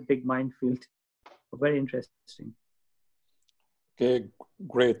whole big minefield. Very interesting. Okay,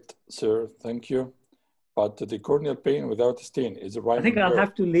 great, sir. Thank you. But the corneal pain without stain is a rhyming I think I'll word.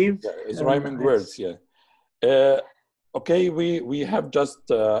 have to leave. Yeah, it's rhyming words, yeah. Okay, we have just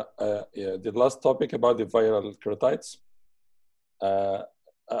the last topic about the viral keratitis.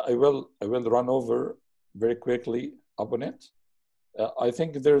 I will run over very quickly upon it. I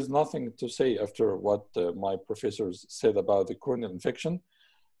think there's nothing to say after what my professors said about the corneal infection,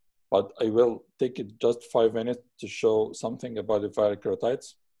 but I will take it just 5 minutes to show something about the viral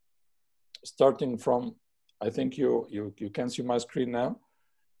keratitis. Starting from, I think you can see my screen now.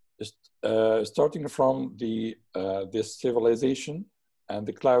 Starting from this civilization and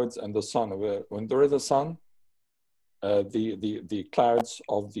the clouds and the sun. When there is a sun, the clouds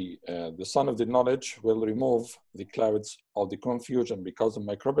of the sun of the knowledge will remove the clouds of the confusion, because the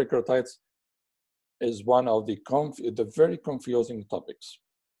microbial keratitis is one of the very confusing topics.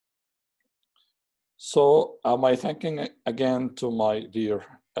 So my thanking again to my dear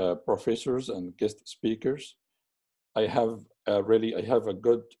professors and guest speakers. I have I have a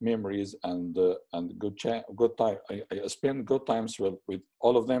good memories and good time. I spent good times with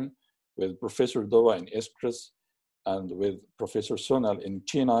all of them, with Professor Doa in Iskris, and with Professor Sonal in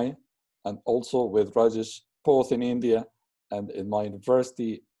Chennai, and also with Rajesh both in India and in my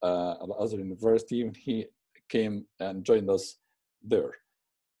university, Al-Azhar University, when he came and joined us there.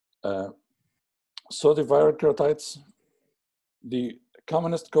 So the viral keratitis, the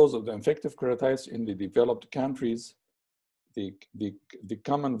commonest cause of the infective keratitis in the developed countries, the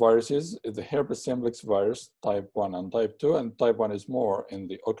common viruses is the herpes simplex virus type 1 and type 2, and type 1 is more in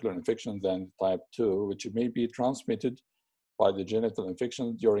the ocular infection than type 2, which may be transmitted by the genital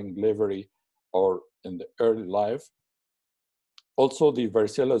infection during delivery or in the early life. Also the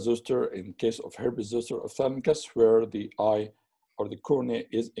varicella zoster in case of herpes zoster ophthalmicus, where the eye or the cornea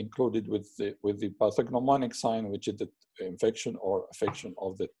is included with the pathognomonic sign, which is the infection or affection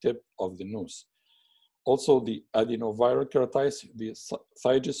of the tip of the nose. Also the adenoviral keratitis, the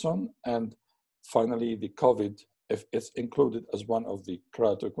Thygison, and finally the COVID, if it's included as one of the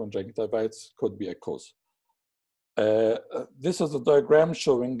keratoconjunctivitis, could be a cause. This is a diagram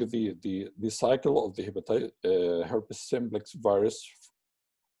showing the cycle of the herpes simplex virus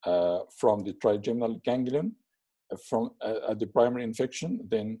from the trigeminal ganglion, from the primary infection,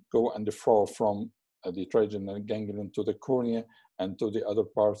 then go and flow from the trigeminal ganglion to the cornea and to the other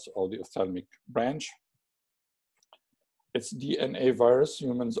parts of the ophthalmic branch. It's DNA virus.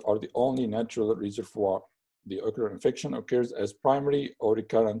 Humans are the only natural reservoir. The ocular infection occurs as primary or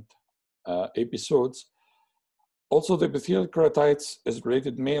recurrent episodes. Also, the epithelial keratitis is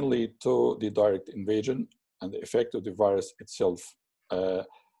related mainly to the direct invasion and the effect of the virus itself.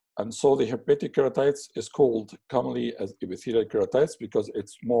 And so the herpetic keratitis is called commonly as epithelial keratitis because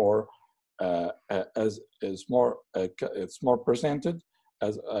it's more it's more presented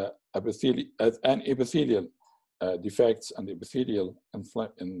as an epithelial defects and epithelial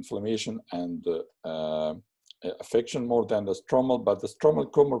inflammation and affection more than the stromal, but the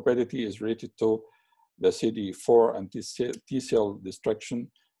stromal comorbidity is related to the CD4 and T cell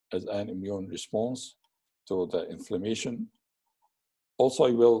destruction as an immune response to the inflammation. Also,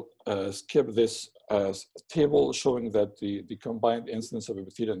 I will skip this table showing that the combined incidence of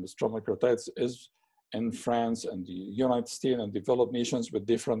epithelial and stromal keratitis is in France and the United States and developed nations with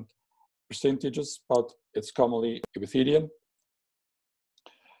different percentages, but it's commonly epithelial.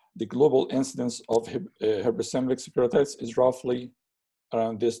 The global incidence of herpes simplex keratitis is roughly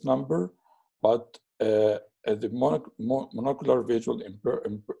around this number, but the monocular visual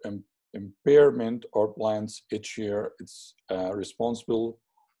impairment or blindness each year is responsible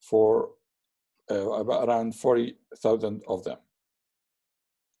for around 40,000 of them.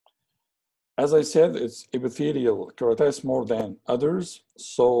 As I said, it's epithelial keratitis more than others,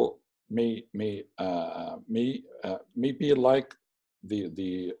 so may be like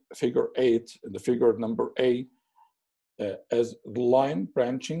the figure 8, the figure number A, as line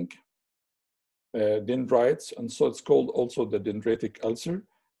branching dendrites, and so it's called also the dendritic ulcer,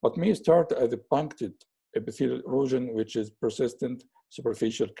 but may start as a punctate epithelial erosion, which is persistent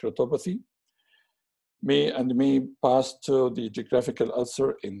superficial keratopathy, may pass to the geographical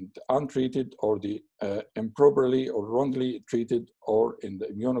ulcer in the untreated or the improperly or wrongly treated or in the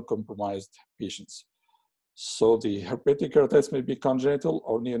immunocompromised patients. So the herpetic keratitis may be congenital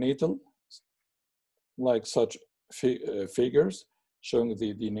or neonatal, like such figures showing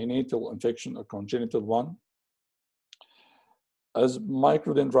the neonatal infection or congenital one, as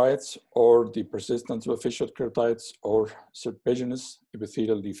microdendrites or the persistent superficial keratitis or serpiginous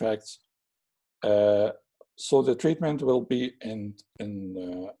epithelial defects. So the treatment will be in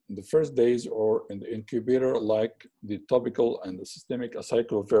the first days or in the incubator, like the topical and the systemic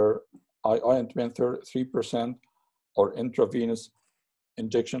acyclovir ointment 3% or intravenous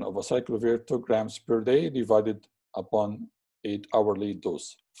injection of acyclovir 2 grams per day divided upon 8-hourly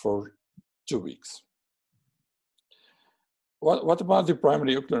dose for 2 weeks. What about the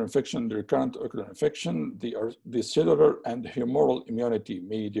primary ocular infection, the recurrent ocular infection? The cellular and humoral immunity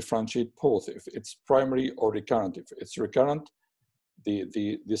may differentiate both if it's primary or recurrent. If it's recurrent,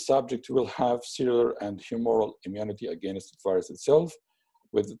 the subject will have cellular and humoral immunity against the virus itself,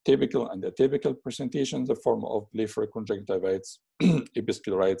 with typical and atypical presentations in the form of blepharoconjunctivitis,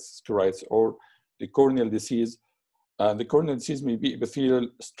 episcleritis, scleritis, or the corneal disease. The corneal disease may be epithelial,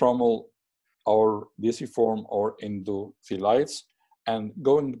 stromal, or deciform or endotheliitis, and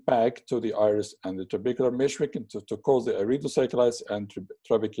going back to the iris and the trabecular meshwork to cause the iridocyclitis and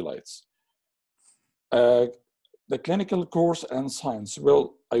trabeculitis. The clinical course and signs,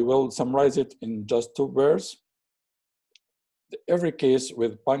 I will summarize it in just 2 words. Every case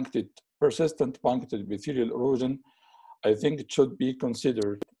with persistent punctate epithelial erosion, I think it should be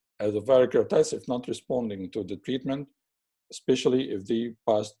considered as a viral keratitis if not responding to the treatment, especially if they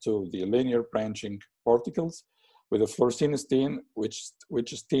pass to the linear branching particles with a fluorescein stain, which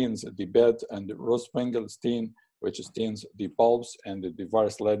stains the bed, and the Rose-Fungal stain, which stains the bulbs and the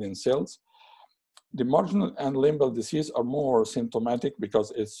virus-laden cells. The marginal and limbal disease are more symptomatic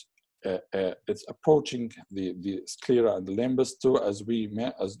because it's approaching the sclera and the limbus too, as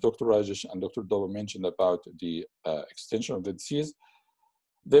Dr. Rajesh and Dr. Doba mentioned about the extension of the disease.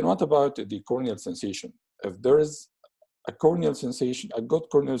 Then what about the corneal sensation? If there is a corneal sensation, a good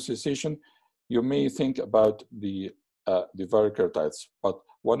corneal sensation, you may think about the viral keratitis. But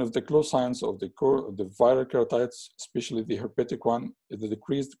one of the close signs of the viral keratitis, especially the herpetic one, is the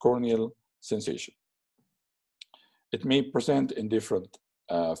decreased corneal sensation. It may present in different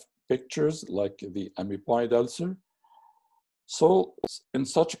pictures, like the amoeboid ulcer. So in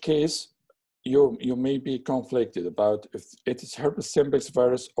such a case, you may be conflicted about if it is herpes simplex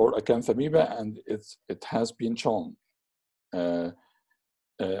virus or Acanthamoeba, and it has been shown.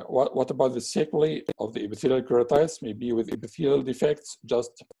 What about the sequelae of the epithelial keratitis? Maybe with epithelial defects,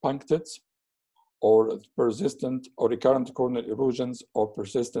 just punctates, or persistent or recurrent corneal erosions, or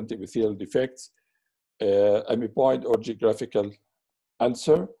persistent epithelial defects, amoeboid or geographical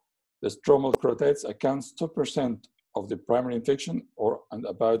ulcer. The stromal keratitis accounts 2% of the primary infection, and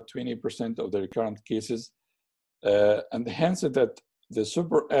about 20% of the recurrent cases, and hence that the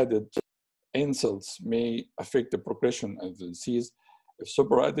superadded insults may affect the progression of the disease. If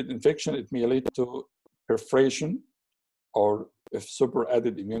superadded infection, it may lead to perforation, or if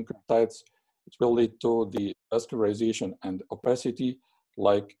superadded immune keratitis, it will lead to the vascularization and opacity,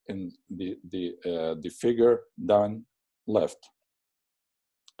 like in the figure down left.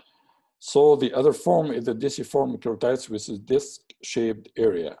 So the other form is the deciform keratitis, which is disc-shaped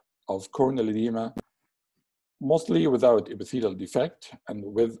area of corneal edema, mostly without epithelial defect and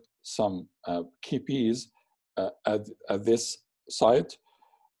with some KPs at this site.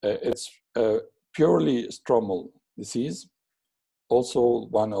 It's purely stromal disease, also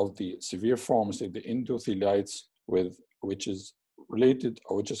one of the severe forms of the endotheliitis, which is related,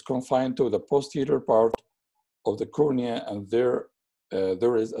 or which is confined to the posterior part of the cornea, and there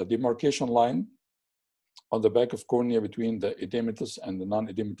is a demarcation line on the back of cornea between the edematous and the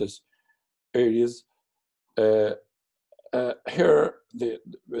non-edematous areas. Here,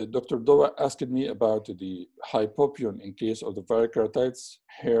 Dr. Doa asked me about the hypopyon in case of the viral keratitis.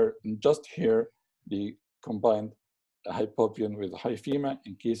 Here, just here, the combined hypopyon with hyphema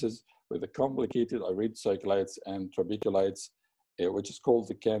in cases with the complicated iridocyclitis and trabeculitis, which is called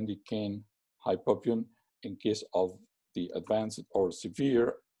the candy cane hypopyon in case of the advanced or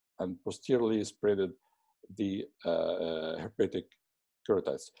severe and posteriorly spreaded the herpetic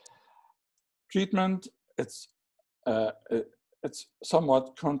keratitis. Treatment, it's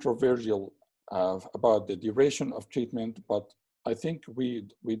somewhat controversial about the duration of treatment, but I think we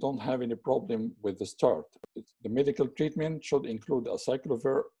don't have any problem with the start. The medical treatment should include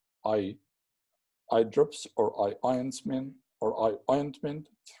acyclovir eye drops or eye ointment,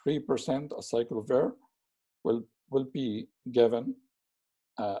 3% acyclovir will be given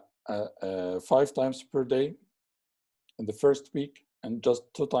 5 times per day in the first week and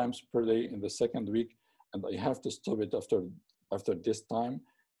just 2 times per day in the second week. And I have to stop it after this time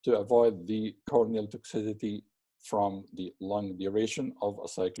to avoid the corneal toxicity from the long duration of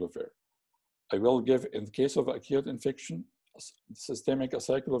acyclovir. I will give, in case of acute infection, systemic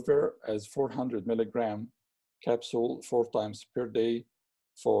acyclovir as 400 milligram capsule 4 times per day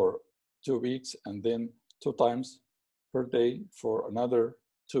for 2 weeks, and then 2 times per day for another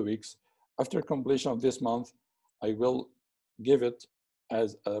 2 weeks. After completion of this month, I will give it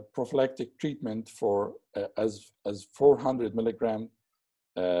as a prophylactic treatment for as 400 milligram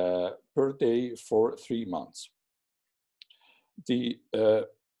per day for 3 months.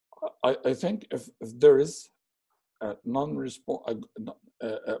 I think if there is a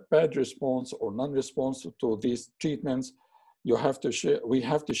bad response or non-response to these treatments, we have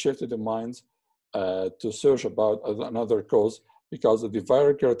to shift the minds to search about another cause, because the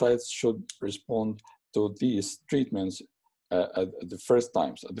viral keratitis should respond to these treatments at the first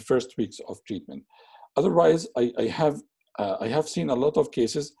times, at the first weeks of treatment. Otherwise, I have seen a lot of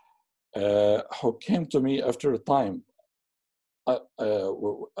cases who came to me after a time,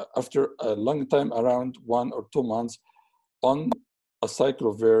 after a long time, around 1 or 2 months, on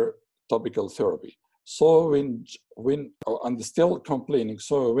acyclovir topical therapy. So and still complaining.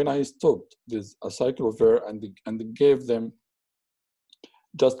 So when I stopped this acyclovir and gave them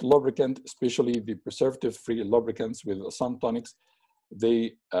just lubricant, especially the preservative-free lubricants with some tonics,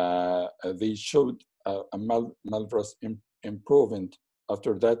 they showed a malvarous improvement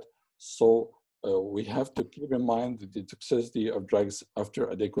after that. So we have to keep in mind the toxicity of drugs after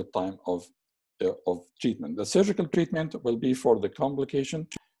adequate time of treatment. The surgical treatment will be for the complication,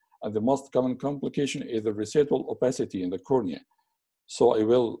 and the most common complication is the residual opacity in the cornea. So I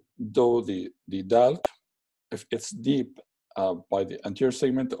will do the DALC if it's deep by the anterior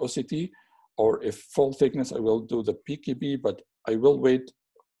segment OCT, or if full thickness, I will do the PKB, but I will wait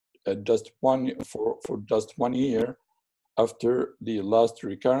for just 1 year after the last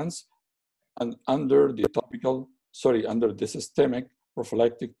recurrence, and under the systemic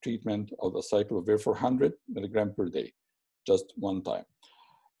prophylactic treatment of the acyclovir 400 milligram per day, just 1 time.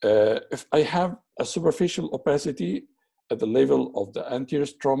 If I have a superficial opacity at the level of the anterior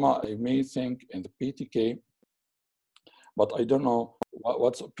stroma, I may think in the PTK, but I don't know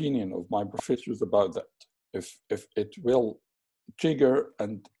what's opinion of my professors about that. If it will trigger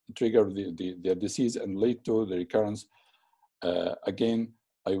the disease and lead to the recurrence, again,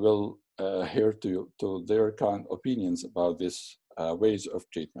 I will hear to their kind opinions about this ways of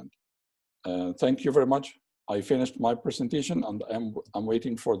treatment. Thank you very much. I finished my presentation, and I'm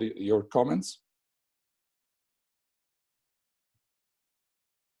waiting for your comments.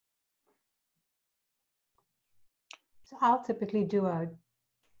 So I'll typically do a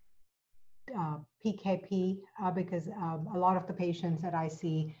PKP because a lot of the patients that I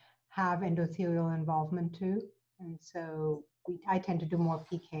see have endothelial involvement too. And so I tend to do more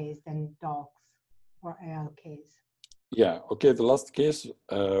PKs than DALCs or ALKs. Yeah, okay, the last case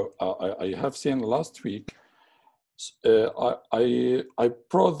I have seen last week, I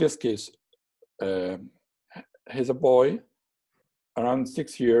brought this case. He's a boy around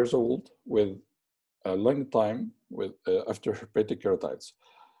 6 years old with a long time after herpetic keratitis.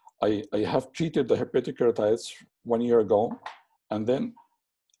 I have treated the herpetic keratitis 1 year ago, and then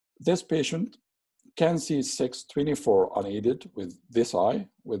this patient can see 6/24 unaided with this eye,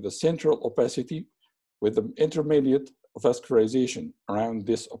 with the central opacity, with the intermediate vascularization around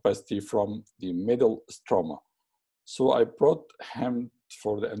this opacity from the middle stroma. So I brought him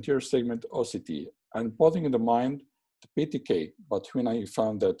for the anterior segment OCT and putting in the mind the PTK, but when I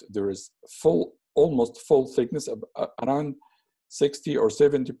found that there is almost full thickness, around 60 or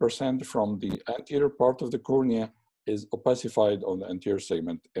 70% from the anterior part of the cornea is opacified on the anterior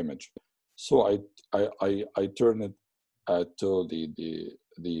segment image. So I turn it to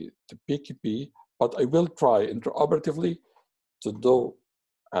the PKP, but I will try intraoperatively to do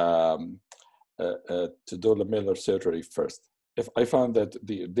lamellar surgery first. If I found that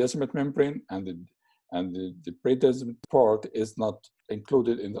the descendant membrane and the predescendant part is not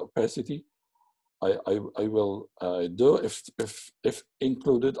included in the opacity, I will do. If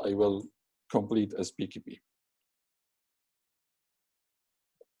included, I will complete as PKP.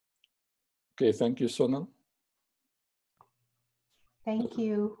 Okay, thank you, Sonal. Thank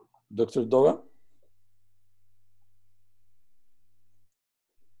you. Dr. Doa?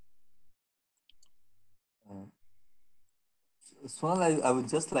 Sonal, I would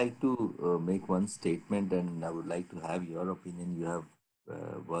just like to make one statement, and I would like to have your opinion. You have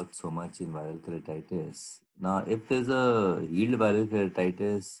worked so much in viral keratitis. Now, if there's a healed viral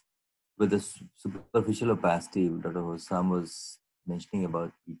keratitis with a superficial opacity, Dr. Hossam was mentioning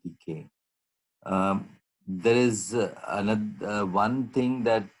about PTK. There is another one thing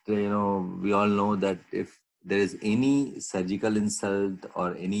that we all know, that if there is any surgical insult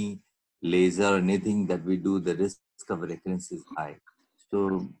or any laser or anything that we do, the risk of recurrence is high.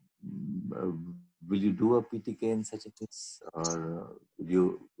 So will you do a PTK in such a case, or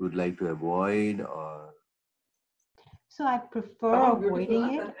would like to avoid, or? So I prefer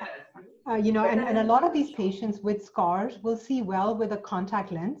avoiding it. And a lot of these patients with scars will see well with a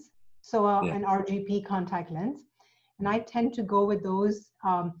contact lens, so an RGP contact lens. And I tend to go with those.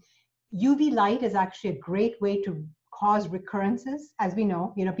 UV light is actually a great way to cause recurrences. As we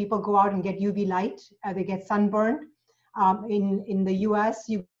know, people go out and get UV light, they get sunburned. In the US,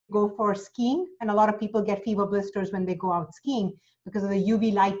 you go for skiing, and a lot of people get fever blisters when they go out skiing because of the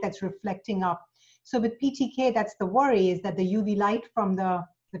UV light that's reflecting up. So with PTK, that's the worry, is that the UV light from the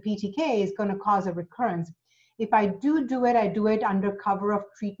PTK is going to cause a recurrence. If I do it, I do it under cover of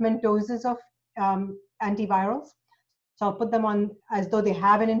treatment doses of antivirals. So I'll put them on as though they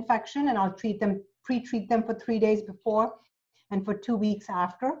have an infection, and I'll pre-treat them for 3 days before and for 2 weeks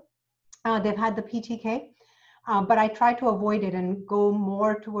after they've had the PTK. But I try to avoid it and go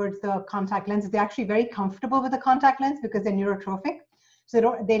more towards the contact lenses. They're actually very comfortable with the contact lens because they're neurotrophic.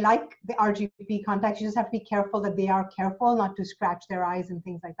 So they like the RGP contacts. You just have to be careful that they are careful not to scratch their eyes and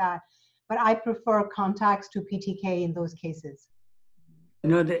things like that. But I prefer contacts to PTK in those cases.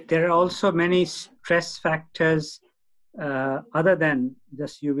 There are also many stress factors other than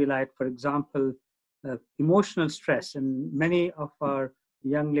just UV light. For example, emotional stress. And many of our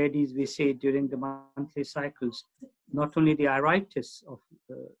young ladies we see during the monthly cycles, not only the iritis of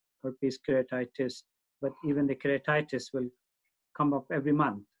herpes keratitis, but even the keratitis will come up every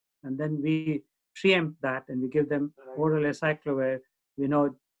month. And then we preempt that and we give them oral acyclovir. We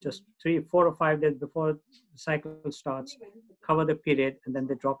know just 3, 4, or 5 days before the cycle starts, cover the period, and then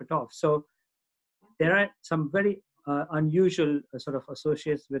they drop it off. So there are some very unusual sort of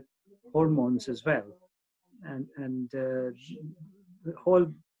associates with hormones as well. And the whole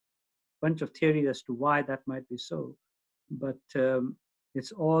bunch of theories as to why that might be so. But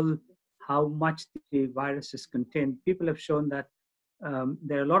it's all how much the virus is contained. People have shown that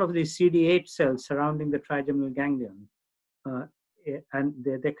there are a lot of these CD8 cells surrounding the trigeminal ganglion, and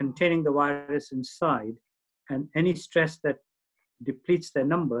they're containing the virus inside. And any stress that depletes their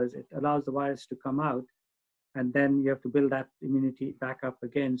numbers, it allows the virus to come out, and then you have to build that immunity back up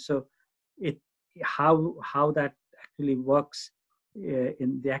again. So how that actually works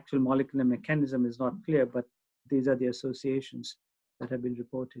in the actual molecular mechanism is not clear, but these are the associations that have been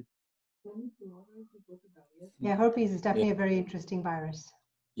reported. Yeah, herpes is definitely a very interesting virus.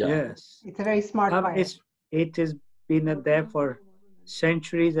 Yeah. Yes. It's a very smart virus. It has been there for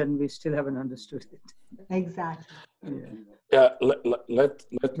centuries and we still haven't understood it. Exactly. Yeah,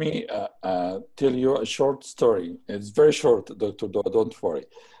 let me tell you a short story. It's very short, Dr. Doa, don't worry.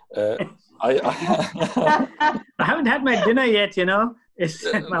 I haven't had my dinner yet, It's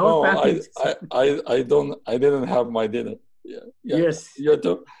my whole family. I didn't have my dinner. Yeah. Yes. You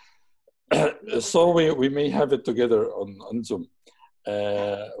too. So we may have it together on Zoom.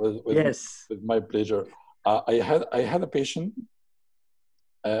 With my pleasure. I had a patient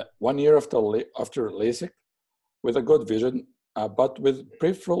 1 year after LASIK with a good vision, but with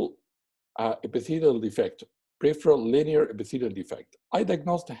peripheral epithelial defect, peripheral linear epithelial defect. I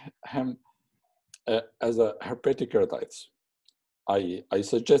diagnosed him as a herpetic keratitis. I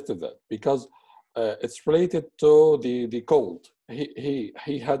suggested that because it's related to the cold.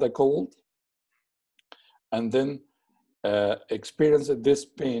 He had a cold, and then experienced this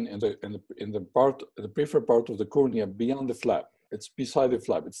pain in the peripheral part of the cornea beyond the flap. It's beside the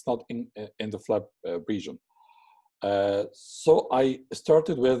flap. It's not in the flap region. So I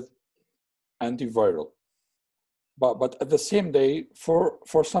started with antiviral, but at the same day, for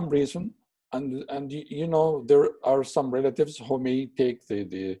some reason, and you know, there are some relatives who may take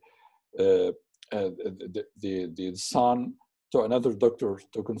the son to another doctor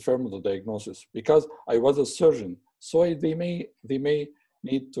to confirm the diagnosis. Because I was a surgeon, so they may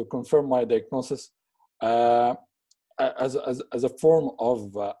need to confirm my diagnosis as a form of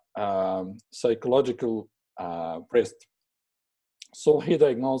psychological rest. So he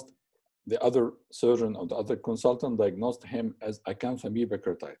diagnosed, the other surgeon or the other consultant diagnosed him as Acanthamoeba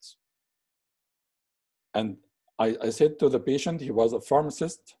keratitis. And I said to the patient, he was a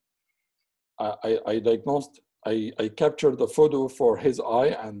pharmacist, I diagnosed, I captured a photo for his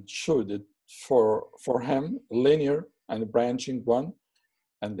eye and showed it for him, linear and branching one.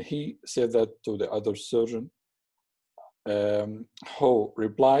 And he said that to the other surgeon, who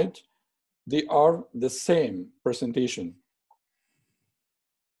replied, they are the same presentation.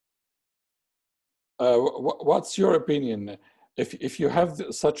 What's your opinion? If you have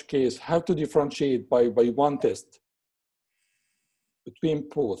such case, how to differentiate by one test between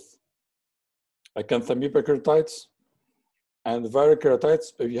both Acanthamoeba keratitis and viral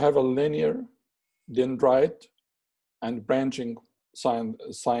keratitis? If you have a linear dendrite and branching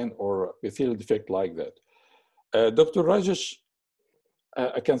sign or epithelial defect like that. Dr. Rajesh,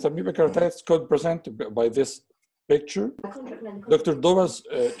 Acanthamoeba keratitis could present by this picture. Dr. Dova's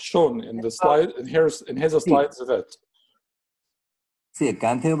shown in the slide, in his slides that. See,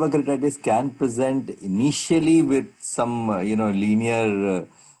 Acanthamoeba keratitis can present initially with some, linear,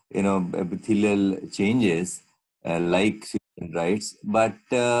 epithelial changes like dendrites. But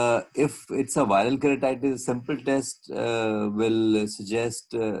if it's a viral keratitis, a simple test will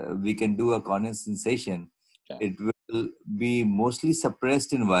suggest we can do a corneal sensation. Okay. It will be mostly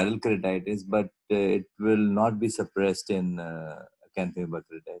suppressed in viral keratitis, but it will not be suppressed in Acanthamoeba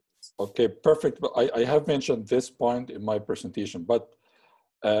keratitis. Okay, perfect. I have mentioned this point in my presentation, but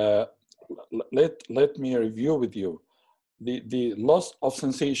let me review with you the loss of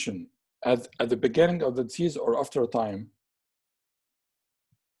sensation at the beginning of the disease or after a time.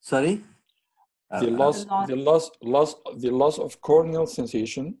 Sorry? The loss of corneal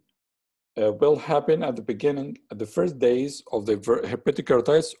sensation will happen at the beginning, at the first days of the herpetic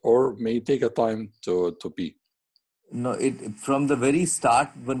keratitis, or may take a time to be. No, from the very start,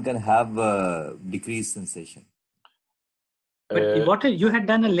 one can have decreased sensation. But you had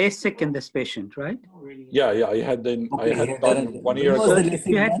done a LASIK in this patient, right? Yeah, I had done. Okay, I had done 1 year ago. So if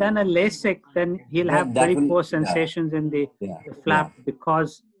you had done a LASIK, then he'll have very poor sensations in the flap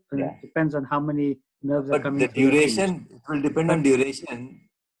because it depends on how many nerves are coming. But the duration, it will depend on duration.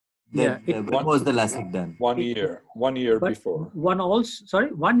 When was the LASIK done? 1 year. 1 year before.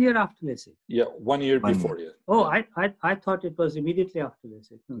 1 year after LASIK. Yeah, 1 year before. Yeah. Oh, I thought it was immediately after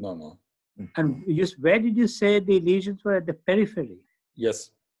LASIK. No. And where did you say the lesions were? At the periphery?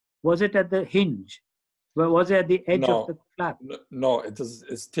 Yes. Was it at the hinge? Was it at the edge of the flap? No,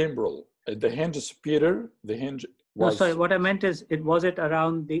 it's temporal. The hinge is superior. The hinge was... No, sorry. What I meant is, was it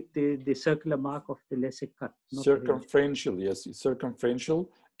around the circular mark of the LASIK cut? Circumferential, yes. It's circumferential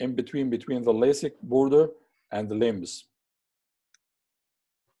in between the LASIK border and the limbs.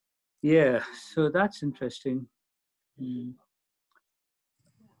 Yeah, so that's interesting.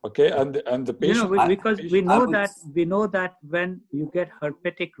 Okay, and the patient, because we know that when you get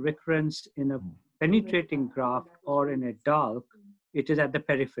herpetic recurrence in a penetrating graft or in a dark, it is at the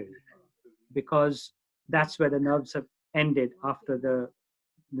periphery, because that's where the nerves have ended after the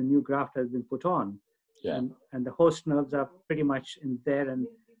new graft has been put on. Yeah. And the host nerves are pretty much in there, and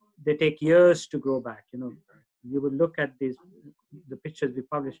they take years to grow back. You will look at the pictures we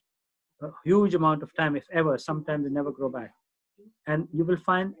published, a huge amount of time, if ever. Sometimes they never grow back. And you will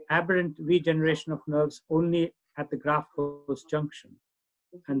find aberrant regeneration of nerves only at the graft-host junction.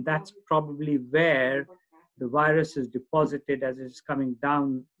 And that's probably where the virus is deposited as it's coming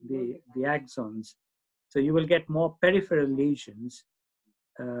down the axons. So you will get more peripheral lesions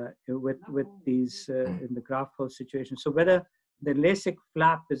with these in the graft-host situation. So whether the LASIK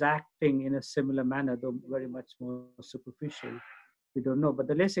flap is acting in a similar manner, though very much more superficial, we don't know. But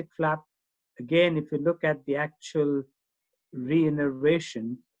the LASIK flap, again, if you look at the actual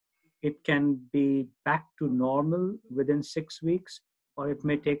reinnervation, it can be back to normal within 6 weeks, or it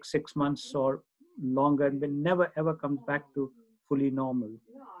may take 6 months or longer and then never ever comes back to fully normal.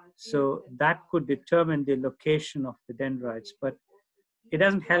 So that could determine the location of the dendrites, but it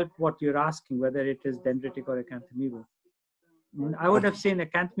doesn't help what you're asking, whether it is dendritic or acanthamoeba. I would have seen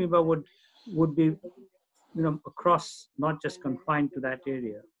acanthamoeba would be, across, not just confined to that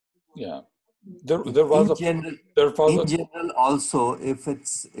area. Yeah. There was in general also, if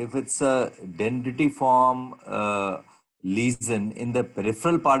it's a dendritiform lesion in the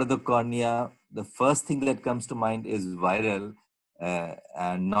peripheral part of the cornea, the first thing that comes to mind is viral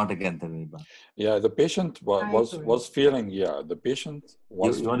and not acanthamoeba. Yeah, the patient was feeling. Yeah, the patient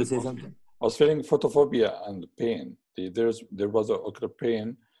was. You want to say something? Was feeling photophobia and pain. There was a ocular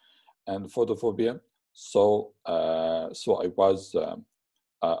pain and photophobia. So so I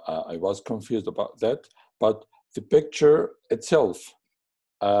was confused about that. But the picture itself,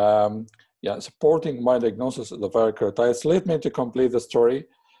 supporting my diagnosis of the viral keratitis. Let me to complete the story.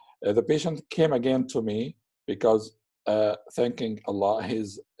 The patient came again to me because thanking Allah,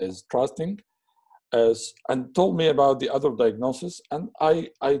 is trusting, and told me about the other diagnosis. And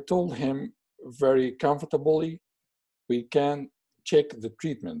I told him very comfortably, we can check the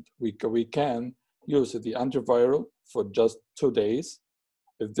treatment. We can use the antiviral for just 2 days.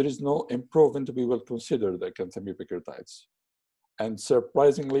 If there is no improvement, we will consider the Acanthamoeba keratitis. And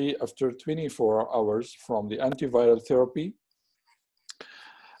surprisingly, after 24 hours from the antiviral therapy,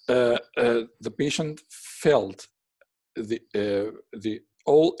 the patient felt the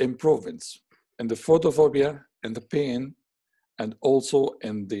all improvements in the photophobia and the pain, and also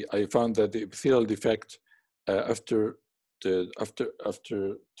in the, I found that the epithelial defect after 20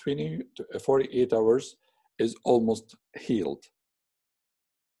 to 48 hours is almost healed.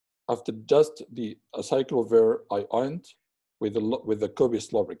 After just the acyclovir I oint with the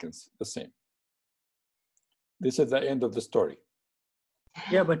copious lubricants, the same. This is the end of the story.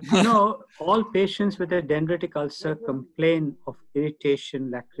 Yeah, but all patients with a dendritic ulcer complain of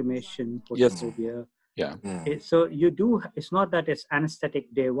irritation, lacrimation, photophobia. Yes. Yeah. So you do, it's not that it's anesthetic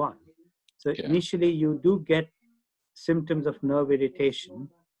day one. So initially you do get symptoms of nerve irritation.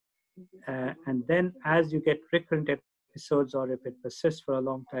 And then as you get recurrent episodes, or if it persists for a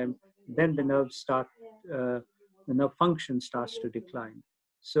long time, then the nerves start, the nerve function starts to decline.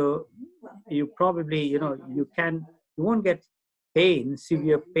 So you probably, you won't get pain,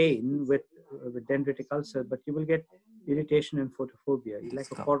 severe pain with dendritic ulcer, but you will get irritation and photophobia, like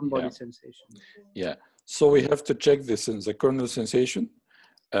a foreign body sensation. Yeah. So we have to check this in the corneal sensation.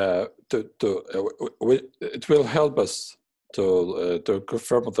 It will help us to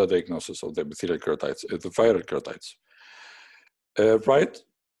confirm the diagnosis of the epithelial keratitis, the viral keratitis. Right?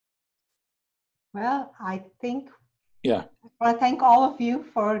 Well, I think. Yeah. I want to thank all of you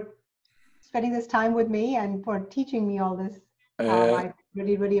for spending this time with me and for teaching me all this. I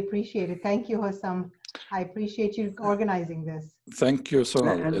really, really appreciate it. Thank you, Hossam. I appreciate you organizing this. Thank you,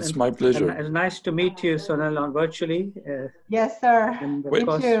 Sonal. It's my pleasure. And it's nice to meet you, Sonal, on virtually. Yes, sir. And of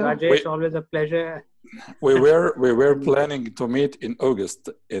course, Rajesh, always a pleasure. We were planning to meet in August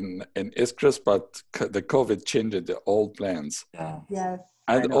in Iskris, but the COVID changed the old plans. Yeah. Yes.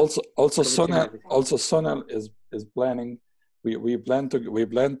 And also Sonal is planning. We plan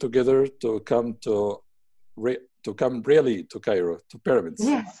together to come really to Cairo, to pyramids.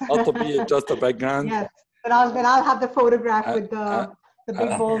 Yes. Not to be just a background. Yes. Then I'll have the photograph with the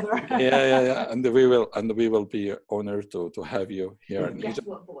big boulder. Yeah. And we will be honored to have you here in Egypt.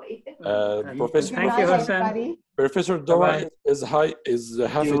 Professor, thank you, Hossam. Professor Doa is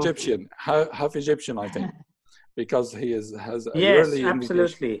half Egyptian, half Egyptian, I think, because he has a yearly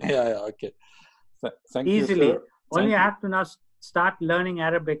absolutely. Yeah, okay. Thank Easily. you, sir. Only I have to now start learning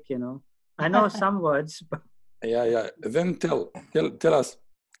Arabic, I know some words, but yeah. Then tell us.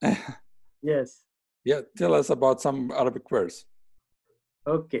 Yes. Yeah, tell us about some Arabic words.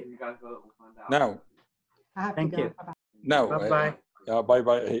 Okay. Now. Thank you. Now. Bye-bye.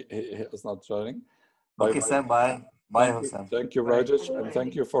 Bye-bye. He is not joining. Okay, sir. Bye. Bye, Hossam. Thank you, Rajesh, and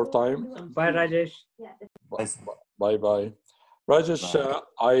thank you for time. Bye, Rajesh. Bye. Rajesh,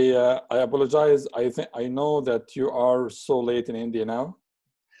 I apologize. I know that you are so late in India now,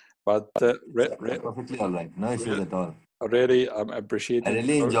 but perfectly all right. No issues at all. Really, I'm appreciating. I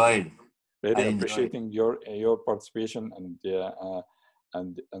really enjoyed. Appreciating your participation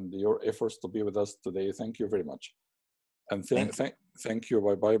and your efforts to be with us today. Thank you very much. And thank you.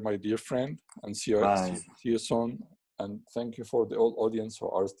 Bye, my dear friend, and see you soon. And thank you for the old audience who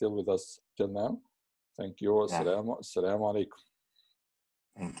are still with us till now. Thank you. Assalamu alaikum.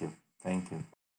 Thank you.